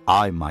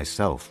 I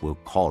myself will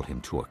call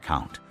him to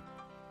account.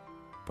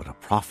 But a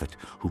prophet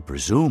who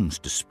presumes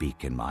to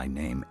speak in my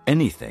name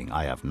anything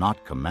I have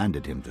not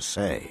commanded him to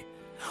say,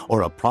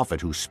 or a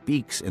prophet who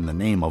speaks in the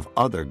name of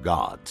other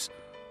gods,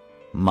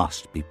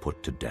 must be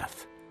put to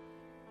death.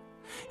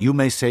 You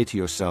may say to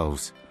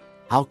yourselves,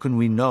 'How can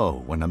we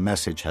know when a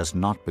message has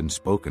not been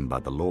spoken by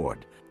the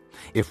Lord?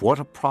 If what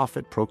a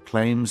prophet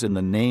proclaims in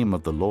the name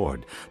of the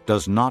Lord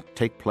does not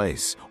take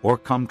place or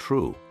come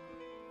true,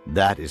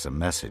 that is a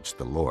message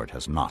the Lord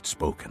has not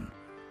spoken.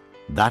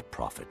 That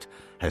prophet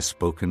has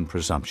spoken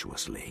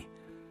presumptuously.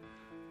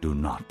 Do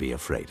not be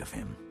afraid of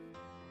him.'"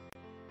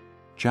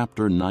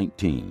 Chapter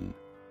 19.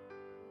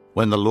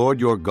 When the Lord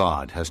your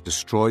God has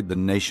destroyed the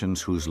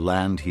nations whose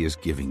land he is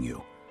giving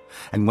you,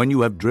 and when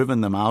you have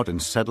driven them out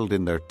and settled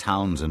in their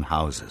towns and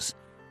houses,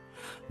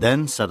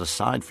 then set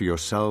aside for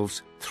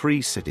yourselves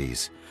 3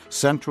 cities,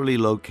 centrally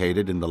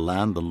located in the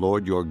land the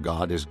Lord your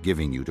God is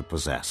giving you to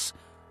possess.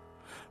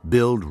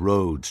 Build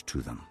roads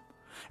to them,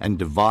 and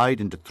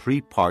divide into 3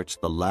 parts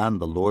the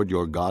land the Lord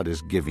your God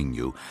is giving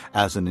you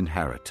as an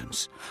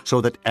inheritance,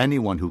 so that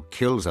anyone who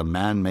kills a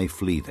man may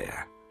flee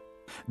there.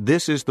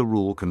 This is the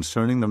rule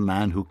concerning the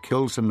man who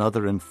kills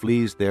another and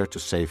flees there to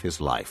save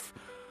his life,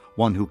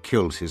 one who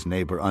kills his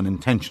neighbor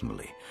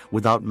unintentionally,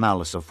 without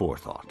malice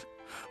aforethought.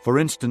 For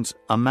instance,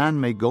 a man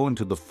may go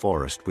into the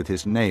forest with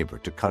his neighbor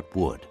to cut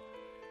wood,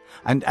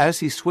 and as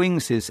he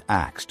swings his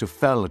axe to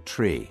fell a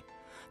tree,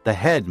 the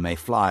head may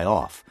fly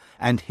off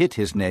and hit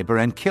his neighbor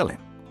and kill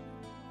him.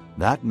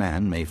 That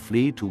man may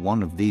flee to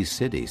one of these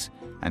cities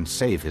and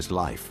save his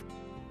life.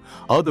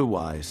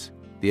 Otherwise,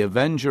 the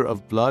avenger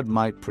of blood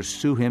might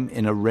pursue him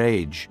in a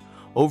rage,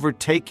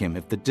 overtake him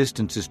if the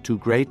distance is too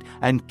great,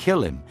 and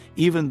kill him,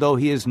 even though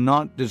he is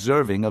not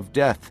deserving of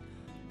death,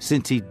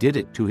 since he did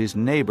it to his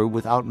neighbor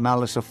without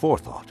malice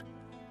aforethought.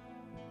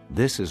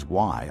 This is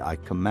why I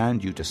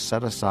command you to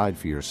set aside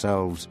for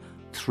yourselves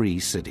 3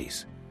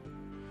 cities.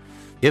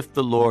 If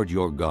the Lord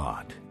your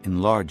God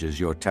enlarges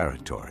your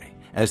territory,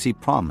 as he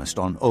promised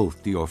on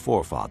oath to your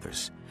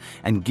forefathers,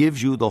 and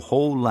gives you the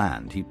whole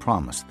land he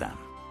promised them,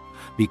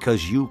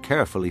 because you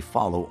carefully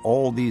follow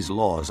all these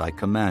laws I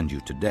command you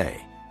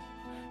today,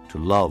 to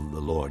love the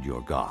Lord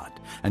your God,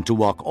 and to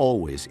walk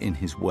always in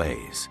his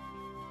ways,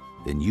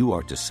 then you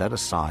are to set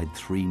aside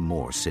 3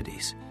 more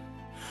cities.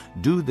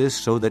 Do this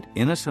so that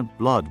innocent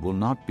blood will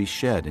not be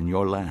shed in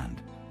your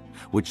land,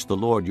 which the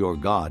Lord your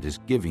God is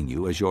giving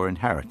you as your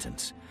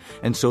inheritance,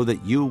 and so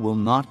that you will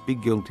not be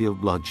guilty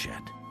of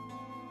bloodshed.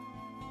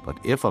 But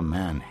if a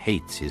man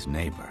hates his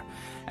neighbor,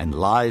 and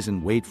lies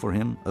in wait for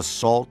him,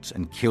 assaults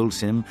and kills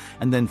him,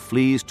 and then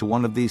flees to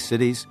one of these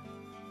cities,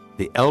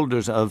 the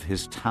elders of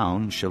his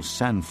town shall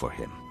send for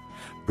him,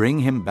 bring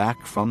him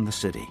back from the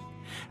city,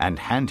 and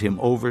hand him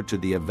over to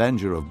the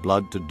avenger of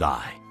blood to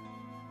die.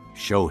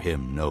 Show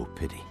him no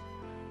pity.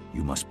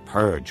 You must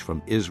purge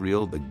from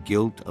Israel the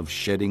guilt of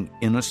shedding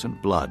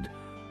innocent blood,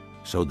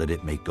 so that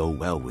it may go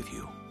well with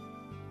you.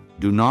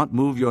 Do not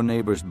move your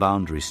neighbor's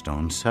boundary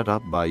stone set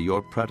up by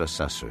your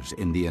predecessors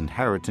in the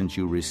inheritance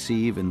you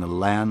receive in the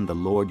land the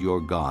Lord your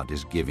God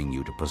is giving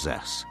you to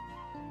possess.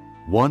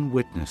 One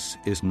witness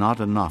is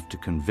not enough to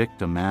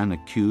convict a man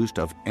accused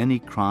of any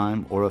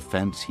crime or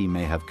offense he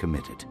may have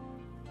committed.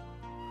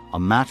 A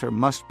matter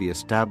must be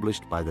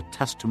established by the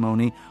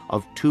testimony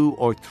of 2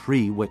 or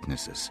 3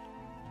 witnesses.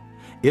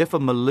 If a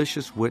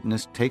malicious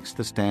witness takes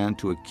the stand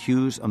to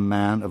accuse a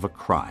man of a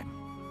crime,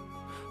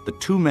 the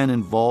 2 men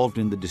involved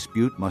in the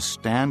dispute must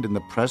stand in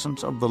the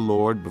presence of the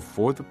Lord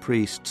before the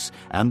priests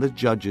and the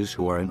judges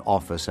who are in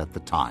office at the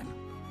time.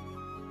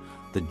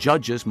 The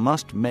judges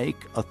must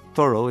make a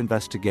thorough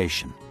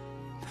investigation,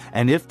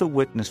 and if the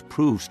witness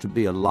proves to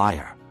be a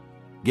liar,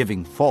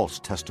 giving false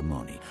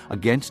testimony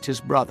against his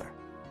brother,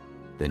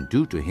 then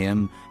do to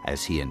him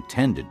as he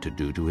intended to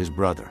do to his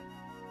brother.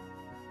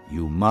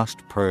 You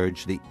must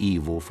purge the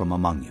evil from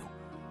among you.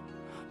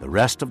 The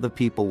rest of the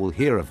people will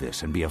hear of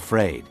this and be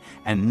afraid,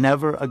 and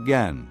never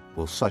again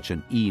will such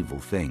an evil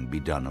thing be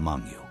done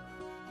among you.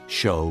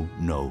 Show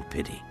no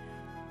pity.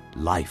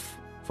 Life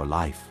for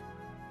life,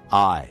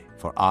 eye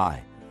for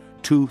eye,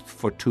 tooth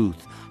for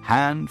tooth,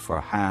 hand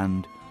for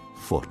hand,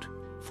 foot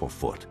for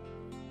foot.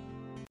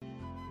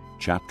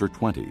 Chapter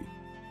 20.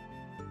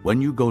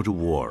 When you go to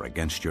war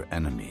against your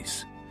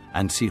enemies,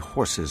 and see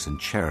horses and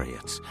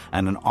chariots,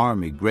 and an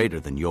army greater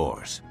than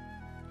yours,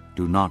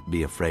 do not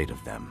be afraid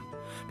of them,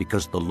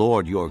 because the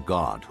Lord your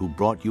God, who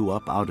brought you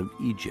up out of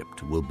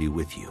Egypt, will be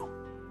with you.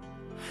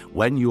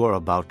 When you are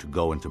about to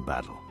go into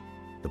battle,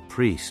 the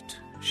priest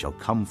shall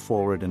come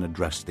forward and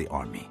address the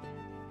army.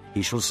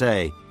 He shall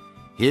say,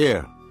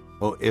 "Hear,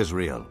 O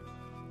Israel,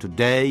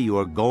 today you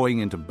are going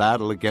into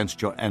battle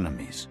against your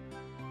enemies.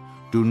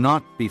 Do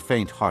not be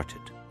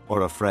faint-hearted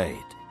or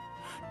afraid.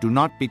 Do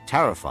not be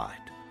terrified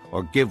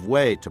or give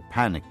way to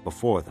panic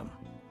before them.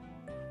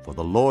 For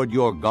the Lord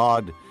your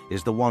God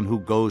is the one who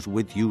goes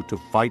with you to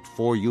fight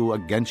for you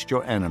against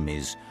your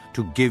enemies,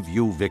 to give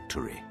you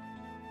victory."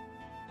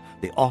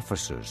 The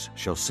officers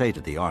shall say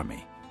to the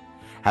army,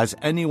 "Has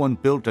anyone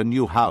built a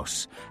new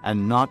house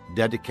and not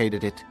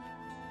dedicated it?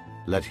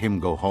 Let him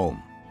go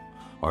home,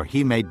 or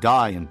he may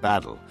die in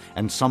battle,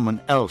 and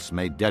someone else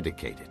may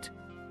dedicate it.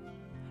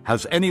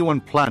 Has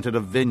anyone planted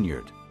a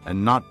vineyard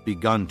and not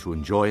begun to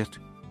enjoy it?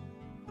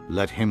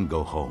 Let him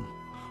go home,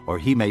 or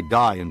he may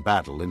die in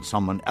battle, and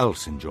someone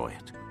else enjoy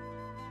it.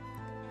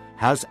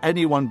 Has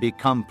anyone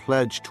become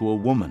pledged to a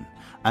woman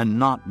and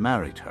not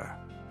married her?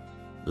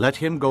 Let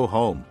him go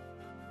home,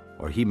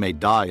 or he may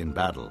die in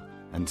battle,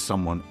 and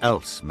someone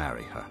else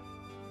marry her."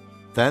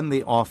 Then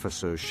the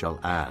officers shall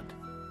add,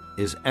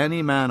 "Is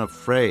any man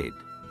afraid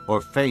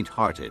or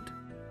faint-hearted?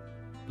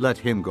 Let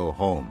him go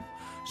home,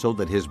 so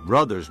that his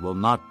brothers will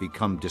not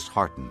become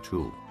disheartened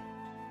too."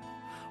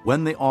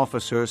 When the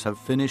officers have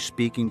finished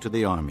speaking to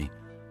the army,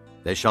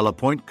 they shall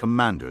appoint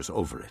commanders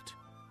over it.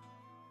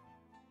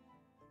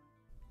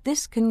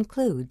 This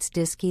concludes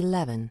Disc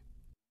 11.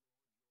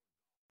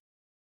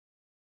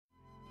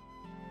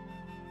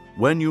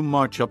 When you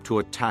march up to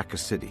attack a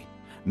city,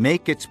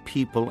 make its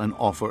people an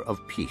offer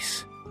of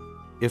peace.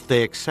 If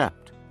they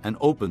accept and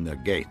open their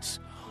gates,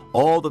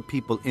 all the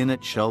people in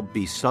it shall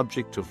be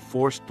subject to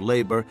forced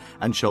labor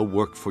and shall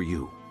work for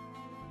you.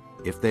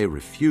 If they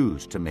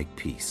refuse to make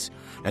peace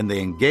and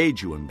they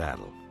engage you in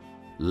battle,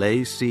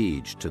 lay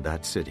siege to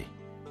that city.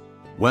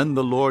 When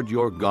the Lord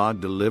your God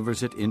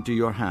delivers it into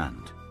your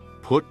hand,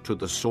 put to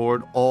the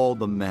sword all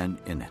the men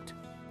in it.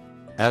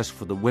 As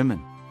for the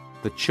women,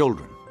 the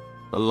children,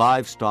 the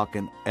livestock,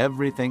 and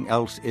everything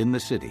else in the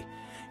city,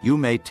 you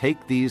may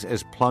take these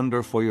as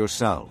plunder for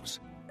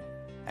yourselves,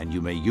 and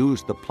you may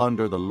use the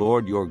plunder the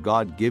Lord your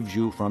God gives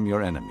you from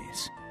your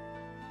enemies.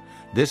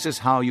 This is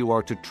how you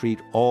are to treat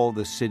all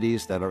the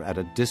cities that are at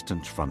a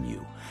distance from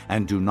you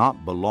and do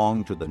not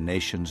belong to the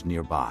nations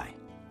nearby.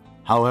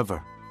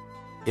 However,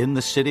 in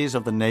the cities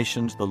of the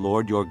nations the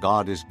Lord your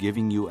God is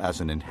giving you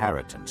as an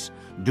inheritance,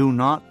 do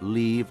not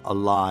leave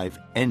alive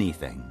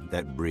anything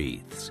that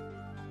breathes.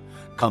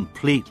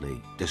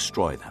 Completely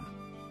destroy them: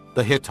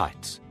 the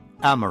Hittites,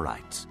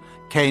 Amorites,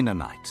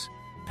 Canaanites,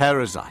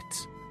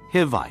 Perizzites,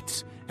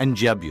 Hivites, and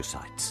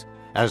Jebusites,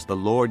 as the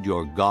Lord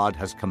your God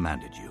has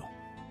commanded you.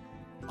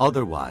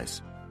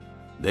 Otherwise,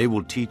 they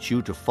will teach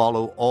you to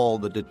follow all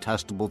the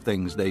detestable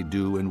things they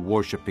do in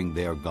worshiping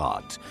their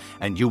gods,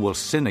 and you will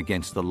sin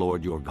against the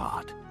Lord your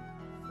God.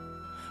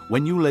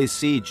 When you lay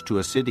siege to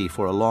a city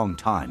for a long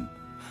time,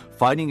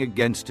 fighting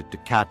against it to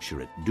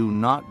capture it, do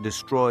not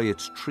destroy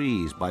its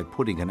trees by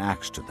putting an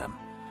axe to them,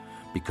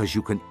 because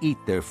you can eat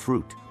their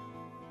fruit.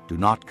 Do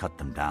not cut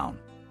them down.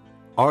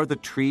 Are the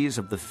trees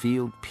of the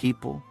field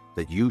people,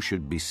 that you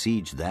should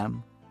besiege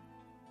them?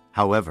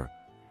 However,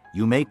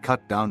 you may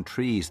cut down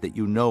trees that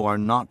you know are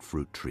not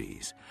fruit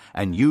trees,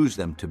 and use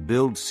them to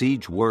build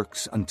siege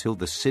works until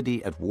the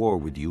city at war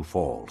with you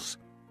falls.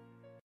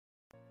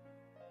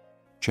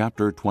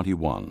 Chapter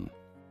 21.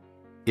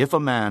 If a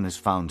man is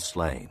found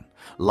slain,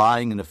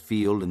 lying in a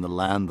field in the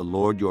land the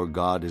Lord your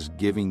God is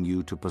giving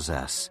you to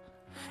possess,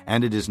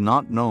 and it is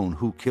not known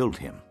who killed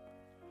him,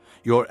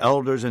 your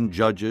elders and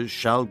judges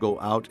shall go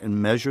out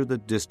and measure the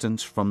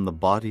distance from the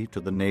body to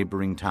the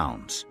neighboring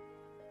towns.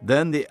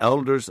 Then the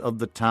elders of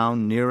the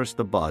town nearest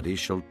the body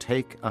shall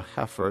take a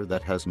heifer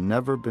that has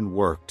never been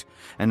worked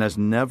and has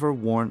never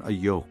worn a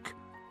yoke,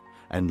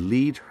 and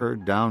lead her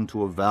down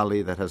to a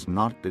valley that has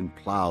not been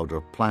plowed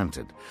or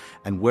planted,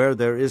 and where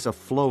there is a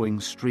flowing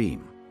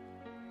stream.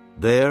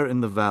 There in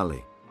the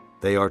valley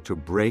they are to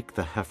break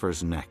the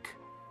heifer's neck.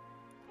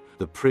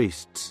 The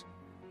priests,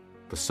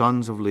 the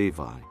sons of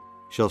Levi,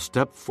 shall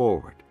step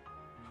forward,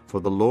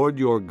 for the Lord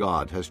your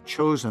God has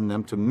chosen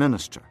them to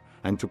minister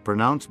and to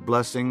pronounce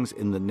blessings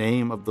in the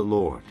name of the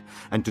Lord,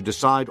 and to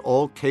decide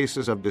all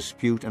cases of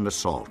dispute and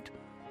assault.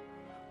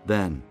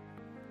 Then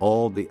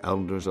all the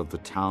elders of the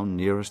town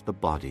nearest the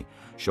body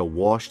shall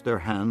wash their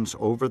hands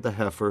over the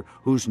heifer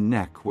whose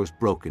neck was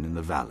broken in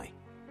the valley.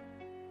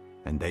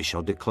 And they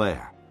shall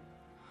declare,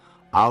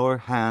 Our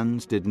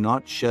hands did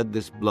not shed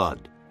this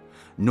blood,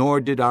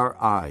 nor did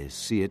our eyes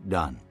see it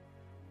done.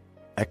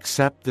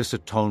 Accept this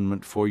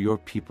atonement for your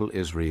people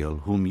Israel,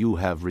 whom you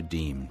have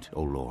redeemed,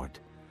 O Lord,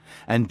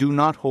 and do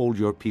not hold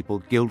your people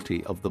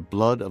guilty of the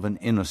blood of an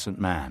innocent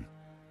man,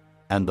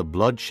 and the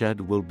bloodshed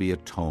will be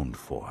atoned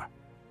for.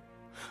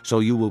 So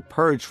you will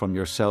purge from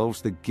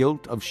yourselves the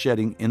guilt of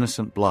shedding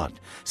innocent blood,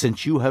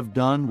 since you have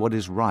done what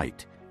is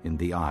right in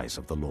the eyes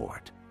of the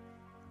Lord.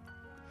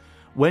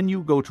 When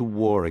you go to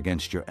war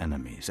against your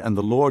enemies, and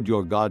the Lord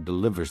your God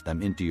delivers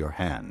them into your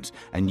hands,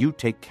 and you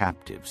take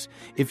captives,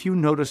 if you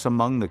notice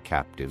among the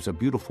captives a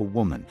beautiful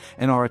woman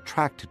and are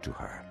attracted to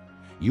her,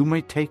 you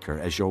may take her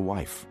as your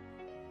wife.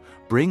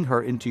 Bring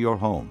her into your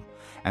home,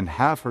 and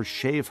have her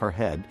shave her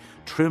head,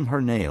 trim her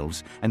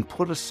nails, and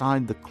put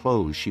aside the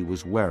clothes she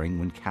was wearing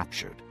when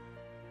captured.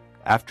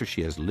 After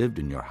she has lived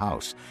in your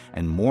house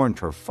and mourned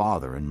her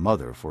father and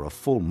mother for a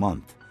full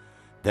month,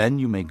 then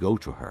you may go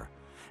to her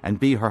and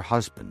be her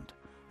husband,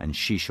 and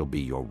she shall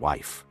be your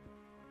wife.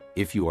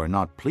 If you are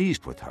not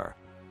pleased with her,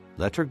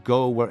 let her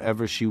go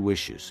wherever she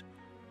wishes.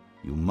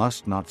 You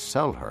must not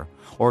sell her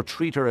or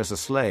treat her as a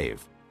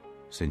slave,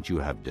 since you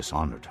have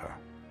dishonored her.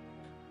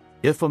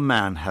 If a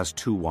man has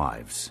 2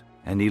 wives,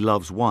 and he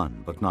loves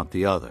one but not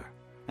the other,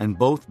 and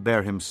both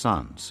bear him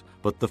sons,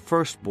 but the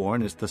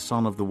firstborn is the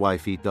son of the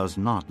wife he does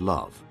not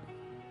love,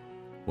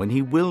 when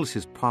he wills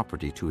his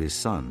property to his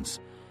sons,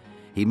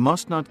 he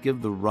must not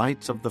give the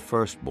rights of the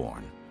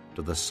firstborn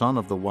to the son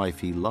of the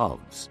wife he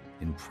loves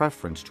in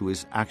preference to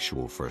his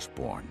actual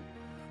firstborn,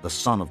 the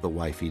son of the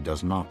wife he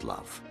does not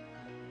love.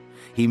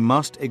 He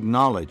must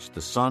acknowledge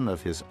the son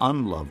of his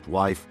unloved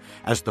wife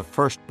as the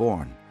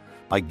firstborn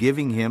by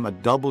giving him a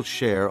double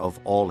share of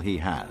all he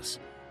has.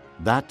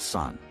 That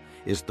son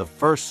is the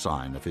first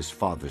sign of his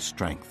father's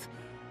strength.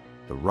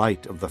 The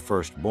right of the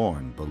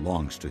firstborn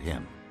belongs to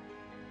him.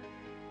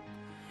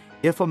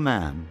 If a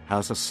man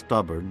has a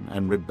stubborn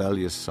and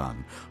rebellious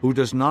son who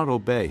does not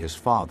obey his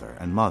father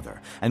and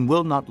mother and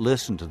will not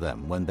listen to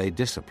them when they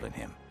discipline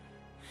him,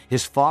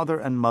 his father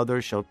and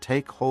mother shall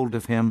take hold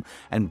of him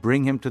and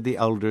bring him to the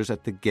elders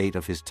at the gate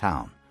of his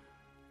town.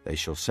 They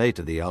shall say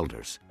to the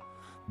elders,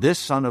 This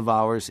son of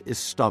ours is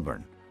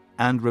stubborn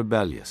and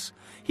rebellious.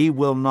 He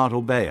will not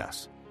obey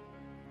us.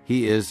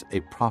 He is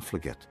a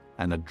profligate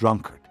and a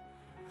drunkard.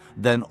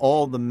 Then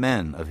all the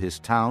men of his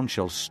town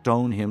shall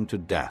stone him to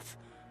death.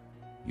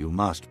 You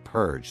must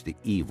purge the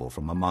evil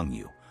from among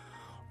you.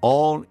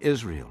 All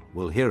Israel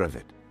will hear of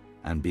it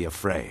and be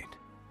afraid.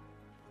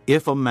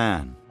 If a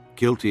man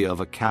guilty of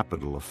a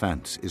capital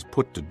offense is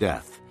put to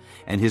death,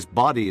 and his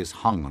body is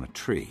hung on a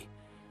tree,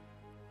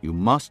 you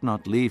must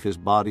not leave his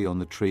body on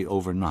the tree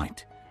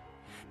overnight.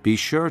 Be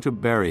sure to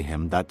bury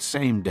him that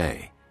same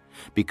day,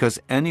 because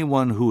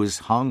anyone who is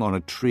hung on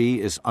a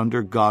tree is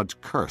under God's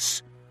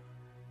curse.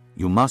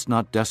 You must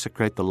not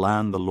desecrate the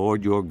land the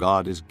Lord your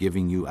God is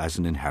giving you as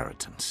an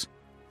inheritance.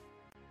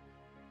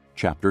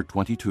 Chapter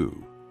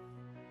 22.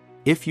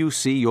 If you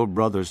see your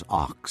brother's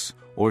ox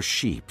or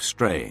sheep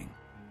straying,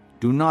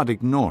 do not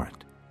ignore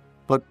it,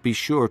 but be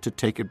sure to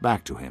take it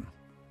back to him.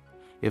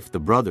 If the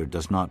brother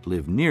does not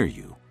live near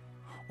you,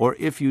 or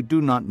if you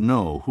do not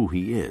know who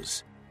he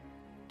is,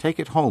 take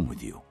it home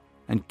with you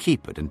and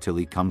keep it until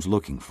he comes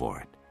looking for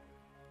it.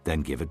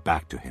 Then give it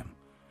back to him.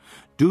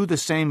 Do the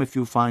same if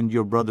you find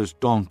your brother's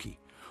donkey,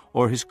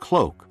 or his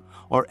cloak,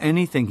 or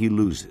anything he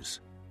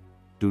loses.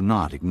 Do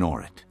not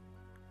ignore it.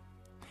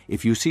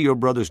 If you see your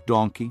brother's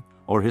donkey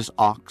or his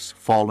ox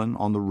fallen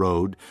on the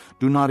road,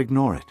 do not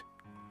ignore it.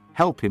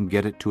 Help him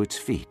get it to its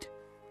feet.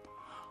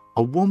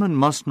 A woman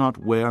must not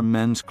wear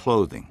men's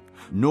clothing,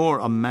 nor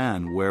a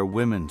man wear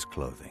women's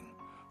clothing,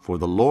 for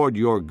the Lord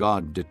your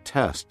God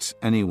detests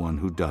anyone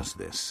who does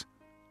this.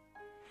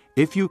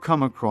 If you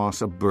come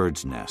across a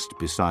bird's nest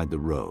beside the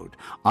road,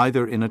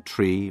 either in a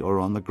tree or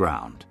on the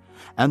ground,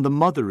 and the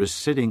mother is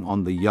sitting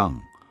on the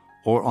young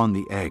or on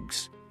the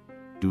eggs,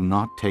 do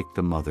not take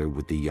the mother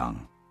with the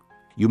young.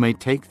 You may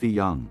take the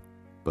young,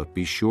 but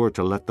be sure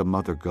to let the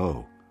mother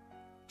go,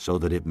 so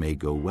that it may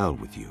go well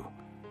with you,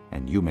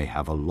 and you may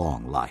have a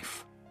long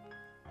life.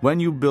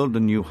 When you build a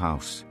new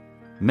house,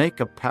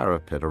 make a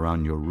parapet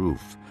around your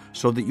roof,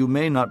 so that you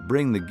may not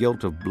bring the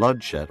guilt of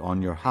bloodshed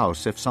on your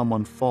house if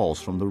someone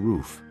falls from the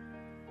roof.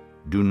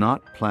 Do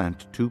not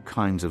plant two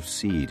kinds of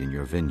seed in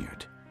your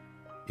vineyard.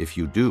 If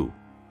you do,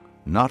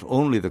 not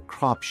only the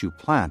crops you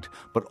plant,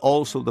 but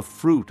also the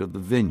fruit of the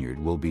vineyard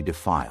will be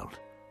defiled.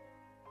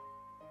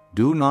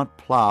 Do not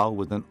plow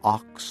with an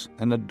ox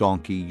and a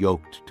donkey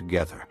yoked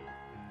together.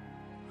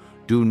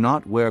 Do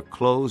not wear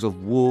clothes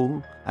of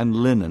wool and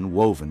linen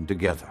woven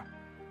together.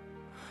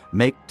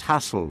 Make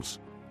tassels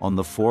on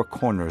the four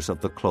corners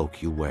of the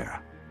cloak you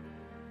wear.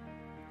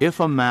 If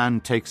a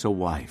man takes a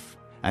wife,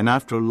 and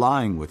after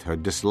lying with her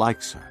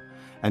dislikes her,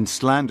 and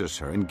slanders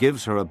her, and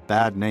gives her a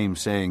bad name,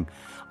 saying,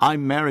 I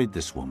married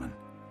this woman,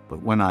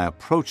 but when I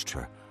approached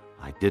her,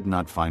 I did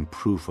not find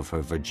proof of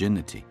her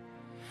virginity.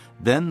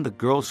 Then the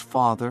girl's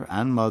father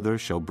and mother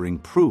shall bring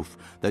proof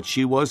that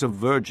she was a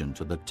virgin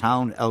to the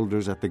town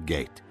elders at the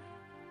gate.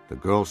 The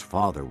girl's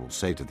father will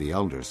say to the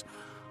elders,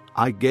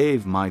 I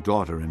gave my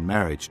daughter in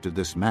marriage to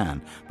this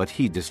man, but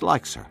he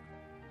dislikes her.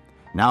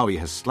 Now he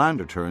has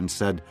slandered her and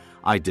said,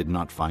 I did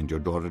not find your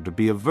daughter to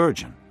be a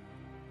virgin.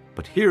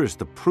 But here is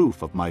the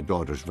proof of my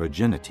daughter's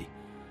virginity.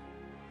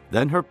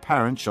 Then her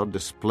parents shall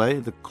display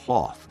the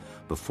cloth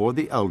before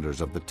the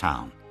elders of the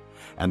town,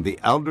 and the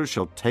elders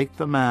shall take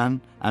the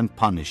man and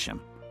punish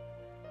him.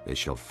 They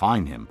shall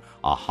fine him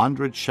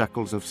 100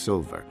 shekels of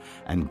silver,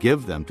 and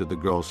give them to the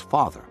girl's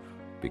father,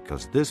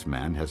 because this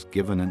man has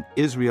given an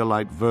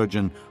Israelite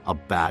virgin a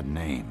bad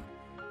name.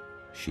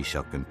 She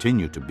shall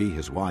continue to be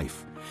his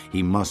wife.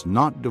 He must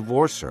not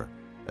divorce her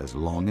as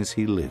long as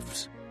he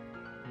lives.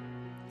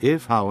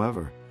 If,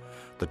 however,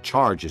 the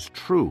charge is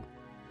true,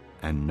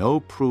 and no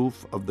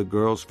proof of the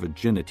girl's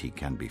virginity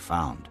can be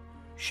found,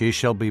 she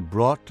shall be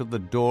brought to the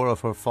door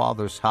of her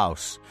father's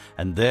house,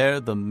 and there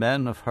the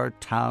men of her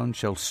town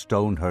shall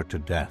stone her to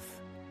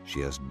death. She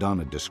has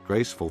done a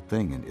disgraceful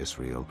thing in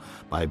Israel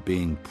by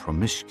being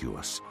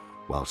promiscuous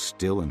while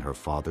still in her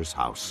father's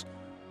house.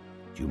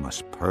 You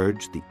must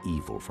purge the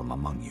evil from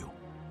among you.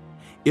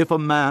 If a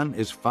man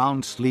is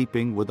found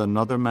sleeping with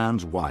another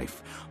man's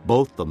wife,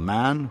 both the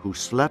man who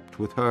slept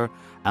with her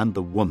and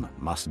the woman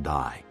must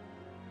die.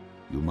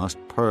 You must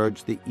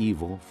purge the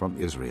evil from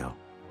Israel.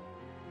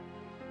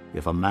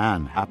 If a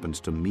man happens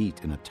to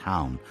meet in a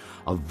town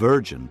a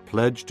virgin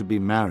pledged to be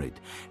married,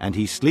 and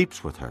he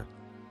sleeps with her,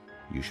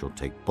 you shall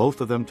take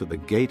both of them to the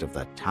gate of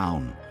that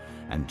town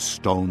and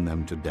stone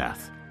them to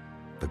death.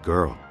 The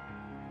girl,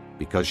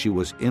 because she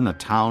was in a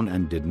town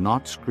and did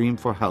not scream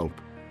for help,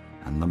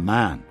 and the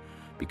man,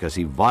 because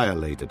he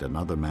violated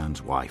another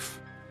man's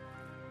wife.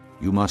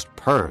 You must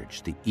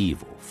purge the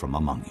evil from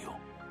among you.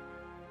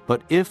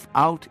 But if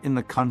out in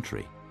the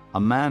country a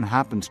man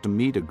happens to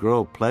meet a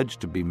girl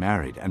pledged to be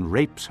married and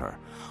rapes her,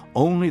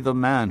 only the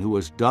man who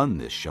has done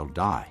this shall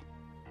die.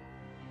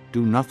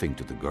 Do nothing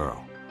to the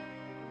girl.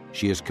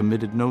 She has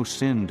committed no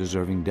sin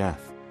deserving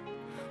death.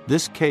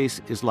 This case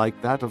is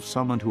like that of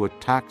someone who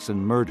attacks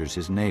and murders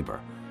his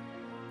neighbor.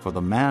 For the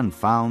man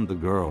found the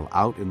girl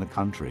out in the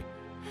country,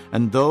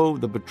 and though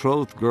the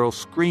betrothed girl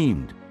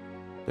screamed,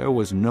 there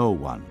was no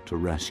one to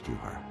rescue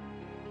her.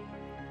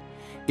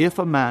 If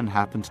a man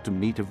happens to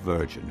meet a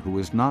virgin who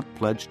is not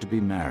pledged to be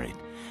married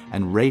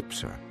and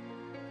rapes her,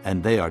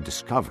 and they are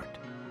discovered,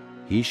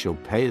 he shall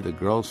pay the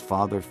girl's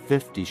father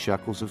 50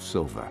 shekels of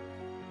silver.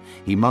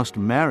 He must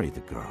marry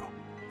the girl,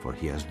 for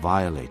he has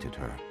violated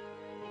her.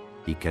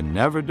 He can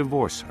never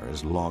divorce her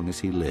as long as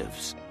he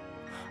lives.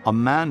 A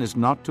man is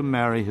not to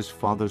marry his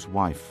father's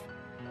wife.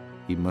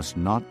 He must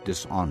not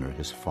dishonor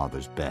his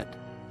father's bed.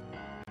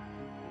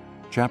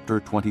 Chapter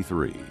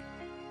 23.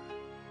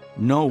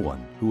 No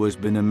one who has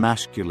been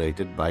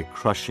emasculated by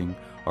crushing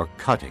or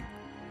cutting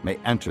may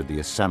enter the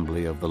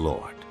assembly of the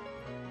Lord.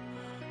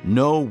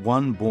 No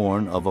one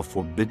born of a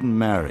forbidden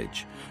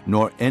marriage,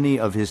 nor any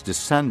of his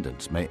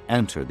descendants may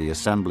enter the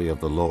assembly of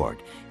the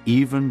Lord,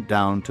 even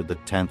down to the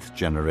 10th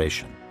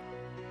generation.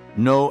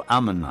 No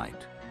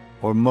Ammonite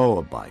or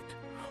Moabite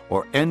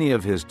or any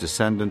of his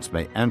descendants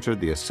may enter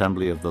the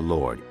assembly of the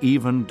Lord,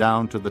 even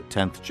down to the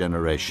 10th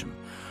generation.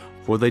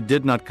 For they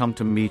did not come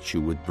to meet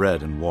you with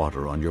bread and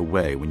water on your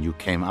way when you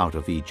came out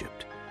of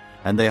Egypt.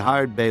 And they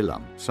hired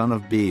Balaam, son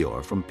of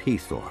Beor, from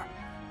Pethor,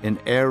 in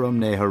Aram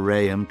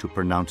Naharaim, to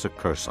pronounce a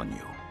curse on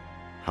you.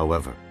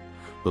 However,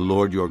 the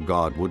Lord your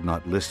God would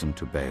not listen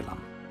to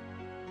Balaam,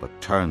 but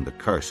turned the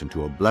curse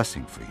into a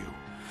blessing for you,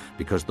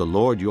 because the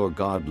Lord your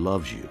God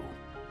loves you.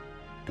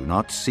 Do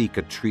not seek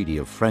a treaty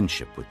of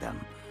friendship with them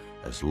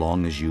as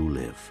long as you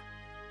live.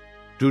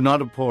 Do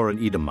not abhor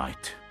an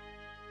Edomite,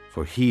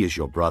 for he is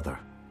your brother.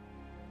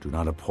 Do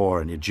not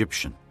abhor an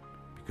Egyptian,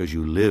 because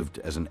you lived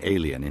as an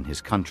alien in his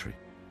country.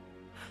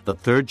 The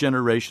third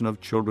generation of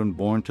children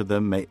born to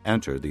them may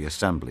enter the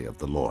assembly of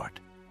the Lord.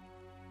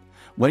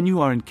 When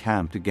you are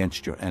encamped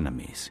against your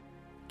enemies,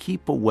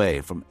 keep away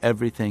from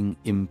everything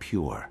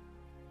impure.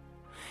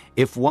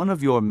 If one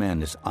of your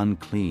men is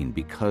unclean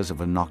because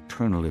of a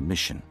nocturnal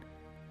emission,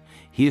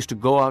 he is to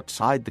go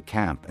outside the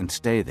camp and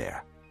stay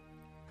there.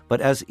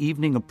 But as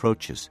evening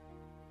approaches,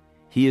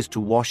 he is to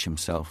wash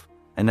himself,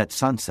 and at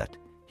sunset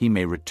he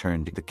may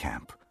return to the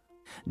camp.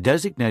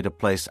 Designate a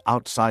place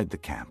outside the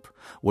camp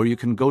where you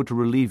can go to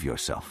relieve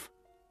yourself.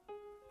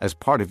 As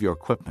part of your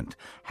equipment,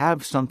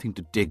 have something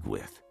to dig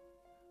with.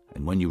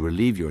 And when you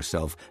relieve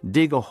yourself,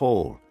 dig a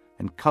hole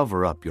and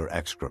cover up your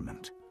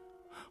excrement.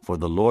 For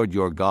the Lord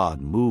your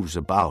God moves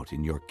about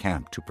in your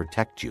camp to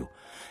protect you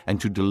and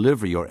to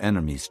deliver your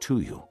enemies to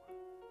you.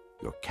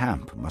 Your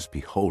camp must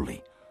be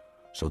holy,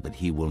 so that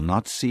he will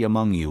not see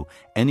among you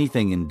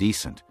anything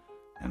indecent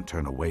and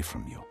turn away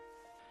from you.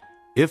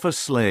 If a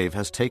slave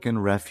has taken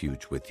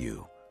refuge with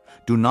you,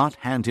 do not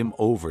hand him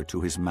over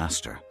to his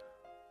master.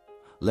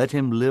 Let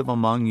him live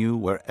among you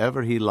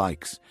wherever he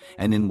likes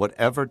and in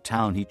whatever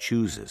town he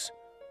chooses.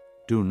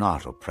 Do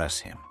not oppress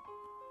him.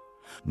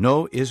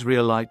 No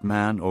Israelite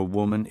man or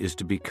woman is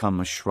to become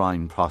a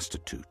shrine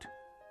prostitute.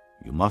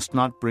 You must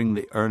not bring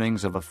the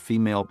earnings of a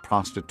female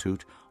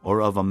prostitute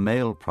or of a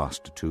male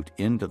prostitute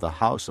into the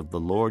house of the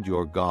Lord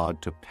your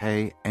God to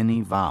pay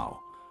any vow,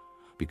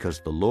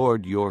 because the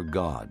Lord your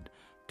God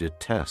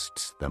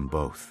detests them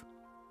both.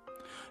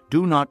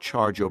 Do not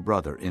charge your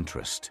brother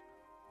interest,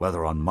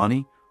 whether on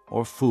money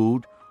or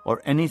food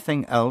or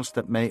anything else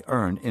that may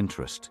earn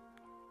interest.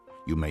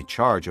 You may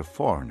charge a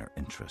foreigner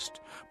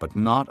interest, but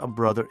not a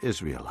brother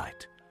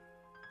Israelite,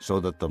 so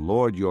that the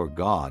Lord your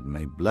God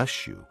may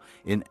bless you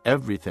in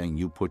everything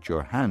you put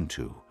your hand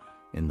to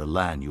in the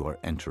land you are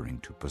entering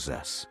to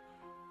possess.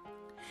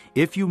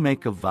 If you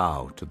make a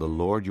vow to the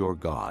Lord your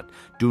God,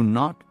 do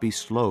not be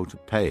slow to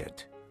pay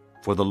it,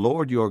 for the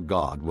Lord your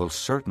God will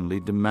certainly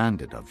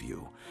demand it of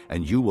you,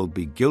 and you will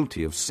be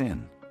guilty of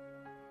sin.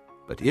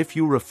 But if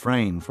you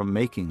refrain from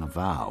making a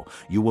vow,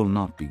 you will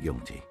not be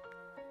guilty.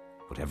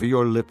 Whatever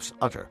your lips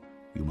utter,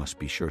 you must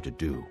be sure to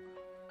do,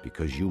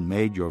 because you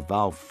made your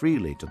vow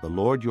freely to the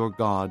Lord your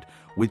God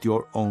with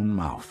your own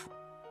mouth.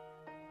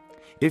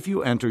 If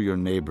you enter your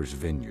neighbor's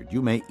vineyard,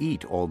 you may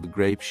eat all the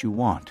grapes you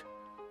want,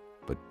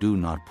 but do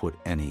not put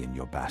any in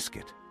your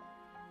basket.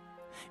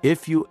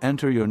 If you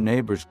enter your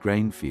neighbor's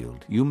grain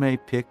field, you may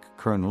pick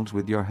kernels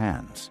with your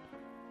hands,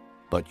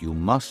 but you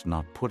must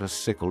not put a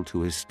sickle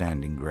to his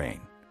standing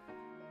grain.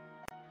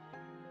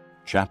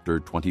 Chapter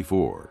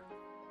 24.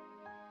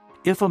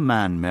 If a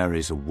man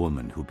marries a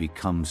woman who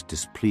becomes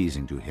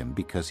displeasing to him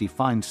because he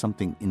finds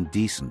something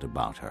indecent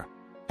about her,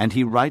 and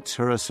he writes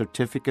her a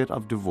certificate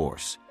of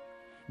divorce,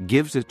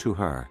 gives it to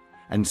her,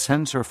 and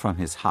sends her from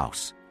his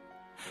house,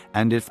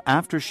 and if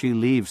after she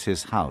leaves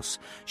his house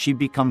she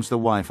becomes the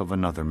wife of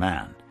another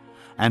man,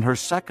 and her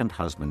second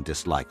husband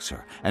dislikes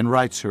her and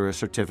writes her a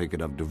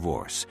certificate of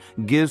divorce,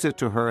 gives it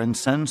to her and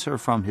sends her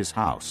from his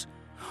house,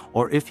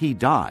 or if he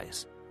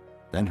dies,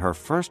 then her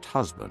first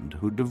husband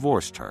who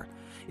divorced her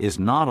is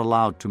not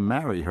allowed to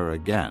marry her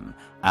again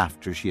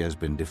after she has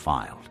been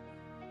defiled.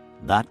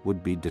 That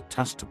would be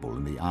detestable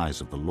in the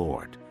eyes of the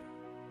Lord.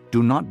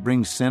 Do not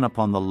bring sin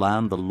upon the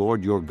land the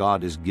Lord your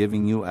God is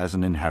giving you as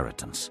an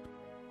inheritance.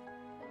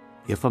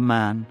 If a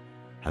man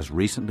has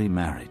recently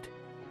married,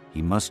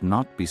 he must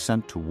not be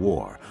sent to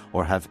war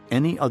or have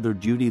any other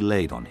duty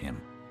laid on him.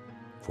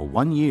 For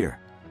 1 year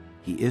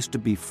he is to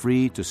be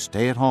free to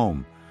stay at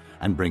home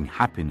and bring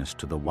happiness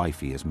to the wife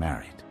he has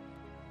married.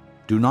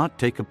 Do not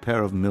take a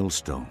pair of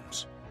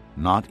millstones,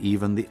 not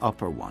even the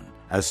upper one,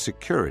 as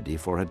security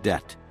for a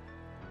debt,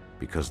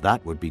 because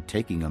that would be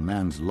taking a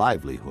man's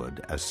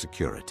livelihood as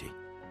security.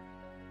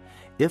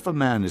 If a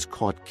man is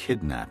caught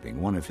kidnapping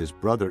one of his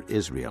brother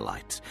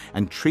Israelites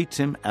and treats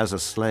him as a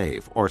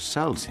slave or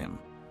sells him,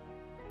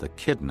 the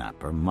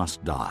kidnapper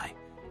must die.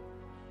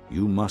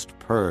 You must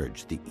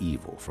purge the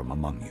evil from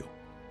among you.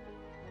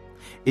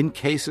 In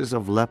cases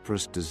of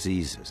leprous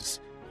diseases,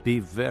 be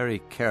very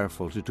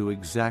careful to do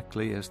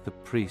exactly as the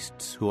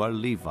priests who are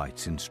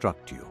Levites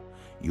instruct you.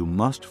 You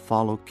must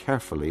follow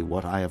carefully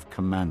what I have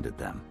commanded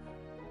them.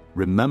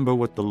 Remember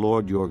what the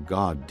Lord your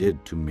God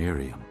did to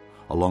Miriam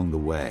along the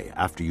way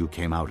after you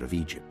came out of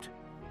Egypt.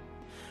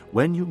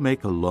 When you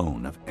make a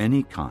loan of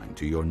any kind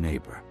to your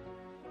neighbor,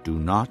 do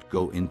not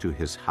go into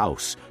his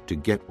house to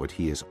get what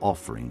he is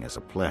offering as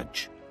a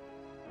pledge.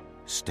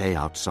 Stay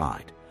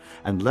outside,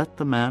 and let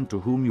the man to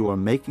whom you are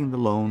making the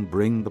loan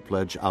bring the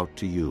pledge out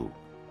to you.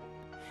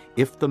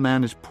 If the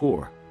man is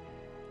poor,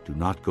 do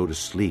not go to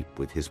sleep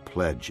with his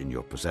pledge in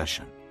your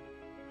possession.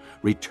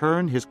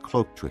 Return his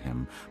cloak to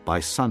him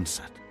by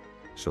sunset,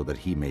 so that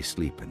he may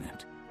sleep in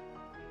it.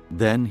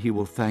 Then he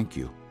will thank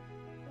you,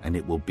 and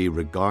it will be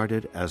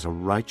regarded as a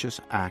righteous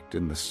act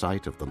in the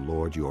sight of the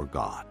Lord your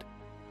God.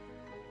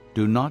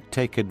 Do not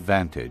take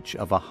advantage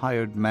of a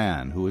hired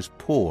man who is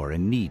poor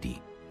and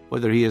needy,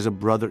 whether he is a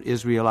brother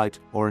Israelite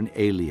or an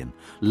alien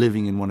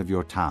living in one of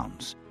your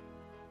towns.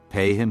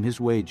 Pay him his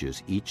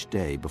wages each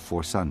day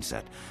before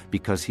sunset,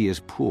 because he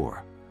is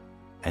poor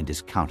and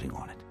is counting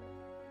on it.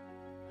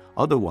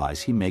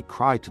 Otherwise he may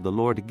cry to the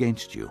Lord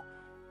against you,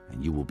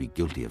 and you will be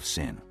guilty of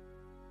sin.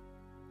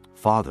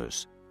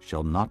 Fathers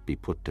shall not be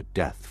put to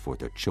death for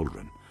their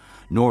children,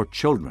 nor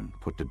children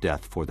put to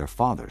death for their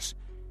fathers.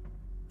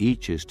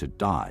 Each is to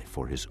die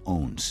for his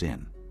own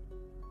sin.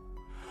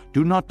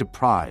 Do not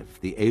deprive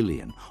the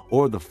alien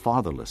or the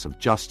fatherless of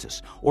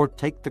justice, or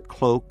take the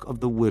cloak of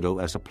the widow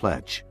as a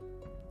pledge.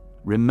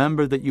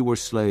 Remember that you were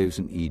slaves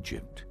in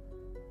Egypt,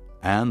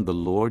 and the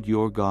Lord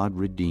your God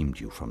redeemed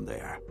you from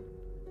there.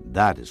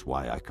 That is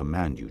why I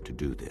command you to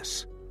do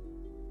this.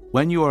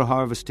 When you are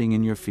harvesting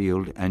in your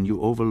field and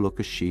you overlook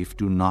a sheaf,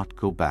 do not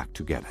go back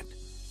to get it.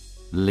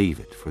 Leave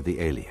it for the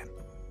alien,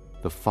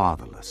 the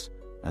fatherless,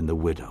 and the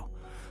widow,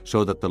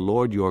 so that the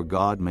Lord your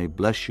God may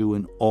bless you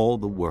in all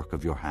the work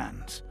of your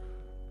hands.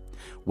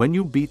 When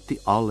you beat the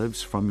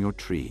olives from your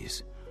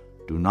trees,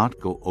 do not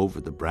go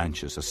over the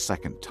branches a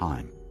second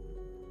time.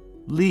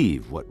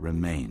 Leave what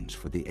remains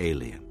for the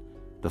alien,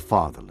 the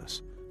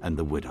fatherless, and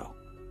the widow.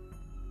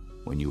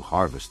 When you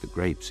harvest the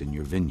grapes in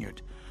your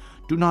vineyard,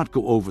 do not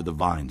go over the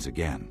vines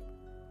again.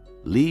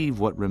 Leave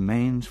what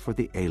remains for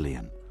the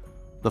alien,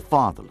 the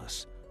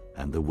fatherless,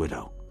 and the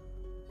widow.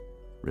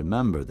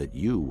 Remember that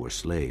you were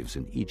slaves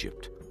in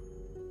Egypt.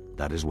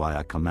 That is why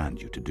I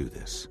command you to do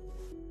this.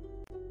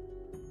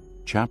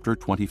 Chapter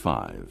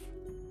 25.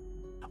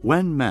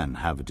 When men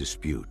have a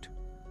dispute,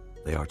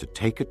 they are to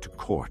take it to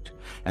court,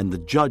 and the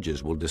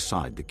judges will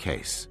decide the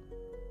case,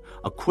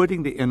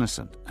 acquitting the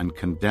innocent and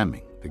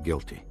condemning the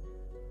guilty.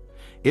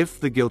 If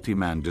the guilty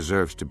man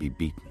deserves to be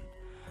beaten,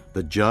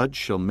 the judge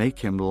shall make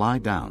him lie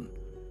down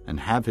and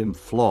have him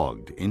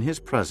flogged in his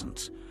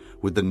presence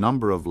with the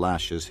number of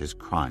lashes his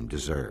crime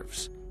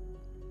deserves.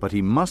 But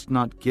he must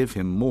not give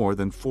him more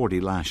than 40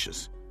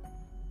 lashes.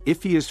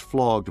 If he is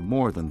flogged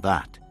more than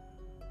that,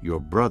 your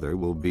brother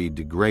will be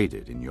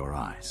degraded in your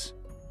eyes.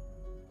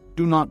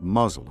 Do not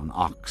muzzle an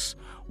ox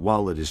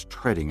while it is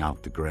treading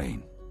out the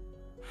grain.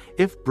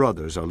 If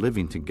brothers are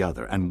living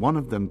together and one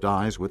of them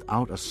dies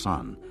without a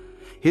son,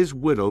 his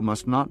widow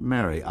must not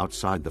marry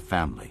outside the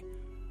family.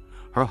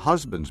 Her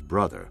husband's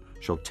brother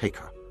shall take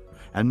her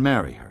and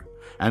marry her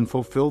and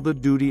fulfill the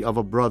duty of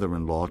a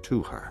brother-in-law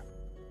to her.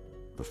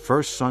 The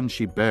first son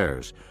she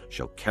bears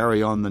shall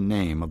carry on the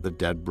name of the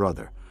dead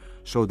brother,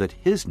 so that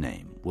his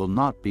name will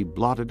not be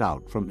blotted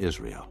out from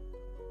Israel.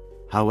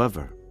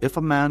 However, if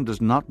a man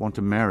does not want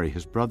to marry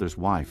his brother's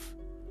wife,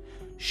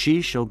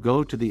 she shall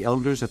go to the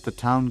elders at the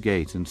town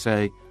gate and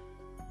say,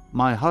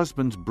 "My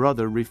husband's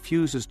brother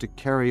refuses to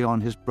carry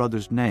on his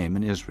brother's name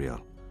in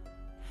Israel.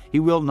 He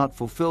will not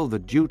fulfill the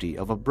duty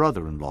of a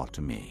brother-in-law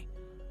to me."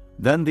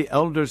 Then the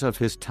elders of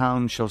his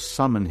town shall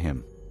summon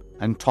him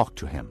and talk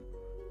to him.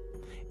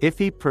 If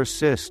he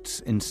persists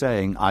in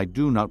saying, "I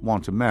do not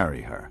want to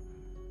marry her,"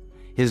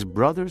 his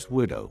brother's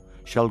widow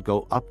shall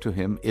go up to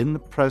him in the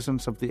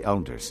presence of the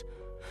elders,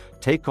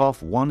 take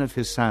off one of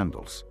his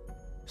sandals,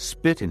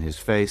 spit in his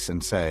face,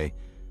 and say,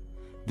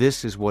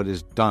 "This is what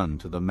is done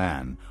to the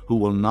man who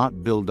will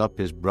not build up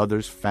his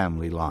brother's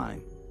family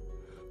line."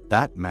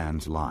 That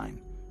man's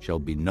line shall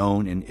be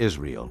known in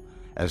Israel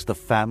as the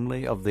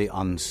family of the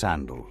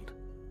unsandaled.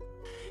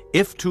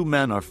 If two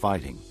men are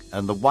fighting,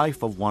 and the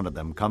wife of one of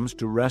them comes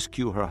to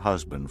rescue her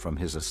husband from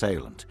his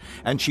assailant,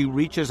 and she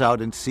reaches out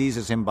and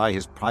seizes him by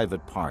his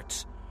private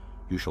parts,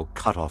 you shall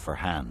cut off her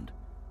hand.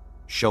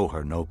 Show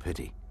her no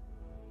pity.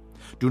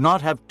 Do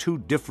not have two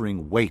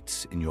differing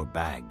weights in your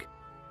bag,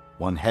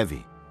 one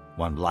heavy,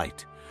 one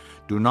light.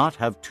 Do not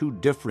have two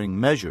differing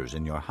measures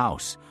in your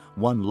house,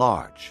 one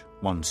large,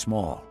 one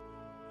small.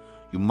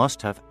 You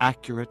must have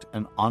accurate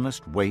and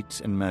honest weights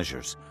and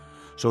measures,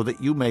 so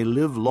that you may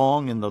live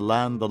long in the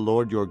land the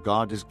Lord your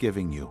God is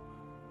giving you.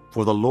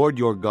 For the Lord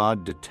your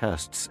God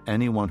detests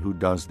anyone who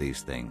does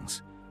these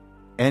things,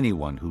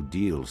 anyone who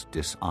deals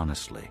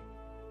dishonestly.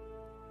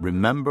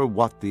 Remember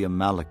what the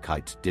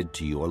Amalekites did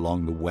to you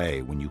along the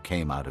way when you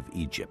came out of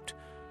Egypt.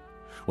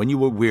 When you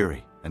were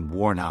weary and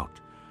worn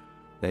out,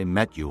 they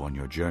met you on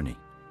your journey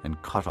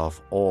and cut off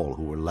all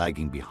who were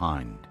lagging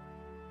behind.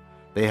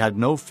 They had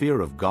no fear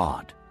of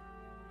God.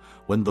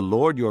 When the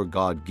Lord your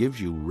God gives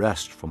you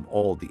rest from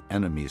all the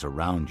enemies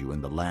around you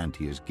in the land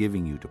he is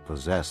giving you to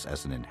possess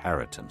as an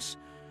inheritance,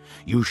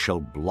 you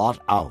shall blot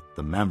out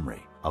the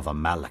memory of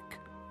Amalek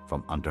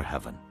from under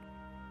heaven.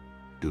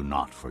 Do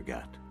not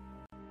forget.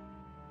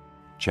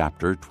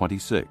 Chapter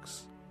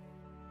 26.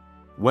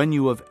 When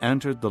you have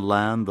entered the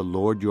land the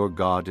Lord your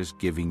God is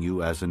giving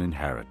you as an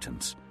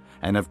inheritance,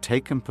 and have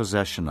taken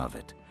possession of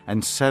it,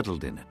 and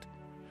settled in it,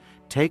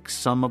 take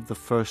some of the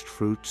first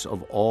fruits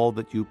of all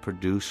that you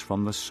produce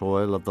from the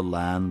soil of the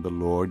land the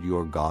Lord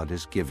your God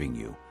is giving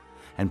you,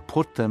 and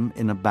put them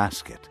in a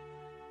basket.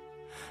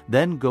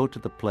 Then go to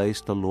the place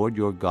the Lord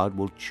your God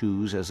will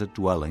choose as a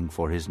dwelling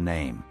for his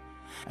name,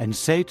 and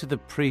say to the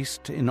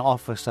priest in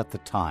office at the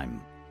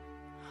time,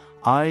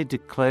 "I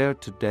declare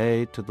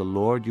today to the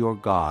Lord your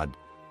God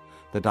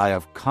that I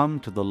have come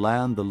to the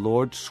land the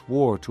Lord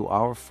swore to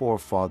our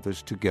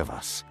forefathers to give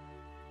us."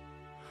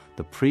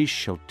 the priest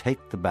shall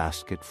take the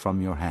basket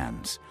from your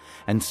hands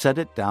and set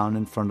it down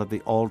in front of the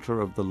altar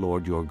of the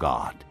Lord your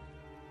God.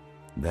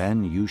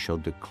 Then you shall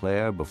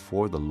declare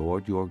before the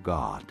Lord your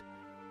God,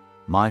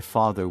 My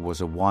father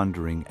was a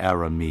wandering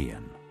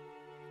Aramean,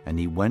 and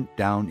he went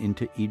down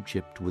into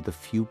Egypt with a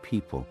few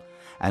people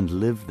and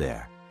lived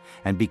there,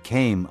 and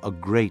became a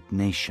great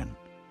nation,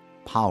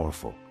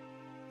 powerful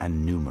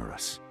and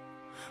numerous.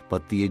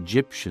 But the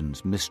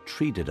Egyptians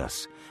mistreated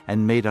us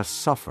and made us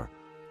suffer,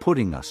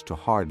 putting us to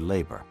hard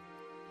labor.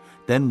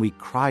 Then we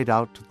cried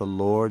out to the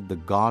Lord, the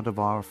God of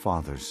our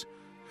fathers,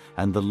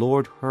 and the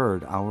Lord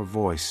heard our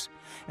voice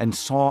and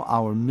saw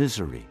our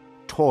misery,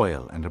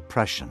 toil, and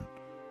oppression.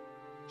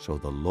 So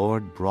the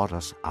Lord brought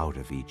us out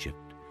of Egypt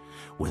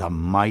with a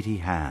mighty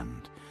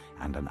hand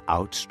and an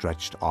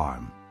outstretched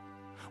arm,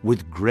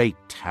 with great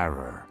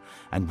terror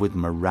and with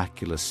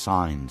miraculous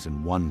signs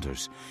and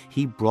wonders.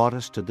 He brought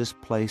us to this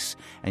place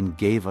and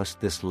gave us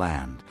this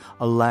land,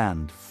 a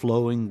land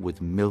flowing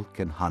with milk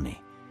and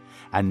honey.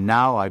 And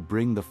now I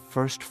bring the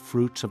first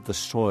fruits of the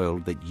soil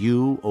that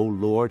you, O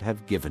Lord,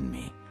 have given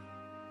me.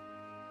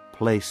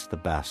 Place the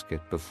basket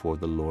before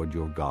the Lord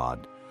your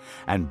God,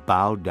 and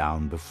bow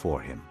down before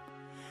him.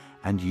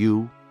 And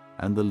you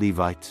and the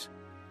Levites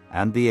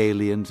and the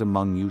aliens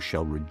among you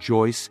shall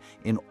rejoice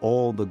in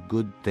all the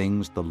good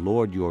things the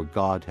Lord your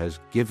God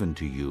has given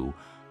to you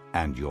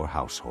and your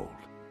household.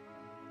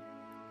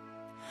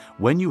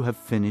 When you have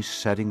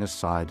finished setting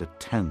aside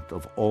 1/10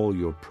 of all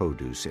your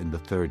produce in the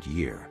 3rd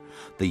year,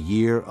 the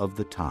year of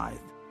the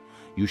tithe,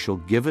 you shall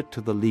give it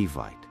to the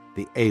Levite,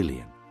 the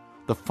alien,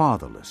 the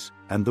fatherless,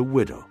 and the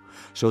widow,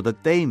 so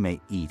that they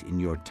may eat in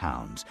your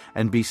towns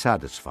and be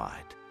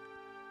satisfied.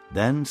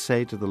 Then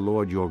say to the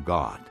Lord your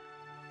God,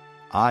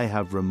 I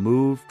have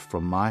removed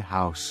from my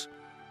house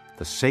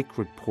the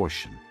sacred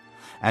portion,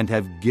 and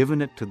have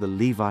given it to the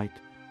Levite,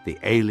 the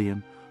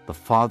alien, the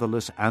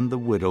fatherless, and the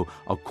widow,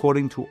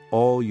 according to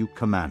all you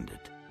commanded.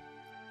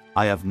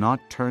 I have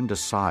not turned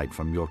aside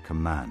from your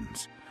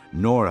commands,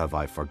 nor have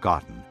I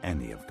forgotten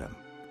any of them.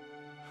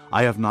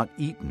 I have not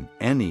eaten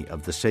any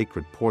of the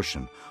sacred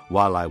portion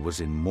while I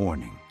was in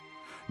mourning,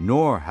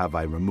 nor have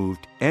I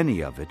removed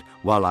any of it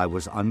while I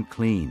was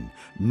unclean,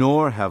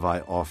 nor have I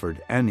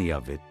offered any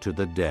of it to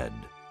the dead.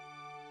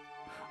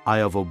 I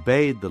have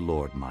obeyed the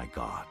Lord my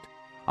God.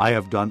 I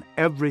have done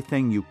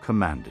everything you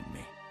commanded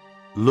me.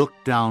 Look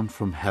down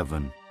from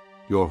heaven,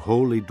 your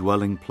holy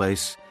dwelling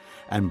place,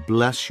 and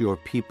bless your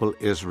people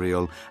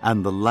Israel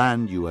and the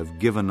land you have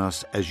given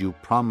us as you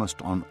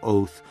promised on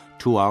oath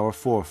to our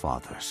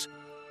forefathers,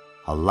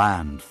 a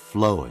land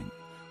flowing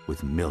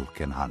with milk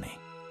and honey.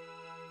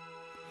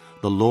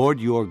 The Lord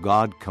your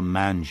God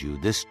commands you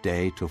this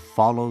day to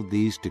follow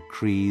these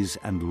decrees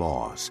and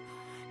laws.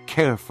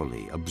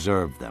 Carefully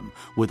observe them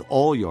with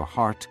all your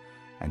heart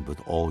and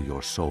with all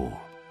your soul.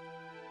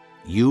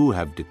 You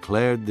have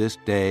declared this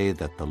day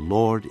that the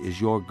Lord is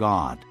your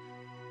God,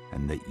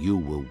 and that you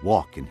will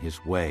walk in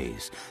his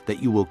ways,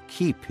 that you will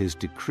keep his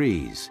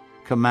decrees,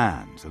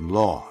 commands, and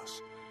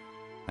laws,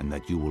 and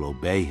that you will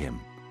obey him.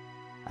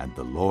 And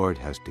the Lord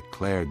has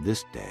declared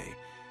this day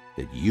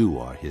that you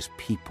are his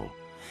people,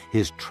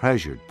 his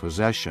treasured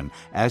possession,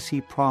 as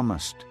he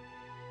promised,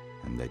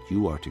 and that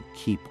you are to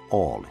keep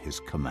all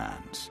his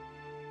commands.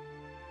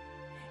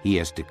 He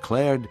has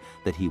declared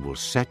that he will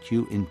set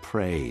you in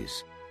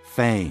praise,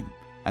 fame,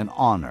 and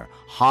honor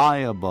high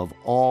above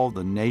all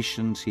the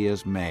nations he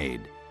has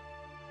made,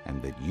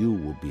 and that you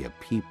will be a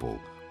people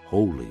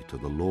holy to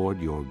the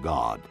Lord your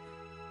God,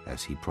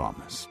 as he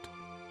promised.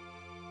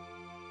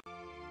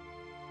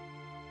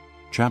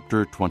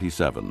 Chapter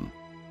 27.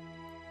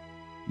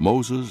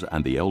 Moses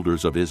and the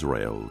elders of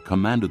Israel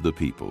commanded the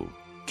people,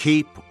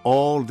 Keep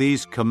all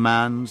these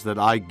commands that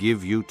I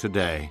give you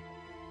today.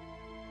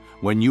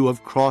 When you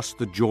have crossed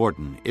the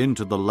Jordan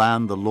into the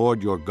land the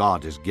Lord your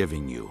God is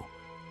giving you,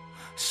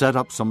 set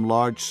up some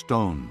large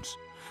stones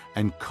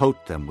and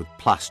coat them with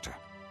plaster.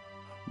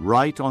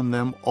 Write on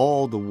them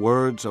all the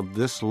words of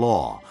this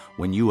law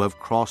when you have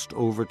crossed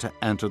over to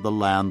enter the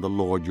land the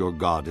Lord your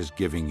God is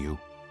giving you,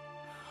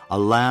 a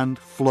land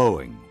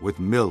flowing with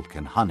milk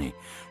and honey,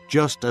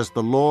 just as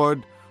the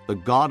Lord, the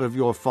God of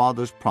your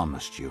fathers,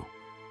 promised you.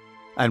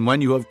 And when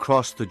you have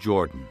crossed the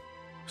Jordan,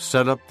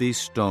 set up these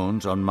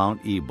stones on Mount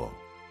Ebal,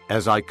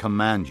 as I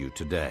command you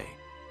today,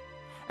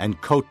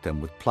 and coat them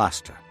with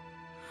plaster.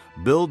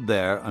 Build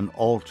there an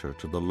altar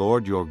to the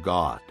Lord your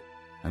God,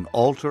 an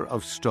altar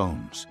of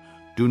stones.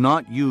 Do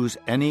not use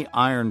any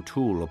iron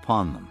tool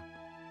upon them.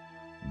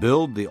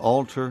 Build the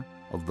altar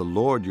of the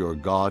Lord your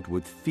God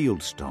with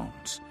field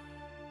stones,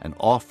 and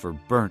offer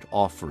burnt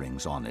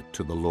offerings on it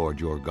to the Lord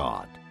your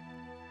God.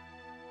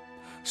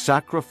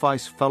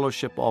 Sacrifice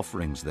fellowship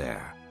offerings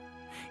there,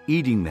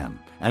 eating them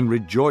and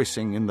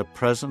rejoicing in the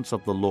presence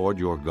of the Lord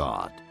your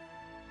God.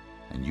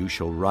 And you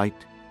shall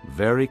write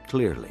very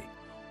clearly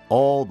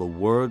all the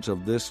words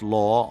of this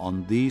law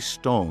on these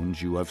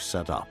stones you have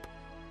set up.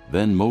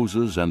 Then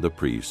Moses and the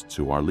priests,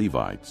 who are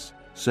Levites,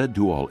 said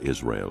to all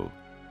Israel,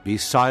 Be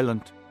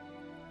silent,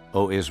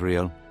 O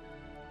Israel,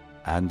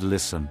 and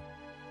listen.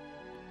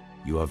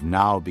 You have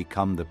now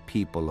become the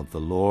people of the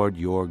Lord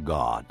your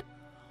God.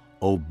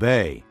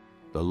 Obey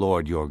the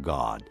Lord your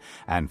God,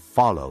 and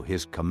follow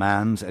his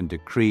commands and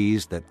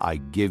decrees that I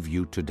give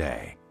you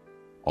today."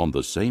 On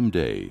the same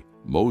day,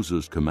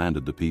 Moses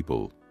commanded the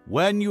people,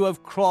 "When you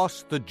have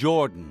crossed the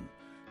Jordan,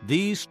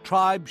 these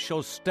tribes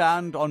shall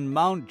stand on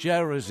Mount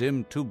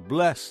Gerizim to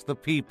bless the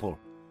people: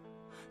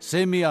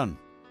 Simeon,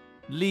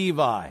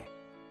 Levi,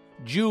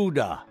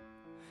 Judah,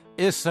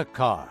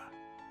 Issachar,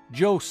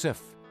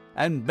 Joseph,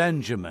 and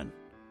Benjamin.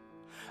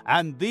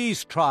 And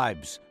these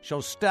tribes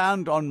shall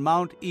stand on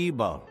Mount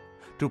Ebal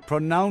to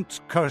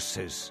pronounce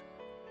curses: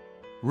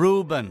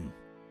 Reuben,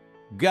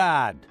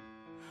 Gad,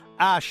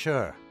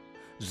 Asher,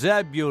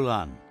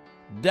 Zebulun,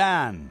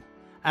 Dan,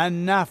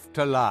 and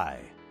Naphtali."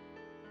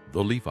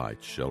 The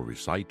Levites shall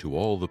recite to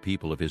all the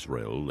people of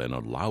Israel in a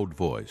loud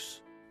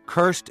voice,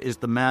 "Cursed is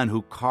the man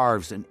who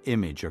carves an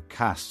image or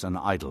casts an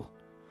idol,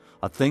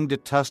 a thing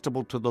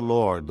detestable to the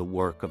Lord, the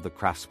work of the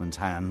craftsman's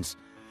hands,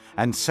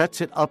 and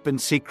sets it up in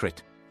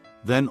secret."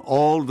 Then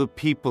all the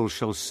people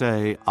shall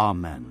say,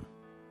 "Amen."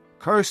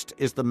 "Cursed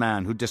is the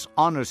man who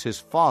dishonors his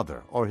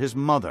father or his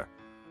mother."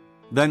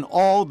 Then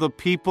all the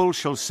people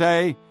shall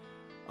say,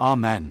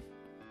 "Amen."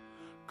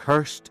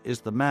 "Cursed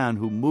is the man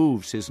who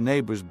moves his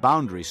neighbor's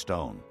boundary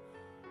stone."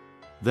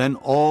 Then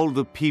all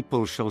the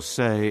people shall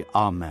say,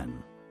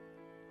 "Amen."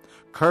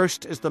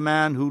 "Cursed is the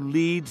man who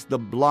leads the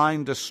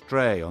blind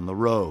astray on the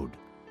road."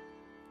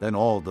 Then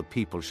all the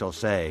people shall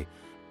say,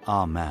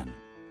 "Amen."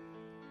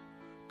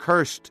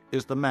 "Cursed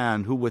is the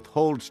man who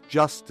withholds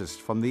justice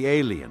from the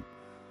alien,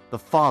 the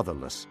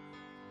fatherless,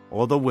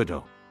 or the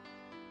widow."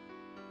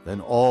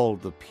 Then all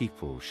the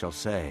people shall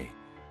say,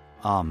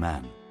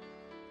 "Amen."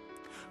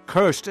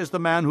 "Cursed is the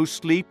man who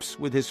sleeps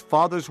with his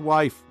father's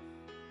wife,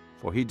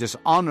 for he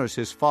dishonors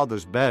his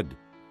father's bed."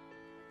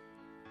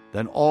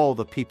 Then all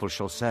the people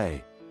shall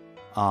say,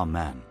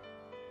 "Amen."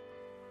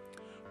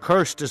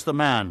 "Cursed is the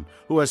man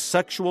who has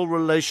sexual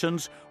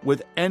relations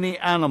with any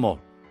animal."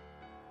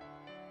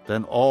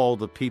 Then all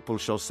the people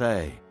shall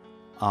say,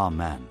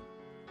 "Amen."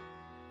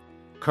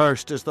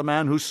 "Cursed is the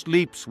man who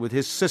sleeps with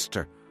his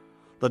sister,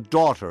 the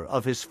daughter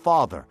of his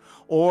father,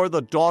 or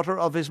the daughter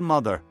of his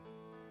mother."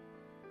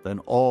 Then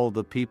all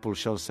the people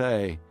shall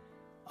say,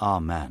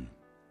 "Amen."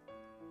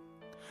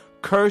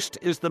 "Cursed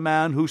is the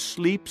man who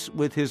sleeps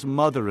with his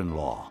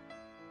mother-in-law."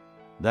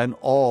 Then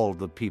all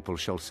the people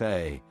shall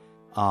say,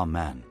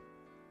 "Amen."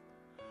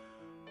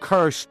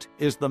 "Cursed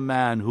is the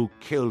man who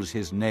kills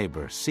his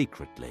neighbor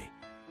secretly."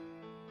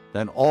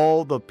 Then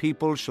all the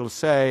people shall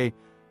say,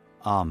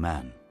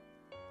 "Amen."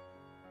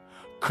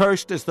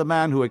 "Cursed is the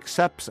man who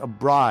accepts a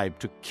bribe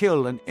to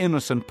kill an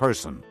innocent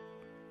person."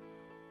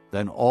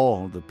 Then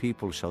all the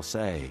people shall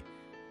say,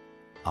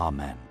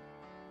 "Amen."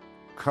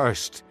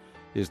 "Cursed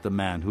is the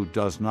man who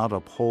does not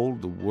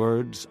uphold the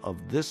words of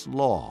this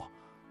law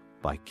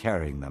by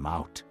carrying them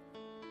out."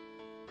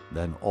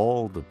 Then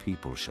all the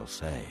people shall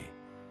say,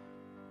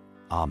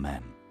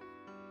 "Amen."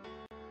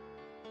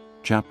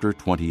 Chapter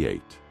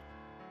 28.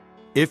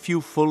 If you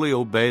fully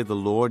obey the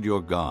Lord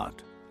your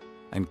God,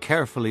 and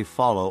carefully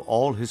follow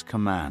all his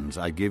commands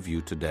I give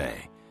you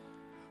today,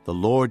 the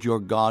Lord your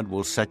God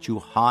will set you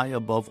high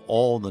above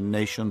all the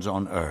nations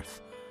on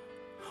earth.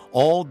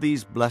 All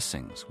these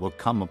blessings will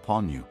come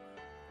upon you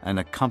and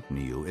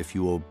accompany you if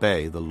you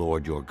obey the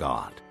Lord your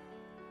God.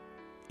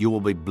 You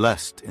will be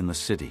blessed in the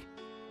city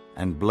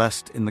and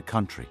blessed in the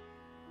country.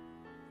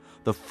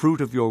 The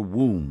fruit of your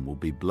womb will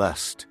be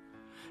blessed,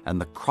 and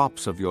the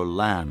crops of your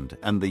land,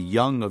 and the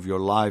young of your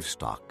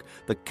livestock,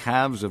 the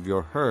calves of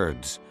your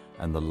herds,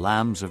 and the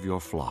lambs of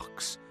your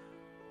flocks.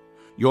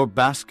 Your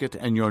basket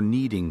and your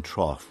kneading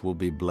trough will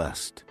be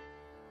blessed.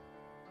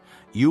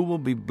 You will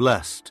be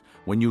blessed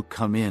when you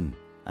come in,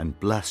 and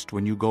blessed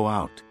when you go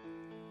out.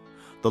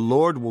 The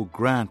Lord will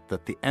grant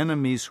that the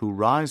enemies who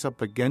rise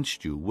up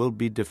against you will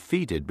be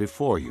defeated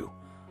before you.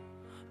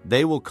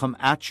 They will come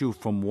at you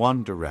from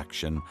one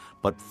direction,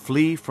 but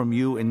flee from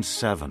you in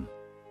 7.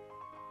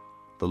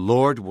 The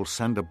Lord will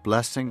send a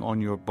blessing on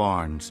your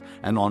barns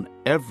and on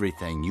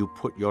everything you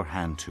put your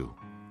hand to.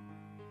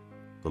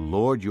 The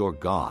Lord your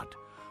God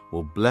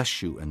will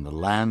bless you in the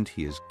land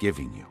he is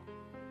giving you.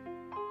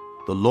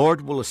 The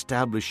Lord will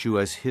establish you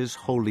as his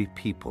holy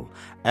people,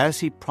 as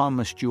he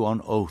promised you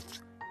on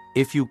oath,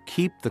 if you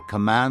keep the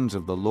commands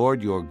of the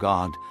Lord your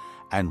God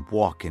and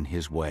walk in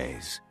his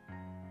ways.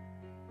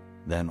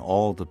 Then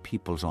all the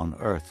peoples on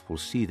earth will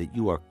see that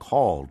you are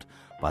called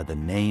by the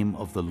name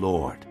of the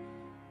Lord,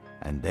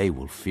 and they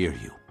will fear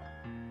you.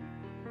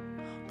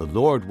 The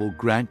Lord will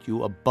grant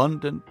you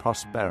abundant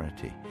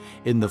prosperity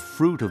in the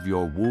fruit of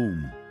your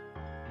womb,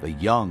 the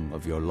young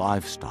of your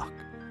livestock,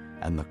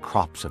 and the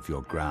crops of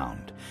your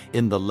ground,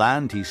 in the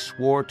land he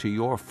swore to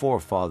your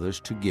forefathers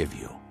to give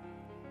you.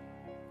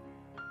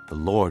 The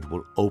Lord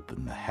will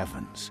open the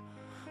heavens,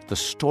 the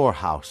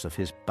storehouse of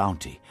his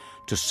bounty,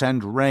 to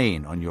send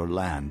rain on your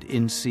land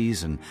in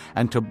season,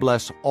 and to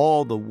bless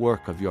all the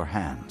work of your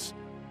hands.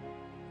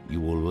 You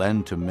will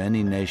lend to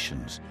many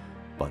nations,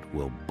 but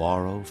will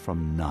borrow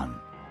from none.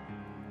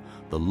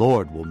 The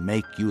Lord will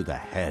make you the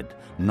head,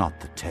 not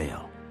the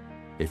tail.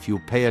 If you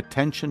pay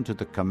attention to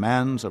the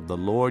commands of the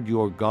Lord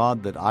your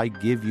God that I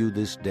give you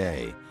this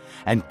day,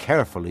 and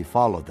carefully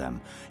follow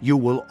them, you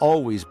will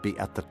always be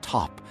at the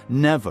top,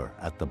 never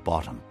at the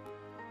bottom.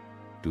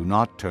 Do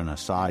not turn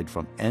aside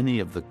from any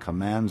of the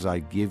commands I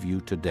give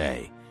you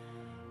today,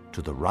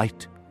 to the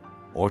right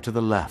or to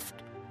the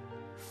left,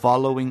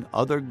 following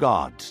other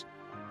gods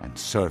and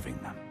serving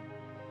them.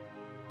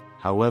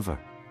 However,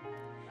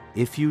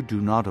 if you do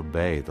not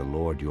obey the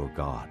Lord your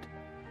God,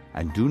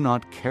 and do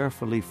not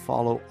carefully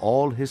follow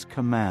all his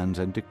commands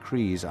and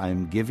decrees I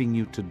am giving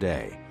you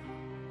today,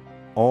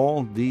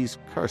 all these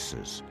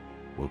curses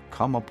will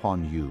come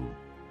upon you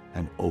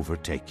and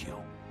overtake you.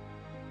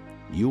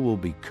 You will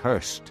be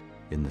cursed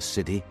in the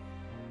city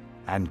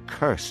and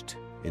cursed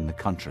in the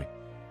country.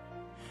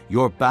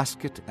 Your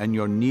basket and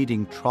your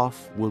kneading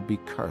trough will be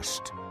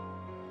cursed.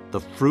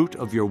 The fruit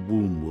of your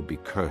womb will be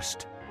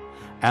cursed,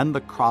 and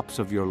the crops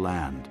of your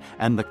land,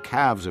 and the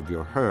calves of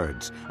your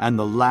herds, and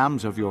the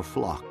lambs of your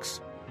flocks.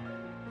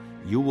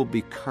 You will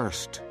be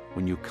cursed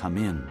when you come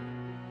in,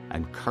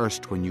 and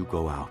cursed when you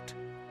go out.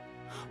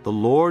 The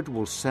Lord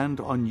will send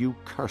on you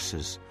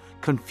curses,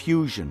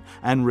 confusion,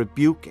 and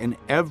rebuke in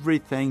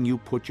everything you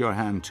put your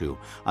hand to,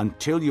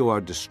 until you are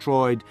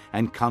destroyed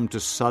and come to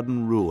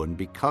sudden ruin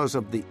because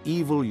of the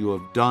evil you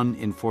have done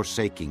in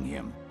forsaking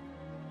him.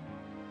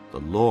 The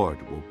Lord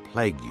will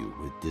plague you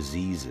with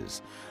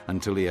diseases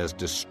until he has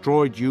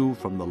destroyed you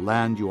from the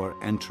land you are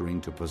entering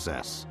to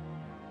possess.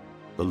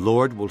 The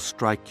Lord will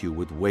strike you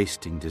with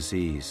wasting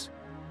disease,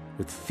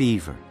 with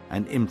fever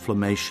and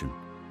inflammation,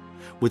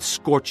 with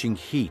scorching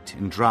heat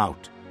and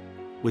drought,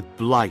 with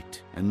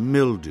blight and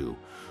mildew,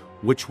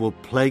 which will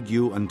plague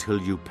you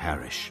until you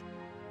perish.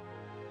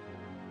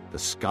 The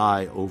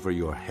sky over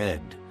your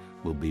head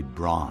will be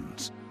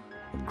bronze,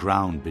 the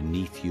ground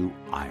beneath you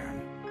iron.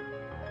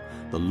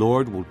 The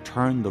Lord will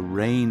turn the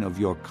rain of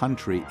your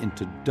country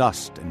into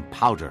dust and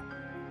powder.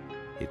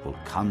 It will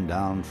come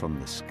down from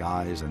the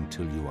skies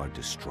until you are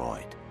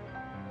destroyed.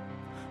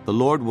 The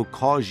Lord will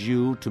cause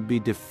you to be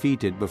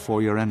defeated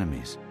before your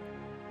enemies.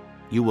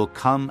 You will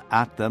come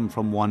at them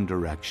from one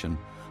direction,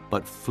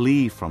 but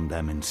flee from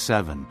them in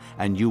 7,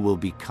 and you will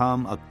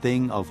become a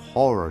thing of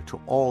horror to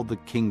all the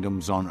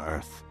kingdoms on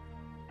earth.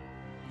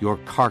 Your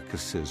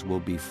carcasses will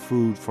be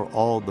food for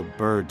all the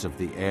birds of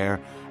the air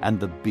and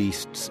the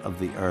beasts of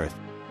the earth,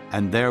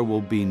 and there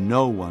will be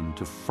no one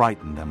to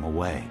frighten them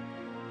away.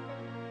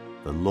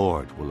 The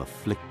Lord will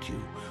afflict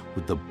you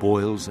with the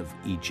boils of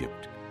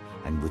Egypt,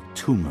 and with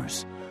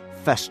tumors,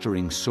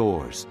 festering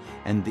sores,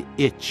 and the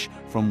itch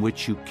from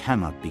which you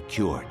cannot be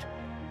cured.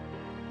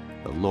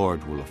 The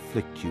Lord will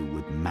afflict you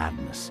with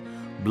madness,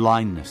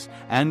 blindness,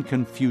 and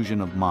confusion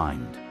of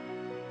mind.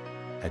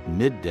 At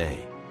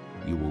midday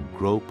you will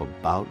grope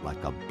about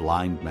like a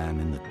blind man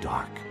in the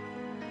dark.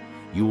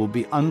 You will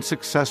be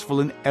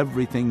unsuccessful in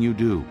everything you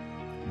do.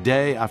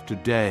 Day after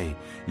day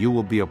you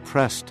will be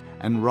oppressed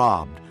and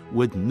robbed,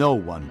 with no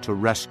one to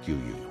rescue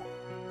you.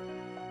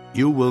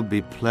 You will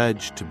be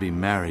pledged to be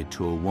married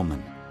to a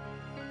woman,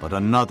 but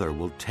another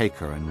will take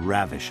her and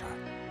ravish her.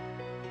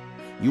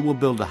 You will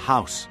build a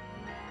house,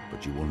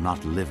 but you will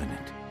not live in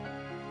it.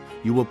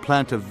 You will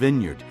plant a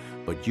vineyard,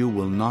 but you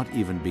will not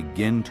even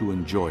begin to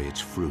enjoy its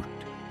fruit.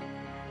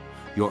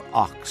 Your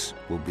ox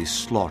will be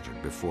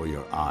slaughtered before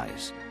your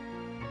eyes,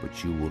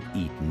 but you will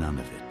eat none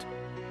of it.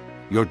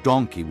 Your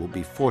donkey will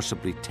be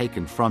forcibly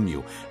taken from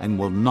you and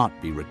will not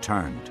be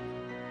returned.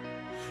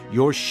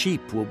 Your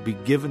sheep will be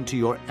given to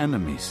your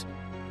enemies,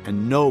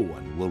 and no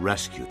one will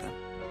rescue them.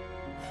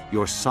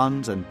 Your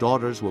sons and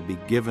daughters will be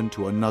given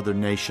to another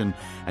nation,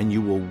 and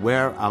you will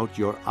wear out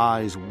your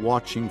eyes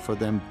watching for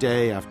them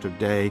day after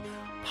day,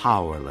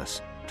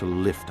 powerless to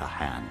lift a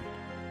hand.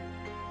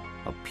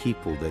 A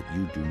people that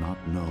you do not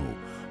know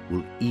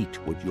will eat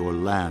what your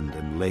land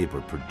and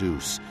labor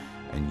produce,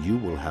 and you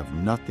will have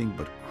nothing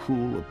but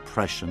cruel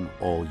oppression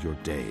all your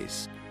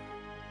days.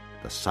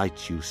 The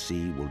sights you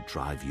see will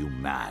drive you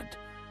mad.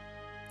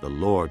 The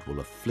Lord will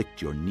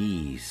afflict your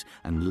knees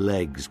and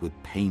legs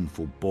with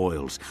painful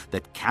boils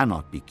that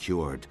cannot be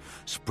cured,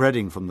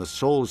 spreading from the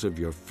soles of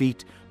your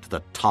feet to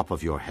the top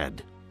of your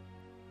head.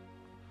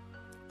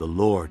 The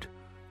Lord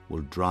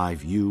will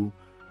drive you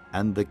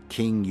and the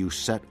king you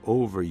set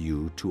over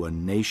you to a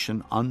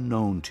nation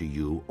unknown to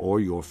you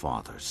or your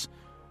fathers.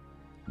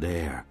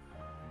 There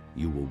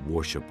you will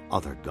worship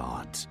other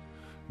gods,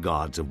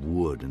 gods of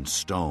wood and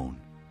stone.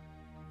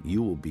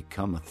 You will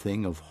become a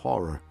thing of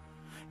horror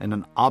and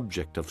an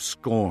object of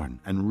scorn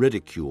and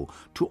ridicule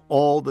to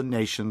all the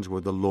nations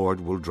where the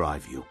Lord will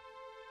drive you.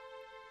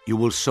 You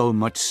will sow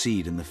much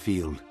seed in the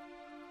field,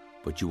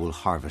 but you will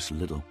harvest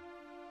little,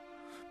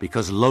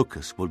 because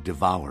locusts will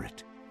devour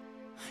it.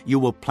 You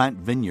will plant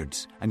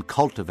vineyards and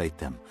cultivate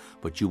them,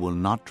 but you will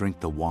not drink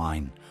the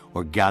wine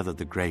or gather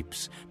the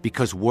grapes,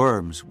 because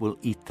worms will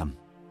eat them.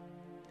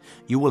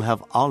 You will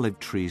have olive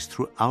trees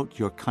throughout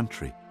your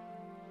country,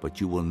 but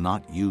you will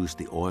not use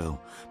the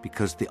oil,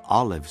 because the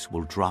olives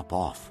will drop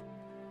off.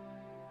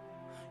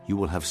 You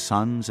will have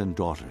sons and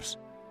daughters,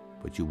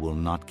 but you will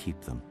not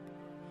keep them,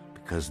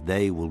 because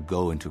they will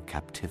go into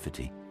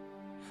captivity.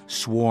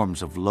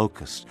 Swarms of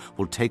locusts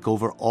will take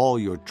over all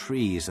your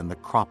trees and the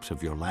crops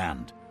of your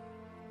land.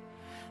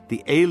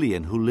 The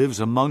alien who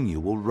lives among you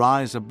will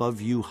rise above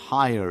you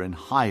higher and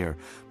higher,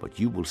 but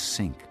you will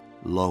sink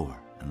lower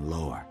and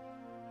lower.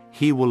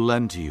 He will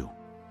lend to you,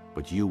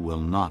 but you will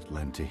not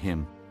lend to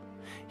him.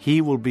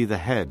 He will be the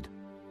head,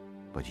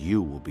 but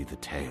you will be the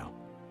tail.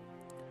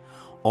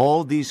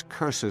 All these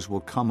curses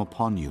will come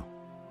upon you.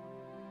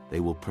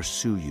 They will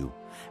pursue you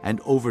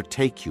and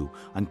overtake you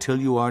until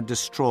you are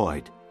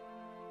destroyed,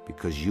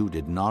 because you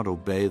did not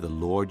obey the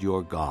Lord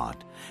your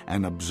God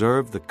and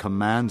observe the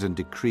commands and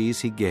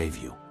decrees he gave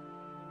you.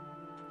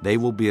 They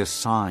will be a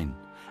sign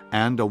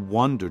and a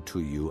wonder to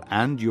you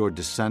and your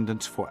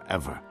descendants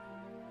forever,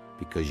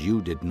 because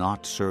you did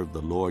not serve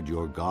the Lord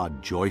your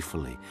God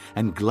joyfully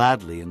and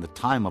gladly in the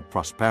time of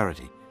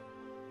prosperity.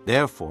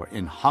 Therefore,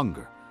 in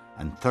hunger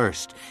and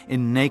thirst,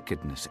 in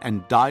nakedness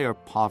and dire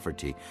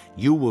poverty,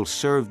 you will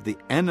serve the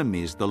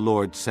enemies the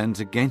Lord sends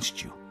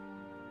against you.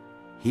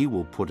 He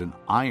will put an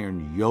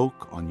iron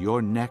yoke on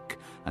your neck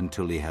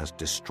until he has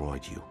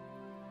destroyed you.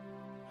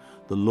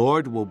 The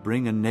Lord will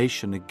bring a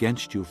nation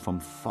against you from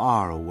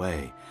far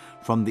away,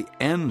 from the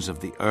ends of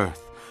the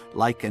earth,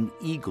 like an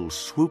eagle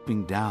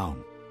swooping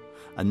down,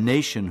 a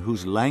nation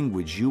whose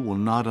language you will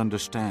not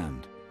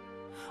understand,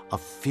 a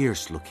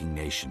fierce-looking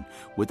nation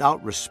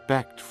without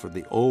respect for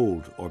the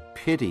old or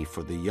pity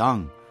for the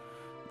young.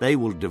 They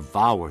will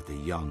devour the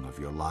young of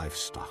your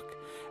livestock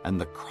and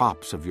the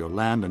crops of your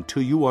land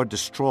until you are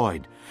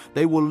destroyed.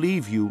 They will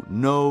leave you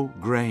no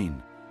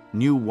grain,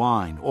 new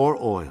wine, or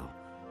oil,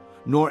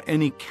 nor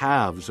any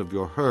calves of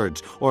your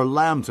herds or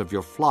lambs of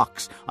your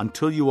flocks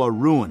until you are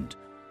ruined.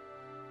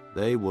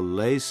 They will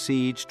lay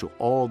siege to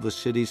all the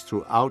cities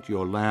throughout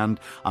your land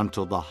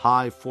until the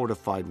high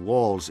fortified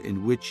walls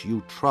in which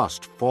you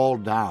trust fall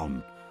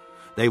down.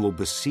 They will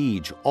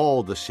besiege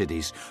all the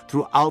cities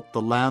throughout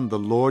the land the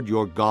Lord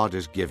your God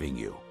is giving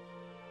you.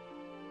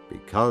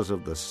 Because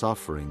of the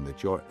suffering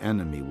that your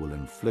enemy will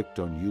inflict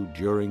on you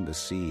during the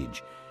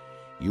siege,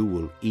 you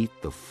will eat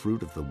the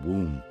fruit of the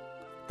womb,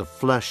 the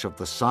flesh of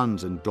the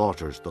sons and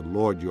daughters the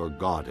Lord your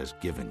God has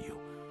given you.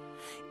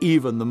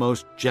 Even the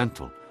most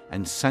gentle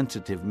and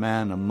sensitive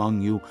man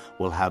among you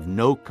will have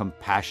no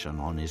compassion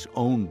on his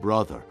own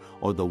brother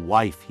or the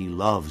wife he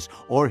loves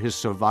or his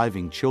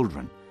surviving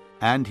children,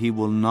 and he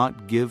will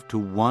not give to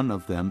one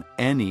of them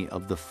any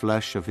of the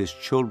flesh of his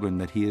children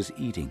that he is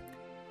eating.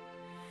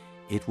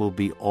 It will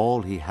be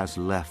all he has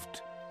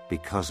left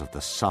because of the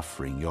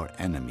suffering your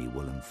enemy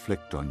will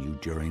inflict on you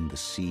during the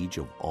siege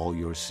of all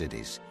your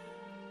cities.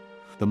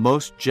 The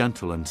most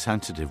gentle and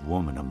sensitive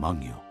woman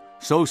among you,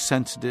 so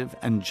sensitive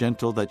and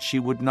gentle that she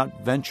would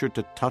not venture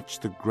to touch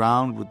the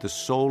ground with the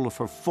sole of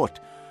her foot,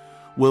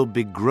 will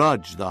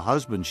begrudge the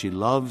husband she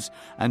loves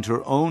and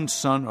her own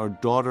son or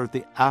daughter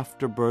the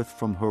afterbirth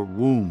from her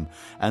womb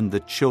and the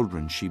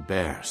children she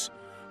bears,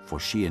 for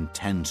she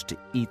intends to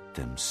eat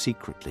them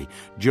secretly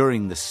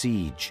during the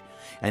siege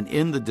and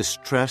in the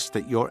distress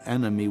that your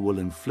enemy will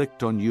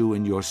inflict on you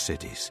in your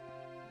cities.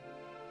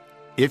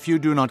 If you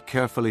do not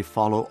carefully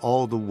follow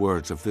all the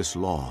words of this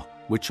law,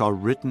 which are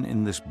written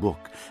in this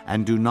book,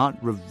 and do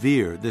not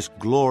revere this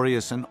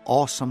glorious and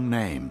awesome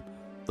name,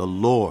 the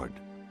Lord,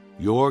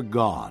 your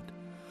God,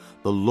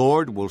 the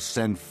Lord will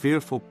send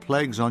fearful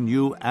plagues on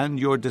you and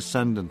your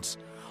descendants,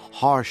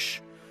 harsh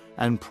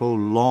and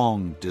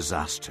prolonged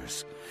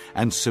disasters,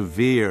 and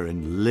severe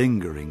and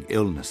lingering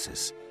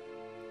illnesses.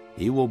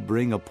 He will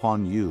bring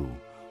upon you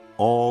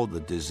all the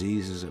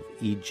diseases of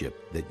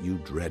Egypt that you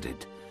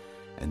dreaded,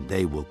 and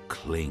they will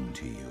cling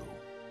to you.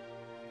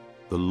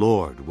 The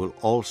Lord will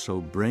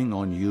also bring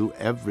on you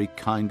every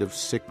kind of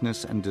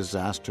sickness and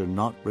disaster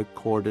not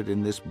recorded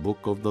in this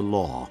book of the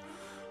law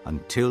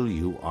until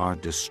you are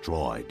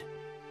destroyed.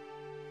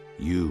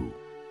 You,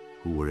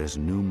 who were as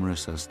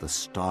numerous as the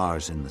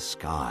stars in the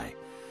sky,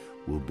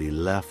 will be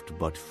left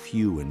but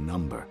few in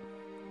number,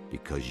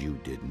 because you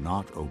did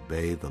not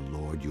obey the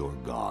Lord your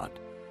God,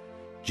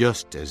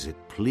 just as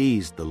it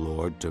pleased the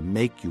Lord to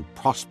make you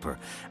prosper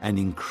and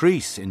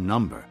increase in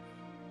number.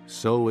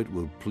 So it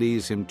will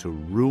please him to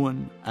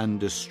ruin and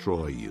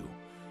destroy you.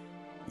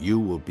 You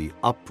will be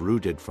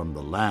uprooted from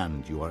the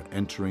land you are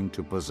entering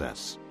to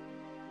possess.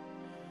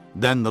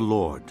 Then the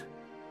Lord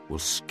will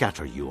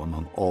scatter you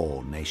among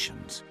all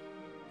nations,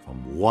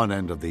 from one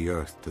end of the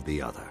earth to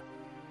the other.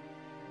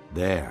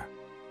 There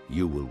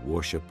you will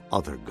worship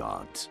other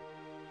gods,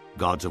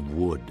 gods of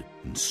wood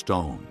and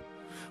stone,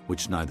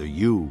 which neither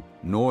you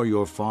nor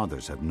your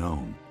fathers have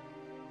known.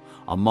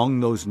 Among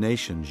those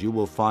nations you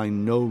will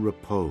find no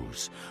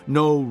repose,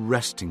 no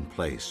resting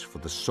place for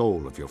the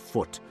sole of your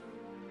foot.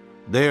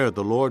 There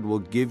the Lord will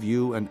give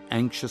you an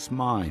anxious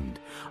mind,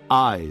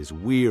 eyes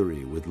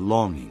weary with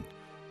longing,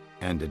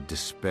 and a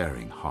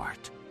despairing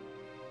heart.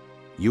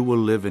 You will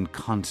live in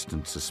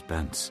constant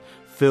suspense,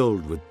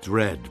 filled with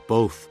dread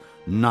both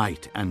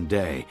night and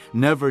day,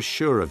 never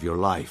sure of your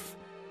life.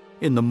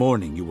 In the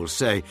morning you will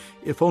say,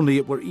 "If only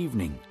it were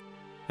evening,"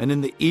 and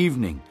in the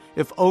evening,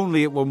 "If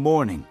only it were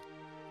morning."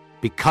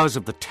 because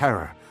of the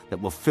terror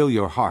that will fill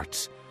your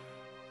hearts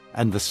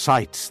and the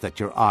sights that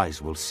your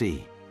eyes will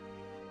see.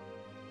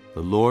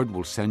 The Lord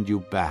will send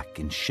you back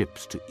in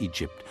ships to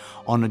Egypt,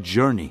 on a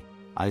journey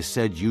I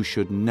said you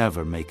should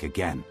never make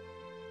again.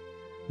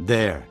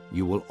 There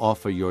you will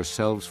offer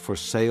yourselves for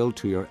sale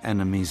to your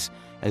enemies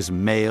as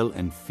male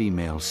and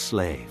female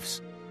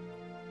slaves,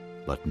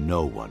 but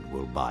no one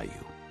will buy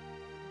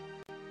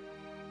you.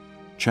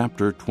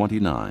 Chapter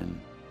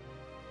 29.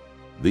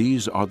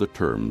 These are the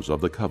terms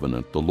of the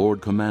covenant the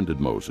Lord commanded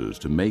Moses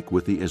to make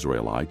with the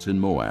Israelites in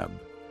Moab,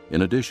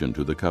 in addition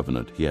to the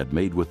covenant he had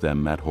made with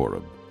them at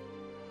Horeb.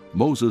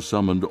 Moses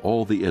summoned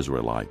all the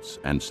Israelites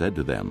and said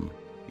to them,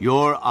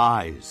 Your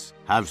eyes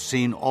have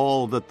seen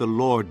all that the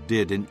Lord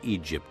did in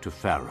Egypt to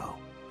Pharaoh,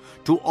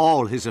 to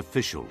all his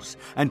officials,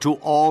 and to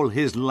all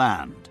his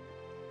land.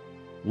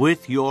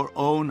 With your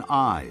own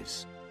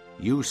eyes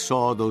you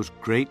saw those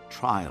great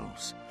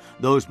trials,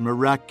 those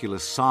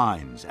miraculous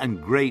signs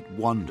and great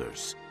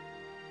wonders.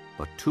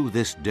 But to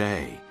this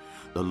day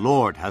the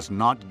Lord has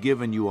not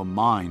given you a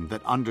mind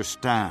that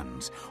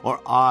understands,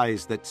 or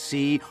eyes that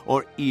see,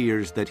 or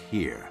ears that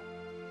hear.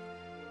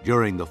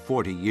 During the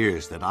 40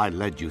 years that I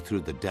led you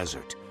through the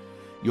desert,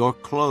 your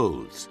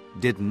clothes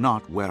did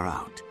not wear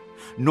out,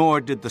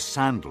 nor did the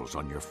sandals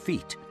on your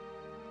feet.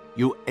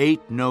 You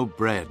ate no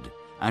bread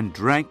and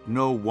drank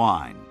no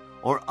wine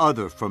or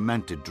other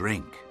fermented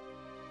drink.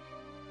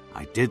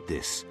 I did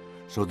this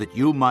so that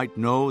you might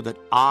know that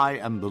I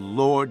am the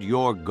Lord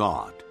your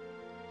God.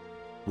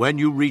 When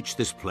you reach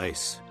this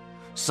place,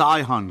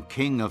 Sihon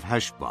king of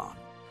Heshbon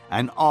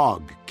and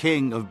Og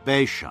king of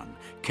Bashan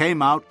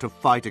came out to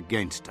fight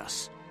against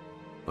us,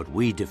 but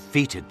we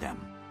defeated them.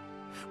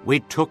 We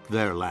took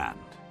their land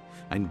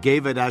and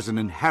gave it as an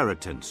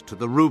inheritance to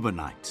the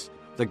Reubenites,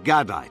 the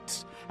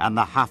Gadites, and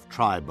the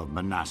half-tribe of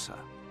Manasseh.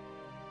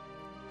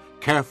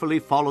 Carefully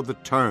follow the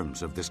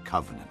terms of this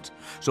covenant,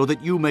 so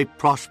that you may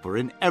prosper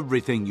in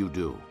everything you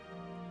do.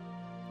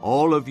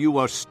 All of you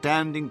are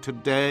standing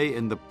today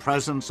in the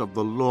presence of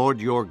the Lord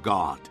your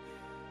God.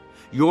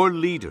 Your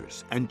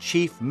leaders and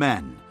chief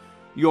men,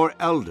 your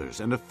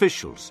elders and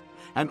officials,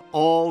 and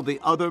all the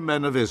other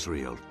men of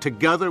Israel,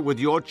 together with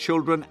your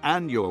children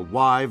and your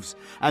wives,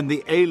 and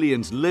the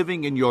aliens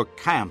living in your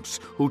camps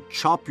who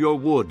chop your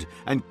wood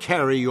and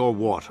carry your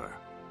water.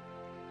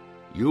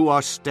 You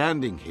are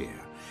standing here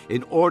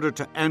in order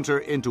to enter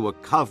into a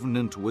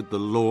covenant with the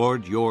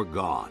Lord your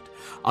God,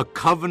 a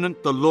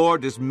covenant the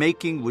Lord is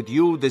making with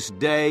you this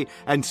day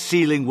and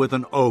sealing with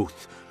an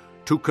oath,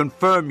 to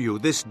confirm you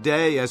this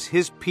day as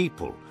his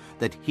people,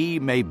 that he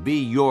may be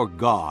your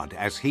God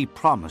as he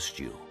promised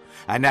you,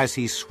 and as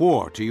he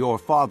swore to your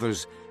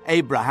fathers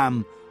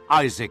Abraham,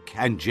 Isaac,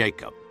 and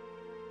Jacob.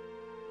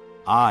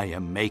 I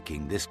am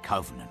making this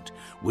covenant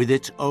with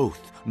its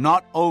oath,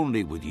 not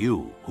only with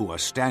you who are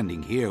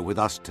standing here with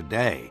us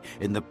today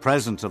in the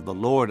presence of the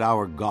Lord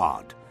our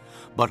God,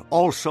 but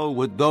also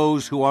with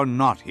those who are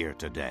not here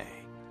today.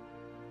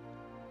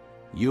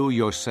 You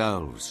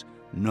yourselves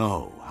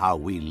know how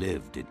we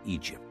lived in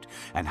Egypt,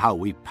 and how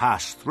we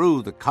passed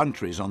through the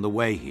countries on the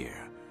way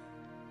here.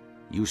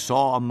 You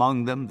saw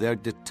among them their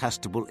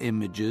detestable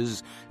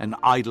images and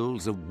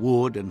idols of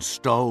wood and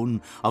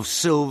stone, of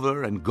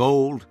silver and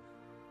gold.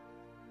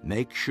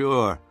 Make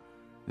sure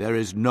there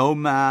is no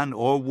man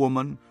or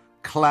woman,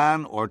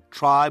 clan or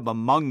tribe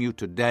among you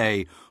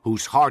today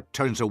whose heart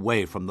turns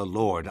away from the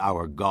Lord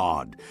our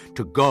God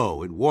to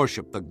go and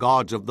worship the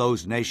gods of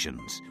those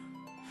nations.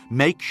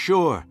 Make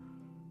sure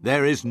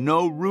there is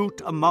no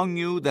root among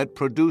you that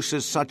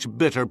produces such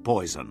bitter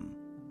poison.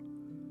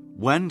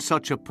 When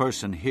such a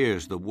person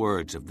hears the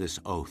words of this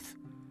oath,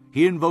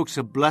 he invokes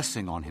a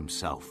blessing on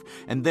himself,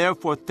 and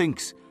therefore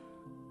thinks,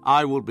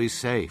 I will be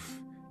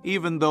safe,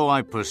 even though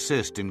I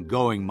persist in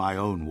going my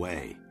own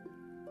way.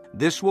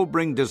 This will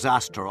bring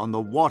disaster on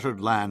the watered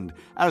land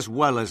as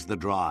well as the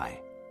dry.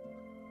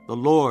 The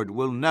Lord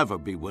will never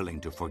be willing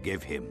to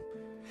forgive him.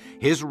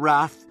 His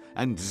wrath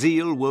and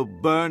zeal will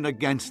burn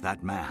against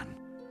that man.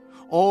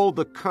 All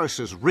the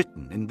curses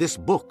written in this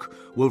book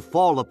will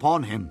fall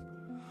upon him,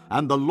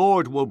 and the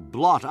Lord will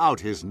blot out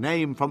his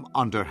name from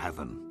under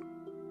heaven.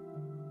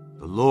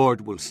 The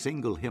Lord will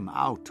single him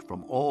out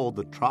from all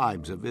the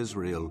tribes of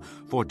Israel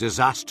for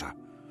disaster,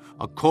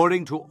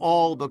 according to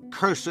all the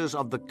curses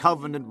of the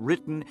covenant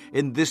written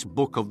in this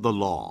book of the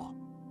law.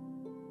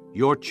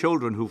 Your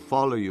children who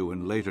follow you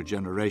in later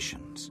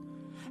generations,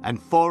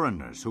 and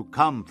foreigners who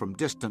come from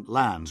distant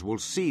lands will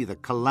see the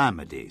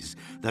calamities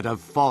that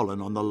have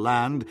fallen on the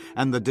land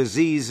and the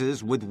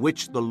diseases with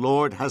which the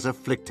Lord has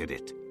afflicted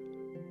it.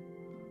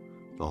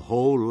 The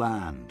whole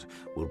land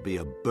will be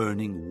a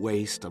burning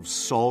waste of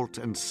salt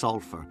and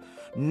sulfur,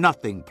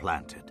 nothing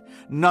planted,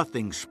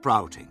 nothing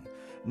sprouting,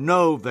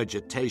 no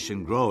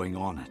vegetation growing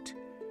on it.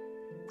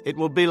 It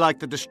will be like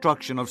the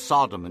destruction of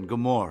Sodom and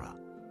Gomorrah,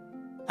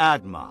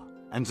 Admah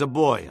and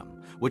Zeboim,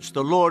 which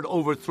the Lord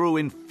overthrew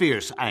in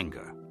fierce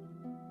anger.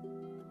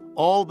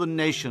 All the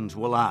nations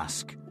will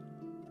ask,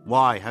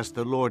 why has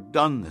the Lord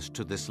done this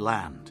to this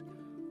land?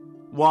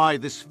 Why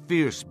this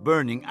fierce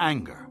burning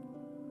anger?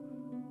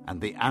 And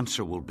the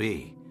answer will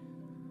be,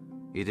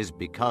 it is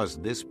because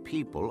this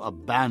people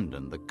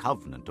abandoned the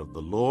covenant of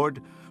the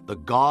Lord, the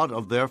God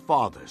of their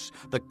fathers,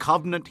 the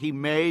covenant he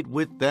made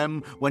with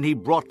them when he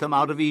brought them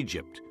out of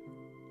Egypt.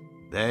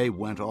 They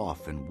went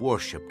off and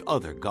worshipped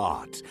other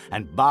gods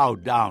and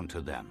bowed down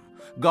to them,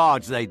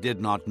 gods they did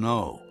not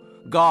know,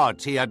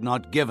 gods he had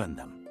not given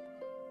them.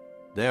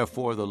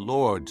 Therefore the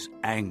Lord's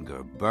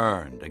anger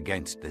burned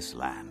against this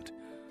land,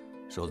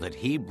 so that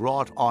he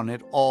brought on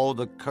it all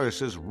the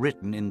curses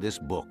written in this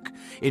book.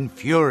 In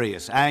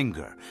furious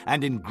anger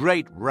and in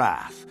great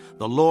wrath,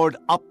 the Lord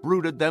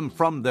uprooted them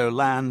from their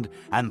land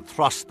and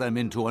thrust them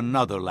into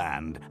another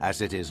land,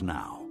 as it is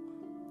now.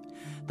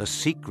 The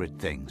secret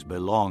things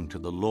belong to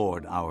the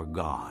Lord our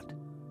God,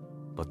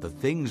 but the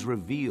things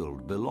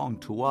revealed belong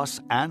to us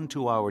and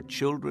to our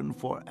children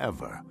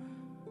forever,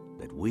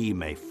 that we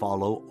may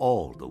follow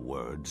all the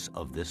words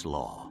of this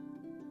law.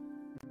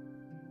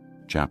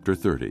 Chapter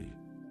 30.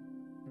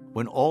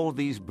 When all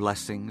these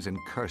blessings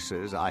and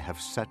curses I have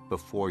set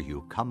before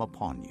you come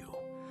upon you,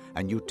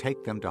 and you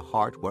take them to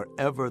heart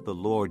wherever the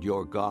Lord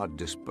your God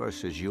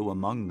disperses you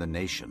among the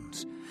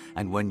nations,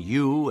 and when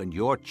you and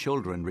your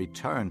children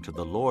return to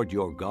the Lord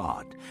your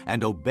God,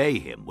 and obey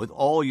him with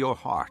all your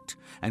heart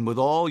and with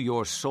all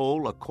your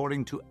soul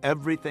according to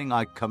everything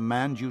I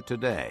command you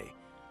today,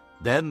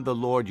 then the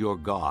Lord your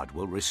God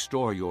will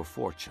restore your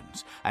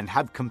fortunes and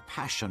have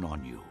compassion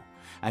on you,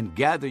 and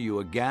gather you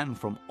again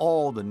from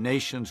all the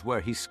nations where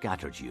he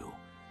scattered you.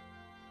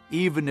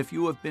 Even if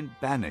you have been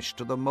banished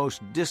to the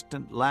most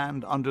distant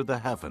land under the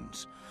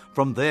heavens,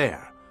 from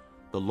there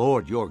the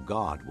Lord your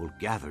God will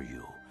gather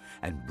you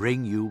and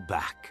bring you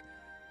back.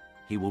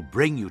 He will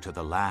bring you to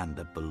the land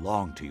that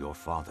belonged to your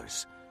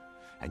fathers,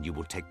 and you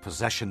will take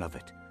possession of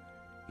it.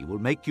 He will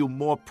make you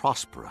more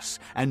prosperous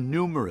and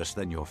numerous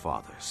than your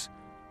fathers.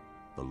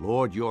 The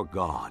Lord your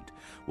God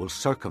will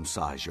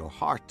circumcise your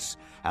hearts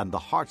and the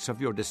hearts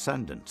of your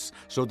descendants,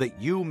 so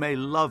that you may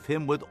love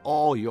him with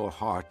all your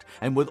heart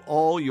and with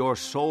all your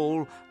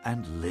soul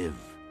and live.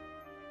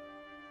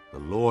 The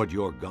Lord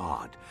your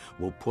God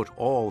will put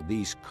all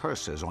these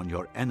curses on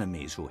your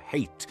enemies who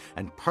hate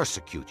and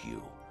persecute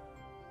you.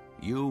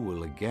 You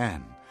will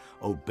again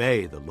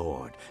obey the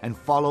Lord and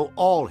follow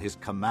all his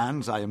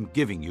commands I am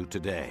giving you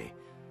today.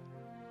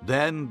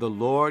 Then the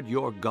Lord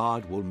your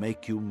God will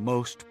make you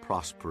most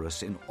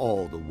prosperous in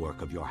all the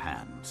work of your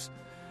hands,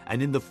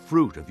 and in the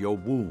fruit of your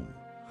womb,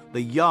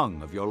 the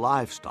young of your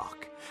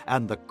livestock,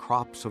 and the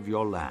crops of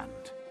your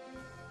land.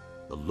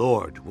 The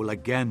Lord will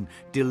again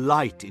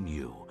delight in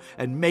you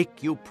and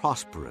make you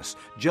prosperous,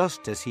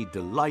 just as he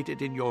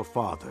delighted in your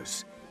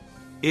fathers,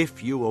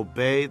 if you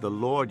obey the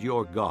Lord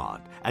your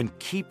God and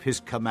keep his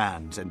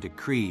commands and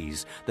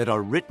decrees that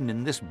are written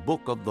in this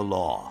book of the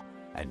law,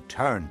 and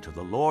turn to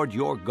the Lord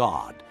your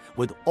God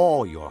with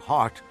all your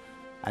heart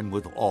and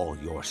with all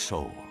your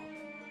soul.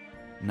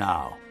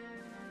 Now,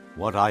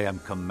 what I am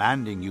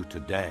commanding you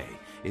today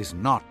is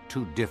not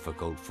too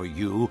difficult for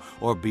you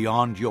or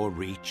beyond your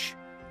reach.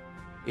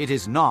 It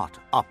is not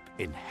up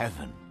in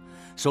heaven,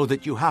 so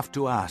that you have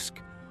to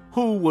ask,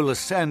 who will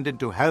ascend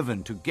into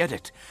heaven to get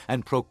it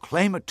and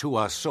proclaim it to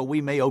us so we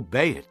may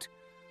obey it?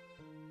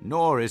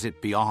 Nor is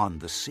it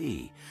beyond the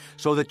sea,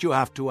 so that you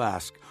have to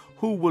ask,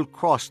 who will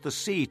cross the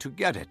sea to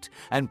get it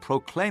and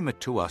proclaim it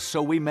to us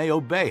so we may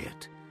obey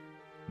it?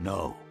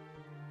 No,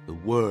 the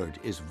word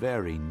is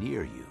very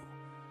near you.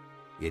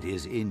 It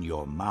is in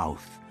your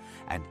mouth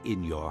and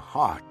in your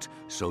heart,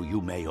 so you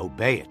may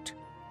obey it.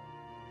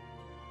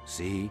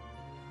 See,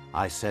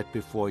 I set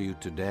before you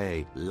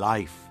today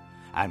life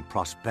and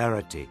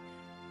prosperity,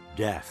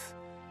 death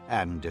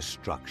and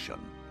destruction.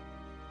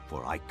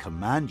 For I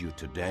command you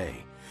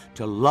today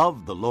to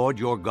love the Lord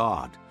your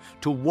God,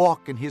 to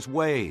walk in his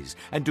ways,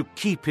 and to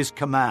keep his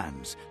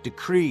commands,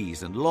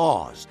 decrees, and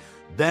laws.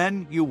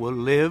 Then you will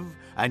live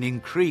and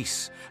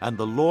increase, and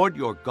the Lord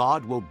your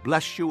God will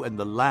bless you in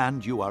the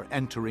land you are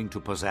entering to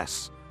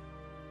possess.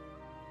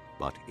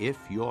 But if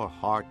your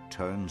heart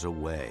turns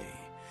away,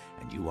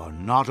 and you are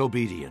not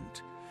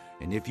obedient,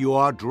 and if you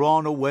are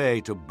drawn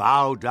away to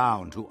bow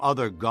down to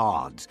other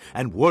gods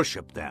and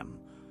worship them,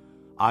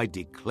 I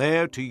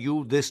declare to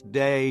you this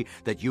day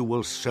that you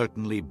will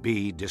certainly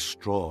be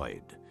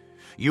destroyed.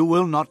 You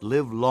will not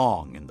live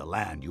long in the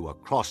land you are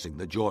crossing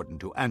the Jordan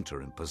to enter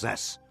and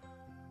possess.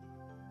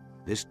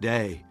 This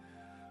day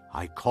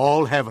I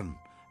call heaven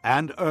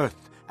and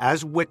earth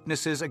as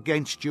witnesses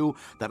against you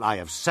that I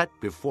have set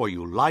before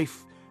you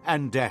life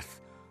and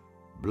death,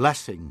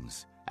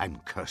 blessings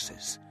and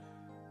curses.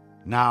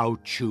 Now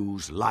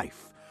choose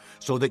life,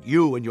 so that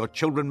you and your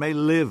children may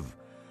live,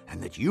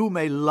 and that you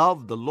may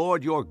love the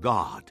Lord your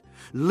God,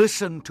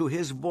 listen to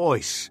his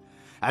voice,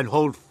 and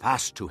hold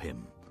fast to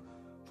him.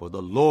 For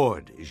the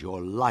Lord is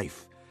your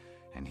life,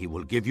 and he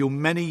will give you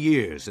many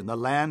years in the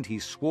land he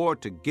swore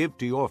to give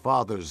to your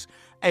fathers,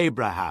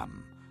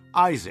 Abraham,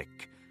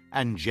 Isaac,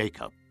 and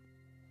Jacob.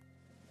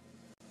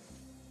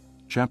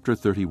 Chapter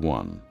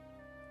 31.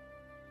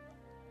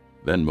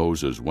 Then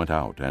Moses went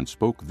out and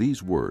spoke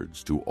these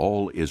words to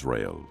all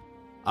Israel.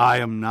 I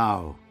am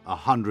now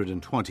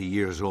 120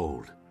 years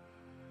old.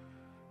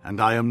 and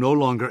I am no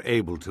longer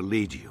able to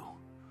lead you.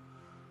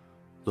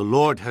 The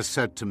Lord has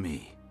said to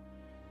me,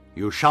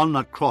 you shall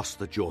not cross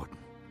the Jordan.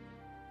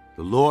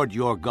 The Lord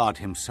your God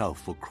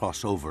himself will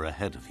cross over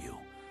ahead of you.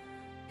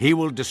 He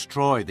will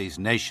destroy these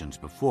nations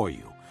before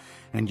you,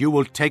 and you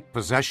will take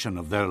possession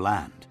of their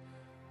land.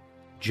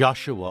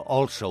 Joshua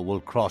also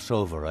will cross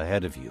over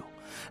ahead of you,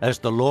 as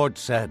the Lord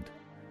said,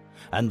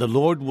 and the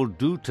Lord will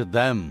do to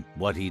them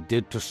what he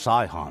did to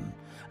Sihon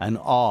and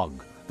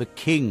Og, the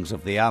kings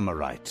of the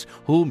Amorites,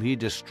 whom he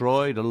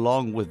destroyed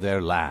along with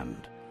their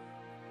land.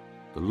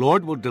 The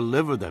Lord will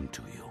deliver them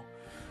to you,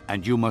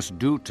 and you must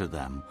do to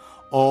them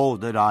all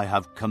that I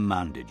have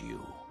commanded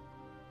you.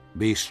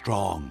 Be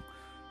strong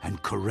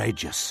and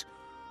courageous.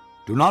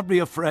 Do not be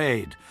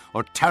afraid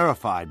or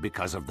terrified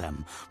because of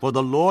them, for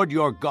the Lord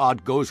your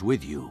God goes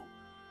with you.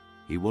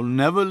 He will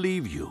never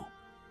leave you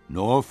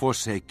nor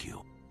forsake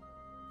you.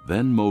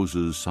 Then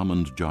Moses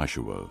summoned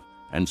Joshua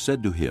and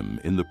said to him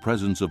in the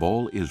presence of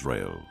all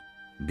Israel,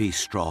 Be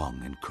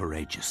strong and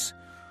courageous,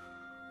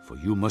 for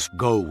you must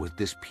go with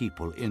this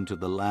people into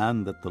the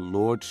land that the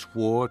Lord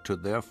swore to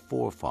their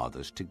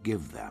forefathers to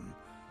give them,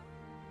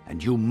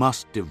 and you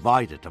must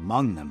divide it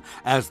among them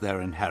as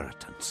their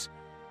inheritance.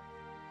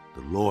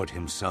 The Lord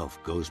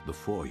himself goes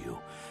before you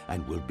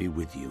and will be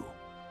with you.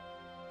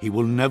 He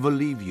will never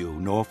leave you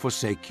nor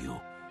forsake you.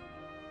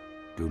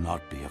 Do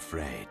not be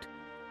afraid.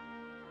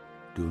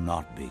 Do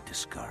not be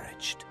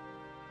discouraged.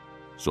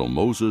 So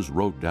Moses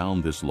wrote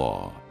down this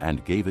law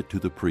and gave it to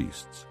the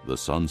priests, the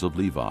sons of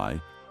Levi,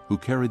 who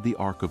carried the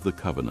ark of the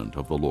covenant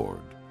of the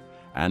Lord,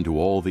 and to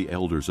all the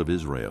elders of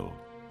Israel.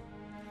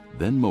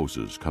 Then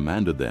Moses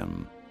commanded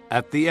them,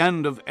 At the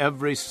end of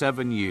every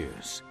 7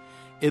 years,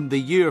 in the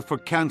year for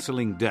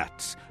canceling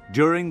debts,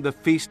 during the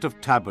Feast of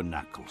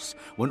Tabernacles,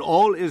 when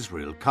all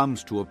Israel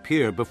comes to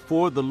appear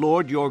before the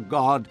Lord your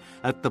God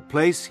at the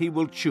place he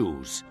will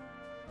choose,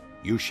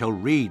 you shall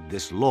read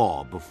this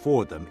law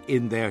before them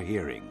in their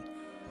hearing.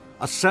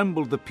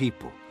 Assemble the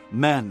people,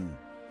 men,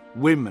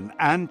 women,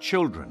 and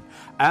children,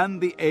 and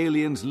the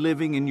aliens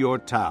living in your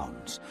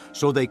towns,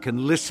 so they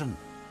can listen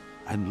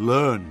and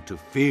learn to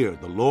fear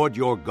the Lord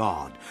your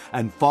God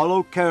and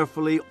follow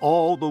carefully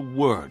all the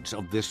words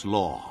of this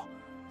law.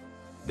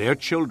 Their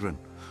children,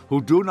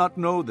 who do not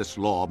know this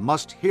law,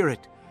 must hear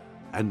it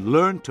and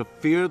learn to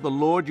fear the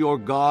Lord your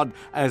God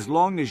as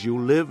long as you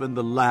live in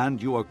the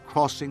land you are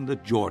crossing the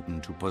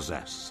Jordan to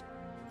possess.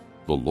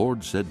 The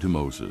Lord said to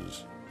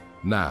Moses,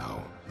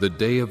 Now the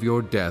day of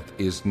your death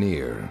is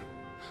near.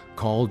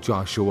 Call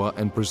Joshua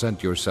and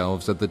present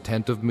yourselves at the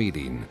tent of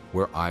meeting,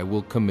 where I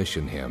will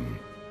commission him.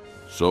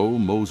 So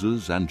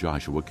Moses and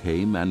Joshua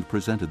came and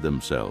presented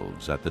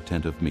themselves at the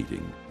tent of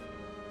meeting.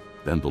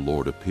 Then the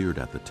Lord appeared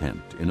at the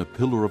tent in a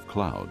pillar of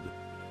cloud,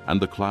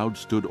 and the cloud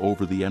stood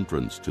over the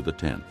entrance to the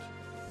tent.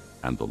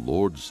 And the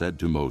Lord said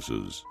to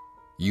Moses,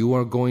 You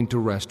are going to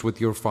rest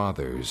with your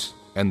fathers,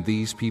 and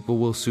these people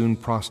will soon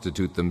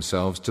prostitute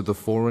themselves to the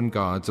foreign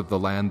gods of the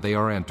land they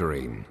are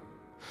entering.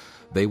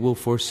 They will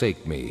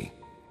forsake me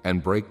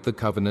and break the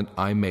covenant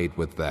I made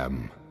with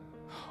them.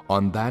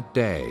 On that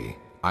day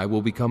I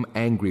will become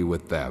angry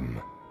with them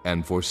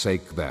and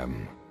forsake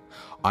them.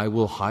 I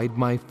will hide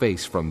my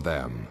face from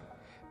them,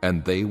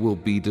 and they will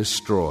be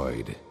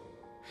destroyed.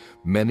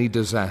 Many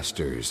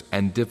disasters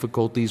and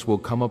difficulties will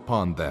come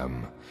upon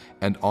them,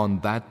 and on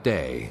that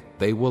day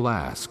they will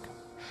ask,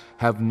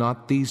 Have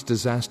not these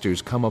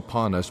disasters come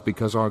upon us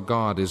because our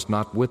God is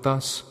not with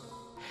us?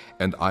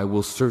 And I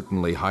will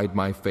certainly hide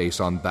my face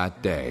on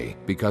that day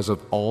because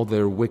of all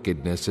their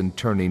wickedness in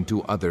turning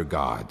to other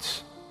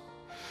gods.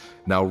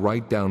 Now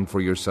write down for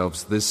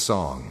yourselves this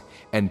song,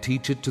 and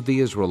teach it to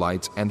the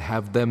Israelites, and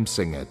have them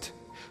sing it,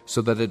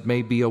 so that it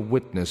may be a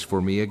witness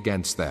for me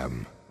against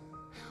them.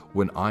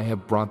 When I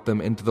have brought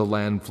them into the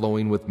land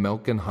flowing with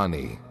milk and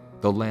honey,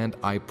 the land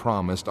I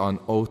promised on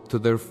oath to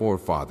their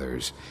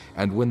forefathers,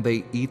 and when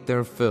they eat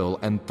their fill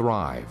and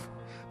thrive,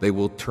 they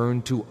will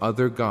turn to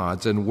other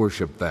gods and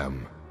worship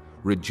them,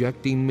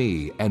 rejecting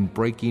me and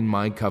breaking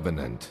my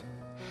covenant.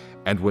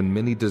 And when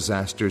many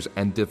disasters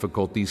and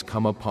difficulties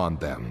come upon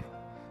them,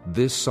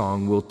 this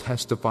song will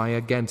testify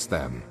against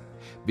them,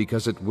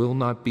 because it will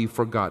not be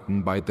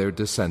forgotten by their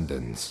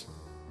descendants.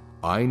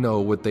 I know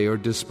what they are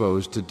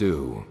disposed to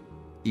do,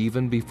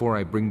 even before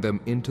I bring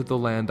them into the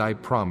land I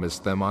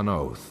promised them on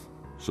oath.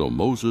 So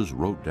Moses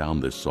wrote down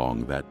this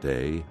song that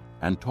day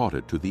and taught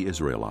it to the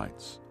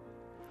Israelites.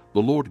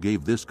 The Lord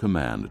gave this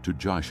command to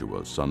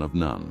Joshua, son of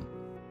Nun.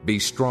 Be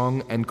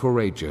strong and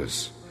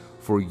courageous,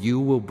 for you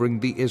will bring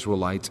the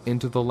Israelites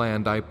into the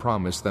land I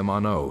promised them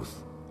on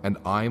oath, and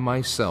I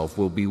myself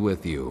will be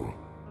with you.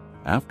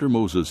 After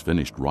Moses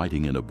finished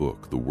writing in a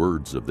book the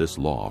words of this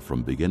law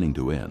from beginning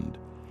to end,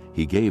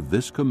 he gave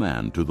this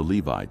command to the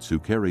Levites who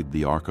carried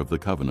the ark of the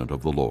covenant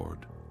of the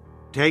Lord.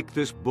 Take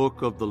this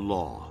book of the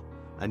law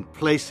and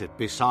place it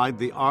beside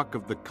the ark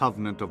of the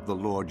covenant of the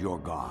Lord your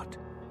God.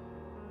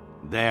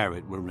 There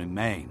it will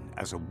remain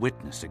as a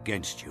witness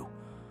against you,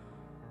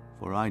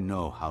 for I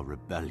know how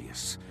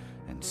rebellious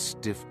and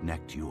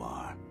stiff-necked you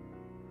are.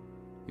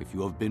 If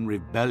you have been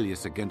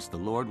rebellious against the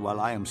Lord while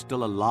I am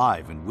still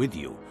alive and with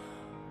you,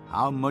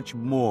 how much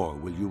more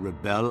will you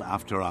rebel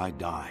after I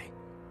die?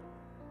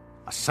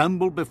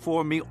 Assemble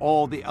before me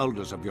all the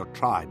elders of your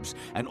tribes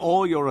and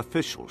all your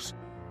officials,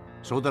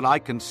 so that I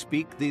can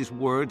speak these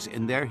words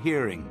in their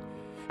hearing,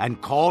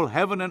 and call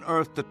heaven and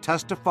earth to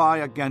testify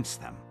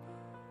against them.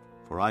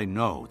 For I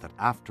know that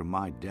after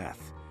my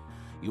death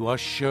you are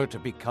sure to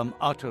become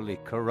utterly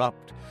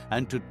corrupt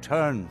and to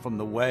turn from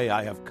the way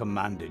I have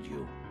commanded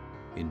you.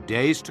 In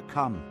days to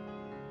come,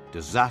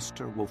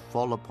 disaster will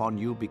fall upon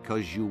you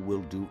because you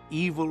will do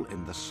evil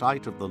in the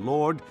sight of the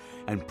Lord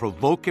and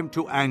provoke him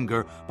to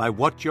anger by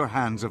what your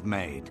hands have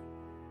made.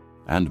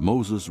 And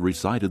Moses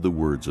recited the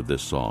words of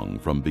this song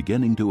from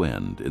beginning to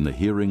end in the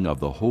hearing of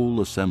the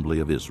whole assembly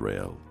of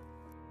Israel.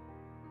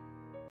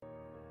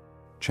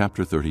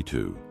 Chapter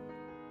 32.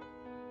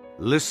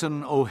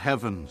 Listen, O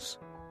heavens,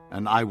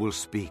 and I will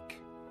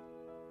speak.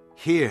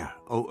 Hear,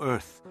 O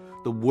earth,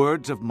 the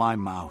words of my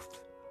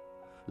mouth.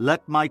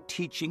 Let my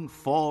teaching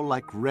fall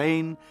like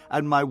rain,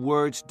 and my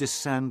words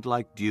descend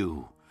like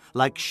dew,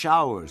 like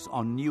showers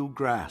on new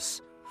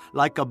grass,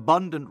 like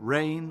abundant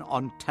rain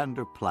on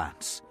tender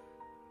plants.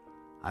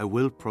 I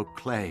will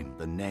proclaim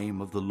the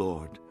name of the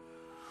Lord.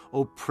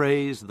 O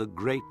praise the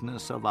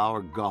greatness of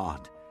our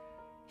God.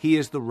 He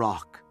is the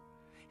rock.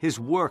 His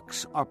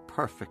works are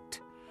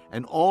perfect,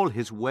 and all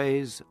his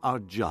ways are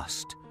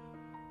just.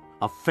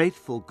 A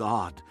faithful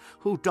God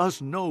who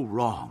does no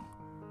wrong,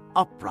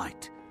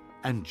 upright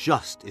and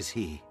just is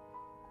he.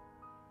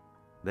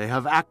 They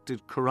have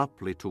acted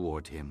corruptly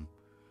toward him.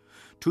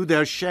 To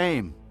their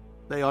shame,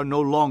 they are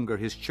no longer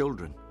his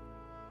children,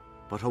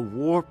 but a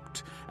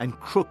warped and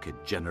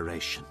crooked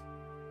generation.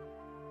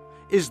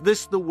 Is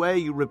this the way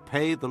you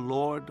repay the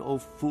Lord, O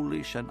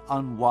foolish and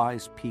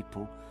unwise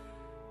people?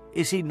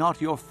 Is he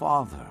not your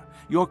Father,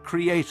 your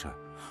Creator,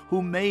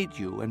 who made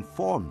you and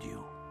formed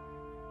you?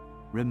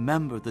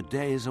 Remember the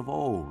days of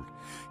old.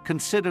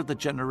 Consider the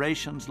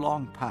generations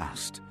long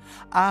past.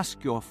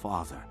 Ask your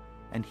father,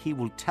 and he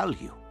will tell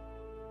you.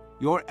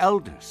 Your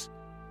elders,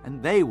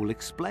 and they will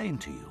explain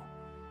to you.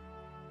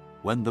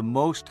 When the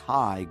Most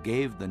High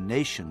gave the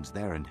nations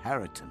their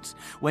inheritance,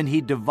 when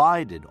he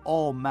divided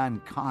all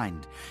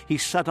mankind, he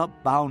set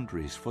up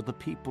boundaries for the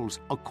peoples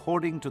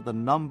according to the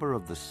number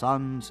of the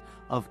sons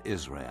of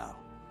Israel.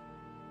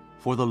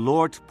 For the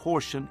Lord's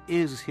portion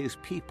is his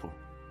people,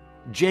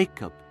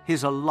 Jacob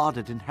his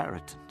allotted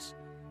inheritance.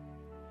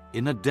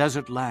 In a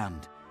desert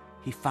land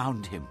he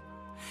found him,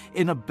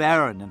 in a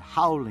barren and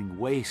howling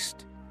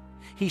waste.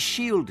 He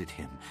shielded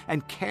him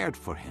and cared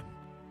for him.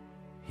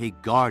 He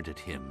guarded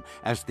him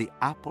as the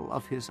apple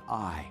of his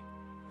eye,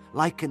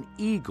 like an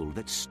eagle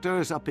that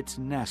stirs up its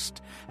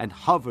nest and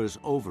hovers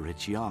over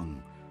its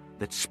young,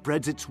 that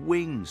spreads its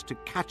wings to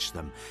catch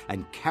them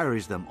and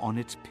carries them on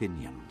its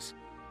pinions.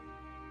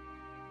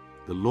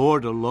 The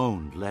Lord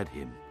alone led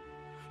him.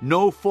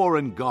 No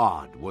foreign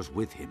god was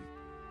with him.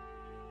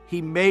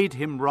 He made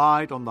him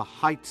ride on the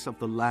heights of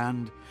the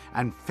land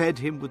and fed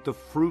him with the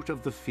fruit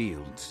of the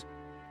fields.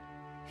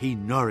 He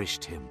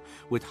nourished him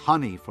with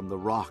honey from the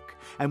rock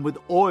and with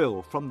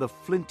oil from the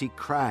flinty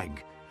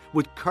crag,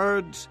 with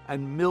curds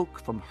and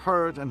milk from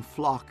herd and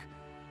flock,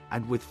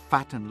 and with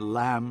fattened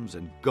lambs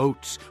and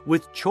goats,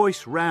 with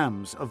choice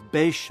rams of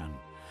Bashan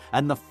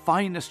and the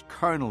finest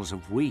kernels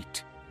of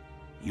wheat.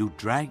 You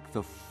drank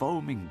the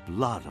foaming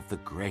blood of the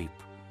grape.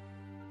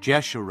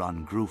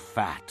 Jeshurun grew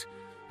fat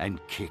and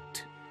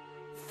kicked.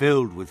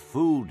 Filled with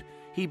food,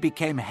 he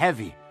became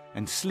heavy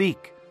and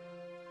sleek.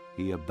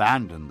 He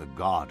abandoned the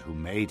God who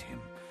made him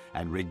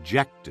and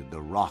rejected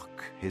the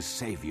rock, his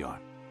Savior.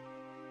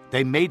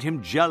 They made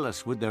him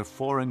jealous with their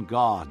foreign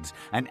gods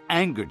and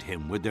angered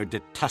him with their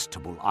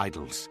detestable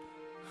idols.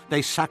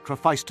 They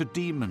sacrificed to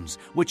demons,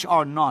 which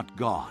are not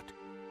God.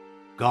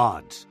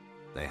 Gods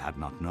they had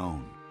not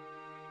known.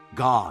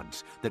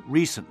 Gods that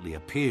recently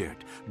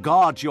appeared.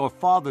 Gods your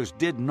fathers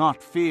did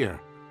not fear.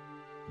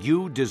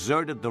 You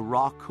deserted the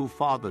rock who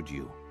fathered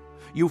you.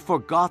 You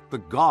forgot the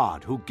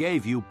God who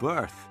gave you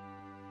birth.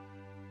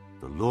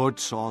 The Lord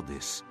saw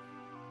this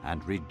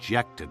and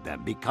rejected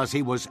them because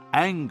he was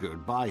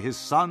angered by his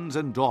sons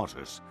and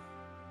daughters.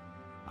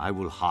 I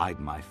will hide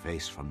my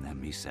face from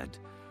them, he said,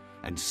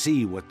 and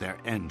see what their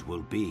end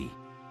will be.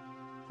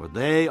 For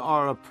they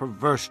are a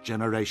perverse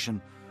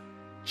generation,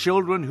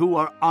 children who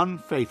are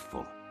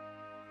unfaithful.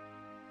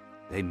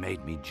 They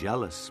made me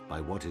jealous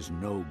by what is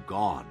no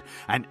God,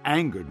 and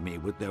angered me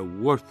with their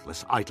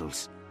worthless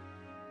idols.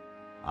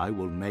 I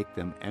will make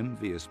them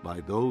envious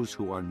by those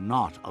who are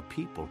not a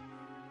people.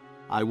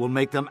 I will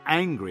make them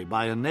angry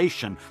by a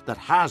nation that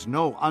has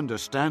no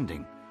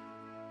understanding.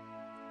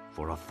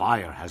 For a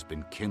fire has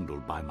been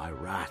kindled by my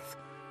wrath,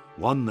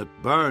 one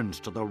that burns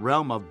to the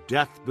realm of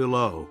death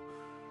below.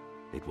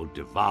 It will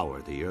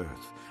devour the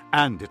earth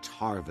and its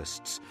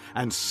harvests,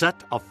 and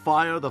set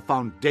afire the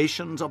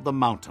foundations of the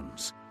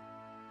mountains.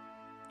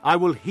 I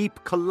will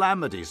heap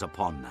calamities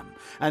upon them,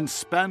 and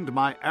spend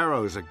my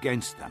arrows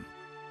against them.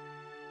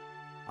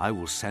 I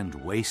will send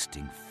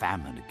wasting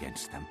famine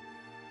against them,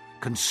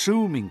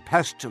 consuming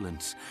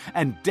pestilence,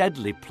 and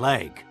deadly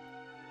plague.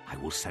 I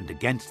will send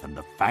against them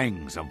the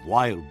fangs of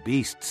wild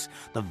beasts,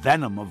 the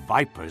venom of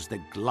vipers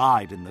that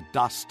glide in the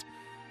dust.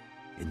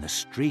 In the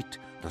street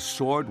the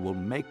sword will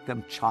make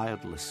them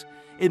childless.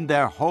 In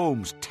their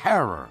homes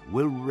terror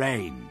will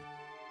reign.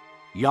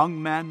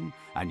 Young men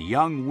and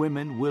young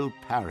women will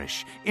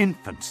perish,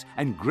 infants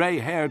and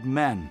gray-haired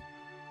men.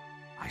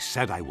 I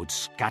said I would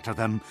scatter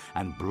them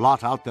and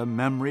blot out their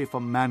memory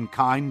from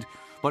mankind,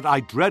 but I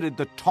dreaded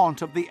the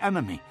taunt of the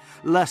enemy,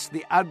 lest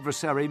the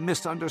adversary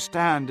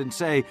misunderstand and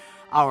say,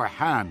 "Our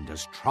hand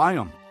has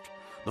triumphed.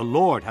 The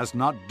Lord has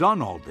not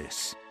done all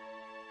this."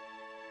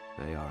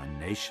 They are a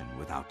nation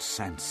without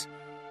sense.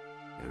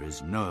 There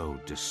is no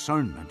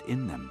discernment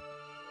in them.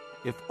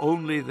 If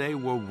only they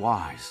were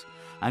wise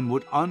and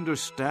would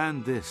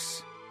understand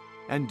this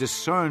and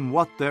discern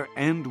what their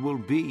end will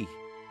be.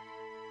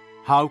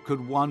 How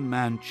could one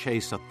man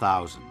chase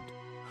 1,000,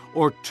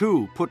 or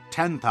two put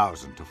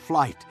 10,000 to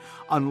flight,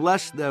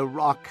 unless their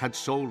rock had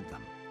sold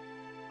them,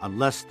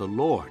 unless the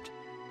Lord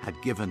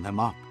had given them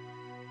up?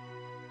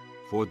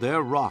 For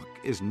their rock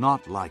is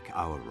not like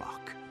our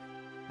rock,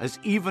 as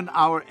even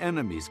our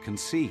enemies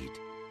concede.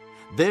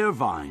 Their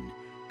vine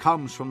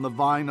comes from the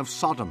vine of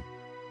Sodom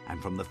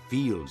and from the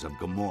fields of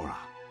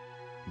Gomorrah.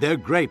 Their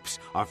grapes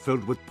are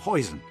filled with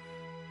poison,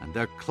 and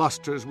their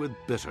clusters with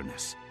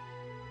bitterness.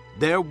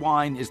 Their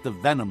wine is the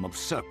venom of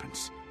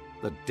serpents,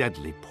 the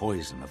deadly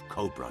poison of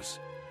cobras.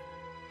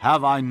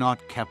 Have I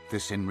not kept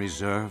this in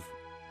reserve,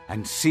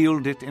 and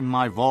sealed it in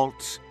my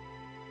vaults?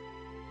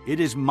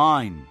 It is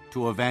mine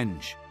to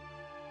avenge.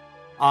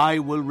 I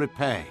will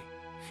repay.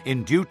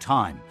 In due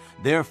time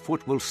their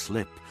foot will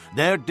slip.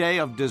 Their day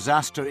of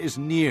disaster is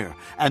near,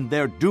 and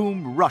their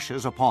doom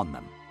rushes upon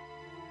them.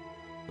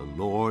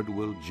 The Lord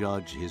will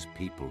judge his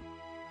people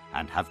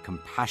and have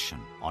compassion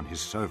on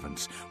his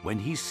servants when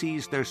he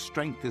sees their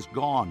strength is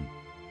gone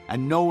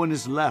and no one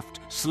is left,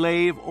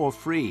 slave or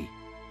free.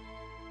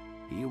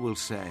 He will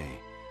say,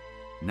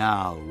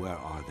 "Now where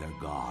are their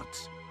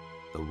gods,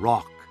 the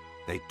rock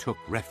they took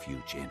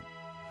refuge in,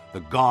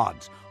 the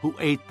gods who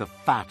ate the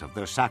fat of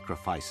their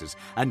sacrifices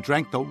and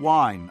drank the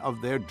wine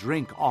of their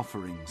drink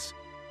offerings?"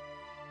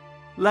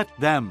 Let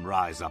them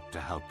rise up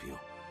to help you.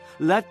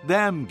 Let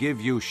them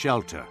give you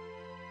shelter.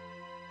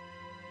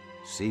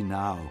 See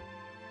now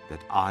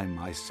that I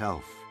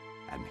myself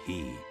am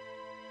he.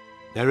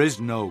 There is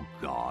no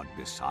God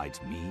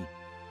besides me.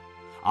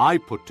 I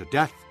put to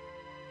death,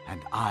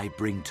 and I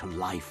bring to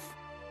life.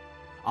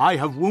 I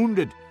have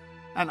wounded,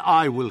 and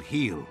I will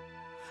heal,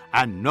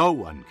 and no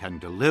one can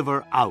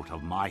deliver out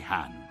of my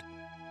hand.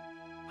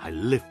 I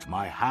lift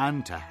my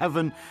hand to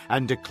heaven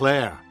and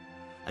declare,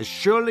 as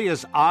surely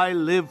as I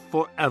live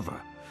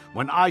forever,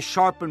 when I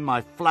sharpen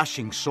my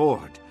flashing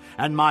sword,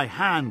 and my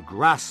hand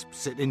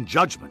grasps it in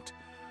judgment,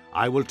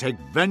 I will take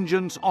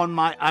vengeance on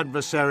my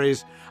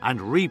adversaries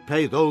and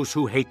repay those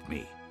who hate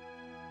me.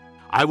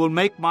 I will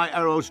make my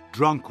arrows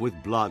drunk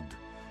with blood,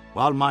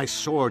 while my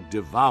sword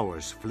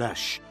devours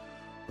flesh,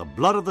 the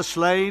blood of the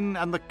slain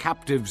and the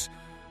captives,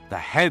 the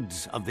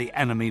heads of the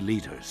enemy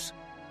leaders.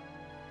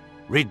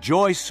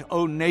 Rejoice,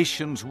 O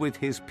nations, with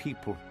his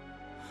people,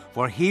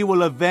 for he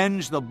will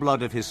avenge the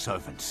blood of his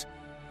servants.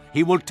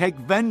 He will take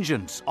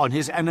vengeance on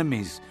his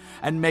enemies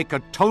and make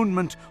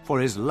atonement for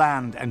his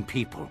land and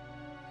people.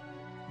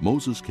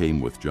 Moses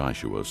came with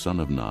Joshua son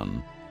of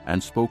Nun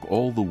and spoke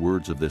all the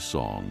words of this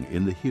song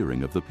in the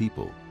hearing of the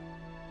people.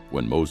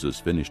 When Moses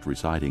finished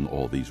reciting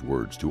all these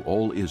words to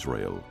all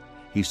Israel,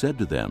 he said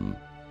to them,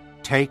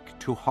 "Take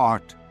to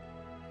heart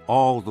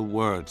all the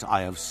words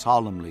I have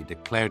solemnly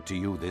declared to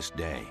you this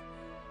day,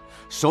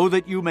 so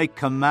that you may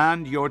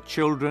command your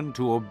children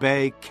to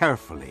obey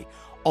carefully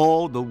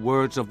all the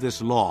words of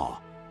this law.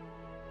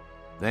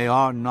 They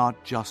are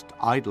not just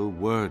idle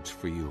words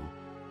for you.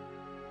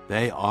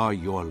 They are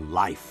your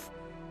life.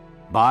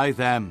 By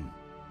them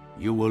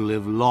you will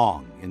live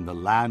long in the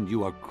land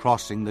you are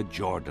crossing the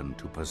Jordan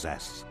to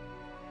possess."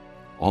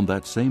 On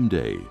that same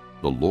day,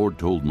 the Lord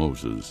told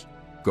Moses,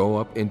 Go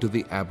up into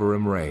the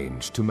Abarim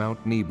range to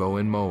Mount Nebo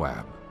in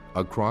Moab,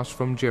 across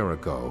from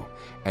Jericho,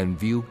 and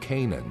view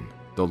Canaan,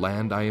 the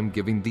land I am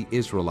giving the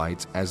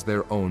Israelites as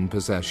their own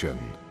possession.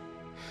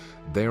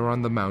 There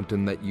on the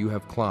mountain that you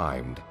have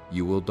climbed,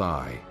 you will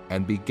die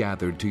and be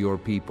gathered to your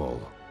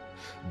people,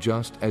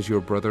 just as your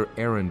brother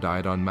Aaron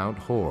died on Mount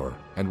Hor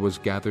and was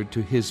gathered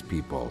to his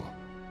people.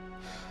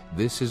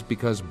 This is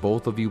because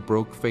both of you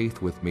broke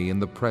faith with me in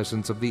the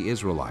presence of the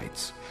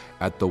Israelites,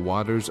 at the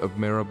waters of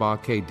Meribah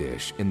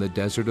Kadesh in the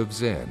desert of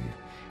Zin,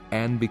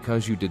 and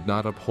because you did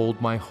not uphold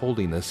my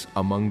holiness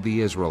among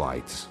the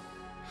Israelites.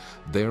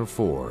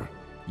 Therefore,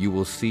 you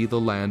will see the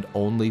land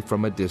only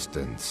from a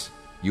distance.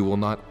 You will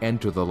not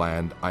enter the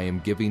land I am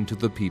giving to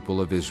the people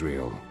of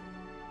Israel.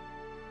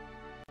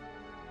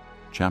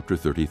 Chapter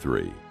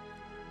 33.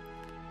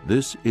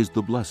 This is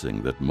the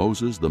blessing that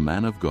Moses the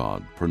man of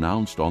God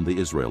pronounced on the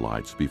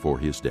Israelites before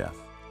his death.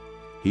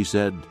 He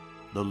said,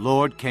 "The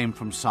Lord came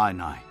from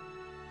Sinai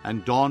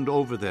and dawned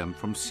over them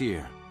from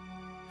Seir.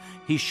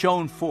 He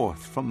shone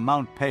forth from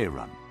Mount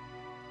Paran.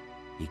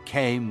 He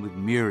came with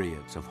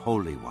myriads of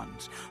holy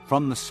ones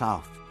from the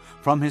south,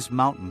 from his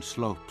mountain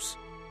slopes.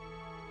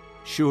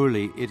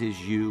 Surely it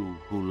is you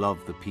who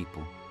love the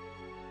people.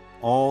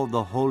 All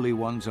the holy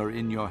ones are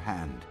in your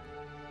hand.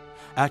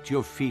 At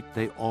your feet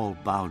they all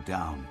bow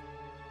down,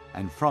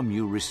 and from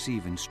you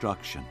receive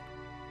instruction.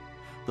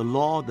 The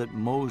law that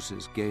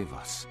Moses gave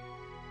us,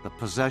 the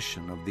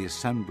possession of the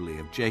assembly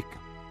of Jacob.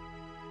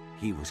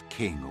 He was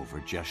king over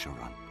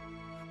Jeshurun,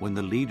 when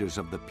the leaders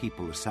of the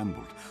people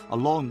assembled,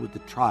 along with the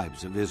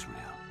tribes of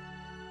Israel.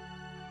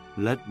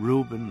 Let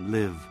Reuben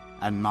live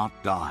and not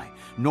die,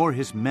 nor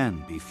his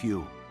men be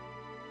few.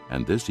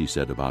 And this he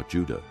said about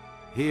Judah.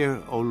 Hear,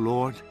 O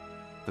Lord,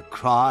 the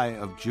cry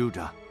of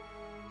Judah.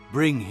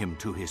 Bring him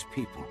to his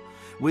people.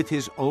 With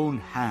his own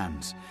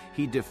hands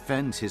he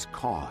defends his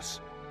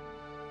cause.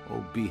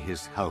 O be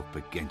his help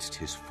against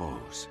his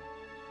foes.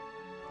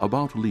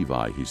 About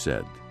Levi he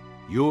said,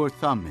 Your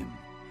Thummim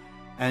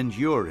and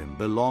Urim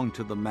belong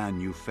to the man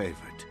you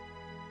favored.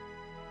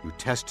 You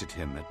tested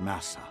him at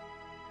Massah.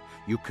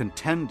 You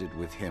contended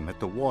with him at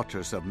the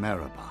waters of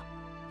Meribah.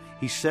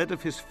 He said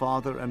of his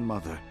father and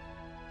mother,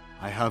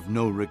 I have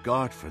no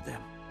regard for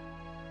them.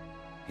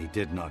 He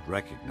did not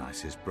recognize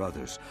his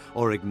brothers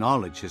or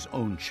acknowledge his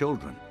own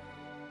children,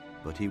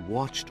 but he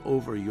watched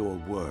over your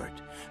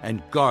word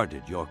and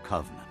guarded your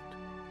covenant.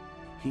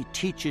 He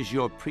teaches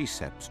your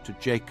precepts to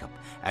Jacob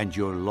and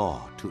your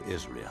law to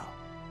Israel.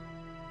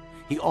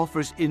 He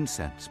offers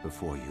incense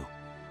before you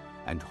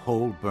and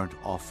whole burnt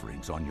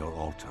offerings on your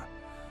altar.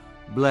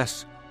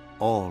 Bless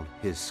all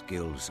his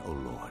skills, O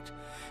Lord,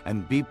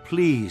 and be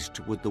pleased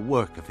with the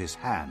work of his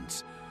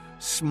hands.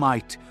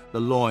 Smite the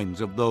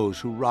loins of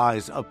those who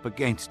rise up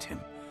against him.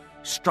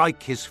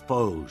 Strike his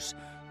foes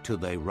till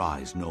they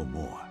rise no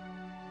more.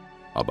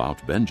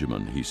 About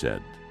Benjamin he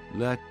said,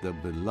 Let the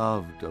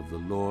beloved of the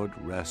Lord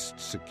rest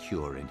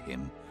secure in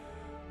him,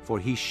 for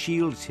he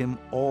shields him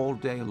all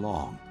day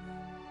long,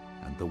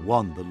 and the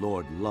one the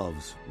Lord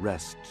loves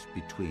rests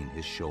between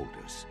his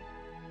shoulders.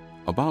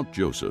 About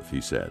Joseph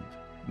he said,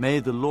 May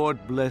the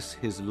Lord bless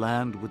his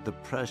land with the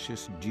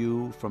precious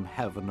dew from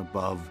heaven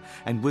above,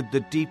 and with the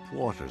deep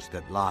waters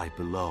that lie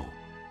below.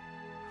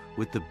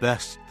 With the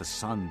best the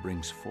sun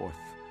brings forth,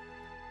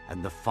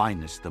 and the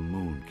finest the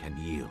moon can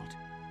yield.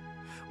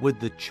 With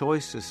the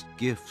choicest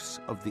gifts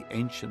of the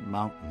ancient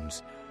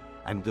mountains,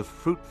 and the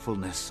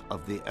fruitfulness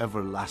of the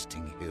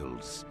everlasting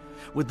hills.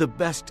 With the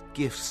best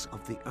gifts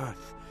of the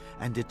earth,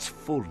 and its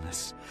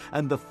fullness,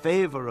 and the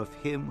favor of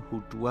him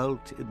who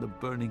dwelt in the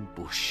burning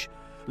bush.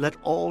 Let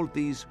all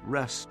these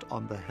rest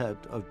on the head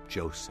of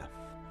Joseph,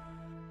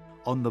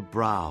 on the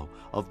brow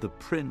of the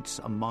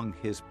prince among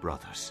his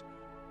brothers.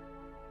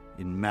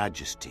 In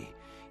majesty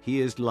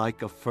he is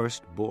like a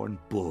firstborn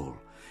bull.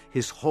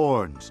 His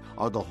horns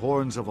are the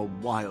horns of a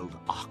wild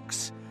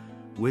ox.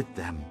 With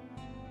them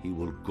he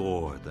will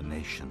gore the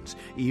nations,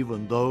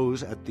 even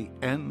those at the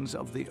ends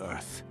of the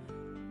earth.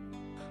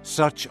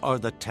 Such are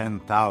the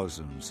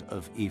 10,000s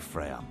of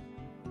Ephraim.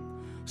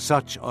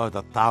 Such are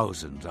the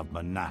thousands of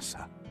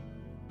Manasseh.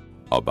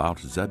 About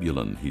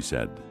Zebulun he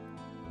said,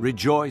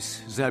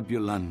 Rejoice,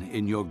 Zebulun,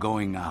 in your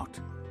going out,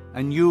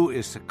 and you,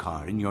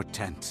 Issachar, in your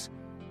tents.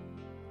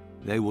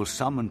 They will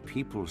summon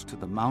peoples to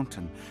the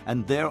mountain,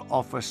 and there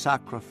offer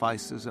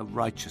sacrifices of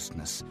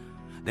righteousness.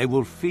 They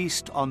will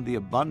feast on the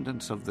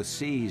abundance of the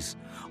seas,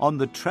 on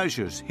the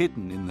treasures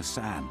hidden in the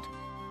sand.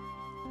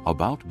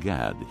 About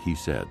Gad he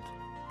said,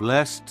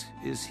 Blessed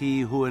is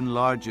he who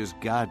enlarges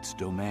Gad's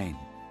domain.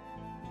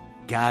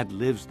 Gad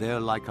lives there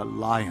like a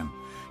lion,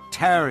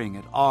 tearing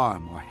at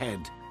arm or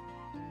head.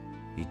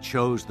 He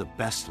chose the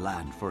best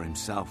land for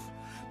himself.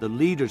 The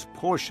leader's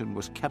portion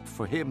was kept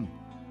for him.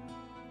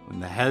 When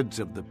the heads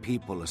of the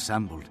people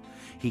assembled,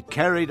 he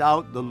carried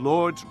out the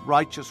Lord's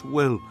righteous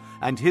will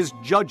and his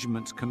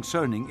judgments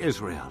concerning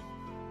Israel.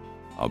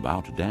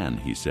 About Dan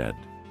he said,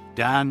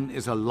 Dan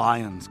is a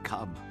lion's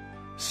cub,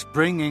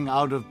 springing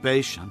out of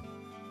Bashan.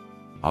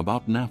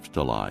 About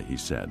Naphtali he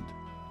said,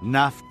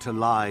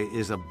 Naphtali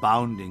is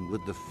abounding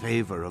with the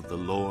favor of the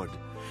Lord,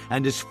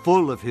 and is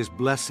full of his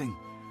blessing.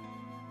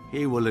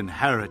 He will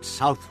inherit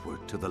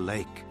southward to the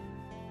lake.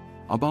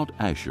 About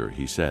Asher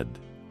he said,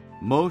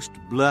 Most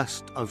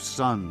blessed of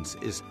sons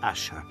is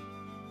Asher.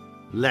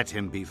 Let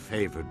him be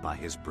favored by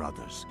his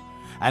brothers,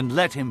 and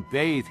let him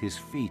bathe his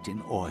feet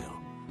in oil.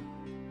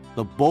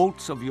 The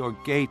bolts of your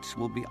gates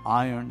will be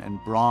iron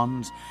and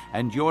bronze,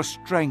 and your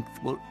strength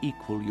will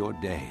equal your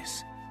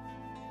days.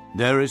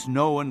 There is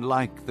no one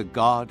like the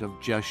God of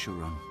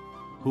Jeshurun,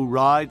 who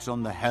rides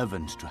on the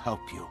heavens to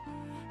help you,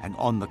 and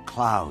on the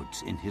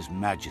clouds in his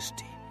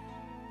majesty.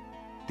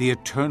 The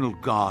eternal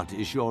God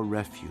is your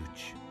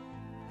refuge,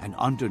 and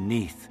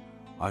underneath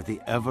are the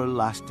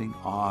everlasting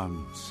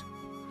arms.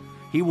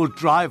 He will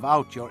drive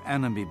out your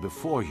enemy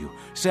before you,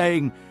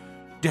 saying,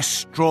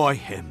 Destroy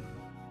him.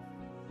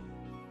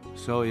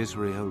 So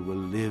Israel will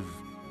live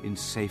in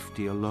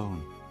safety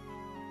alone.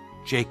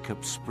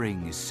 Jacob's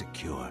spring is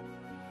secure,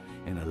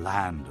 in a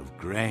land of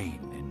grain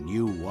and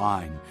new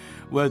wine,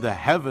 where the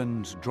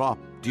heavens drop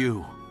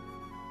dew.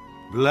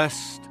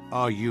 Blessed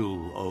are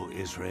you, O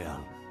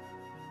Israel,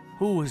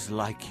 Who is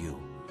like you,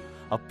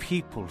 a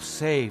people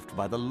saved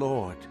by the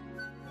Lord?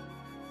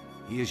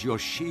 He is your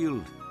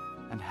shield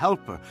and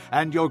helper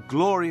and your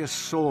glorious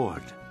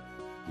sword.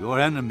 Your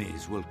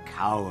enemies will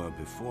cower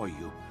before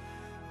you,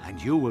 and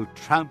you will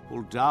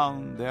trample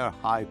down their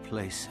high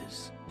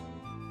places.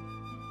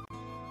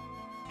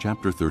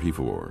 Chapter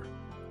 34.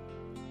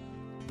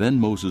 Then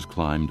Moses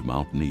climbed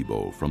Mount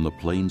Nebo from the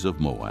plains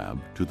of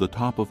Moab to the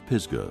top of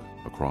Pisgah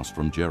across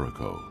from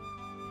Jericho.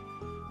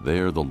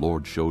 There the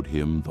Lord showed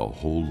him the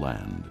whole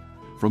land,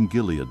 from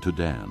Gilead to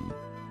Dan,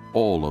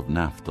 all of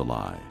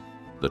Naphtali,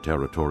 the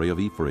territory of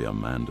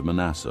Ephraim and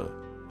Manasseh,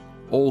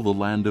 all the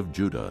land of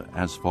Judah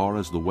as far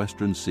as the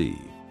western sea,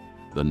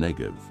 the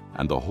Negev,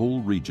 and the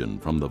whole region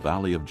from the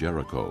valley of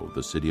Jericho,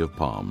 the city of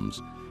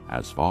palms,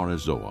 as far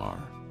as Zoar.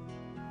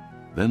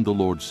 Then the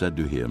Lord said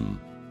to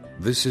him,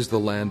 This is the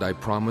land I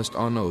promised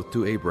on oath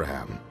to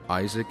Abraham,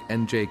 Isaac,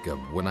 and Jacob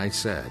when I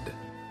said,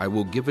 I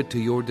will give it to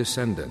your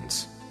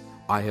descendants.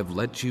 I have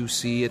let you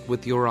see it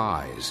with your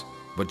eyes,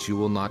 but you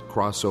will not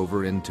cross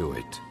over into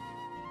it.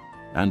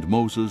 And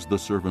Moses, the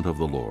servant of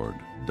the Lord,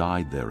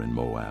 died there in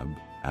Moab,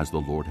 as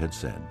the Lord had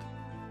said.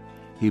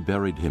 He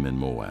buried him in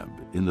Moab,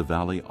 in the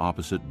valley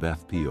opposite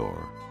Beth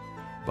Peor.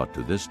 But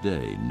to this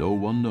day no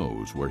one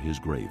knows where his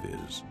grave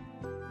is.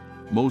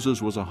 Moses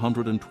was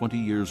 120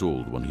 years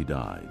old when he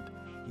died,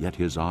 yet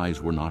his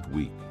eyes were not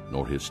weak,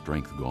 nor his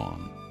strength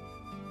gone.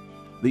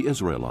 The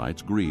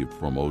Israelites grieved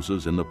for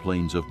Moses in the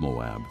plains of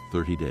Moab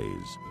 30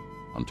 days,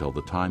 until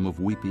the time of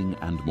weeping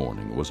and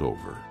mourning was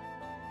over.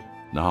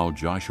 Now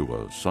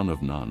Joshua, son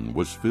of Nun,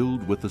 was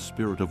filled with the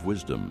spirit of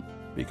wisdom,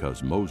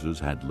 because Moses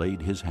had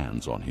laid his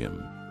hands on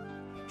him.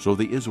 So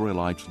the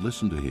Israelites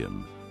listened to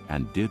him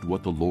and did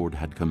what the Lord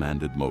had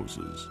commanded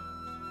Moses.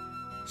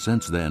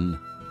 Since then,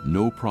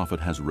 no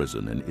prophet has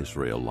risen in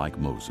Israel like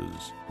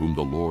Moses, whom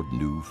the Lord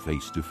knew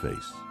face to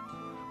face,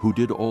 who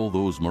did all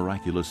those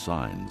miraculous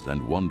signs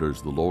and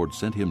wonders the Lord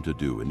sent him to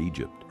do in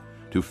Egypt,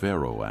 to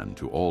Pharaoh and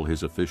to all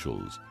his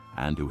officials,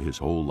 and to his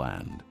whole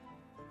land.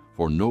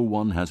 For no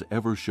one has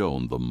ever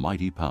shown the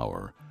mighty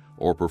power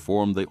or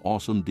performed the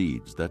awesome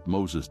deeds that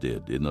Moses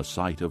did in the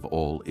sight of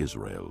all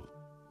Israel.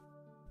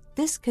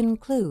 This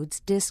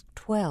concludes Disc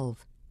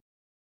 12.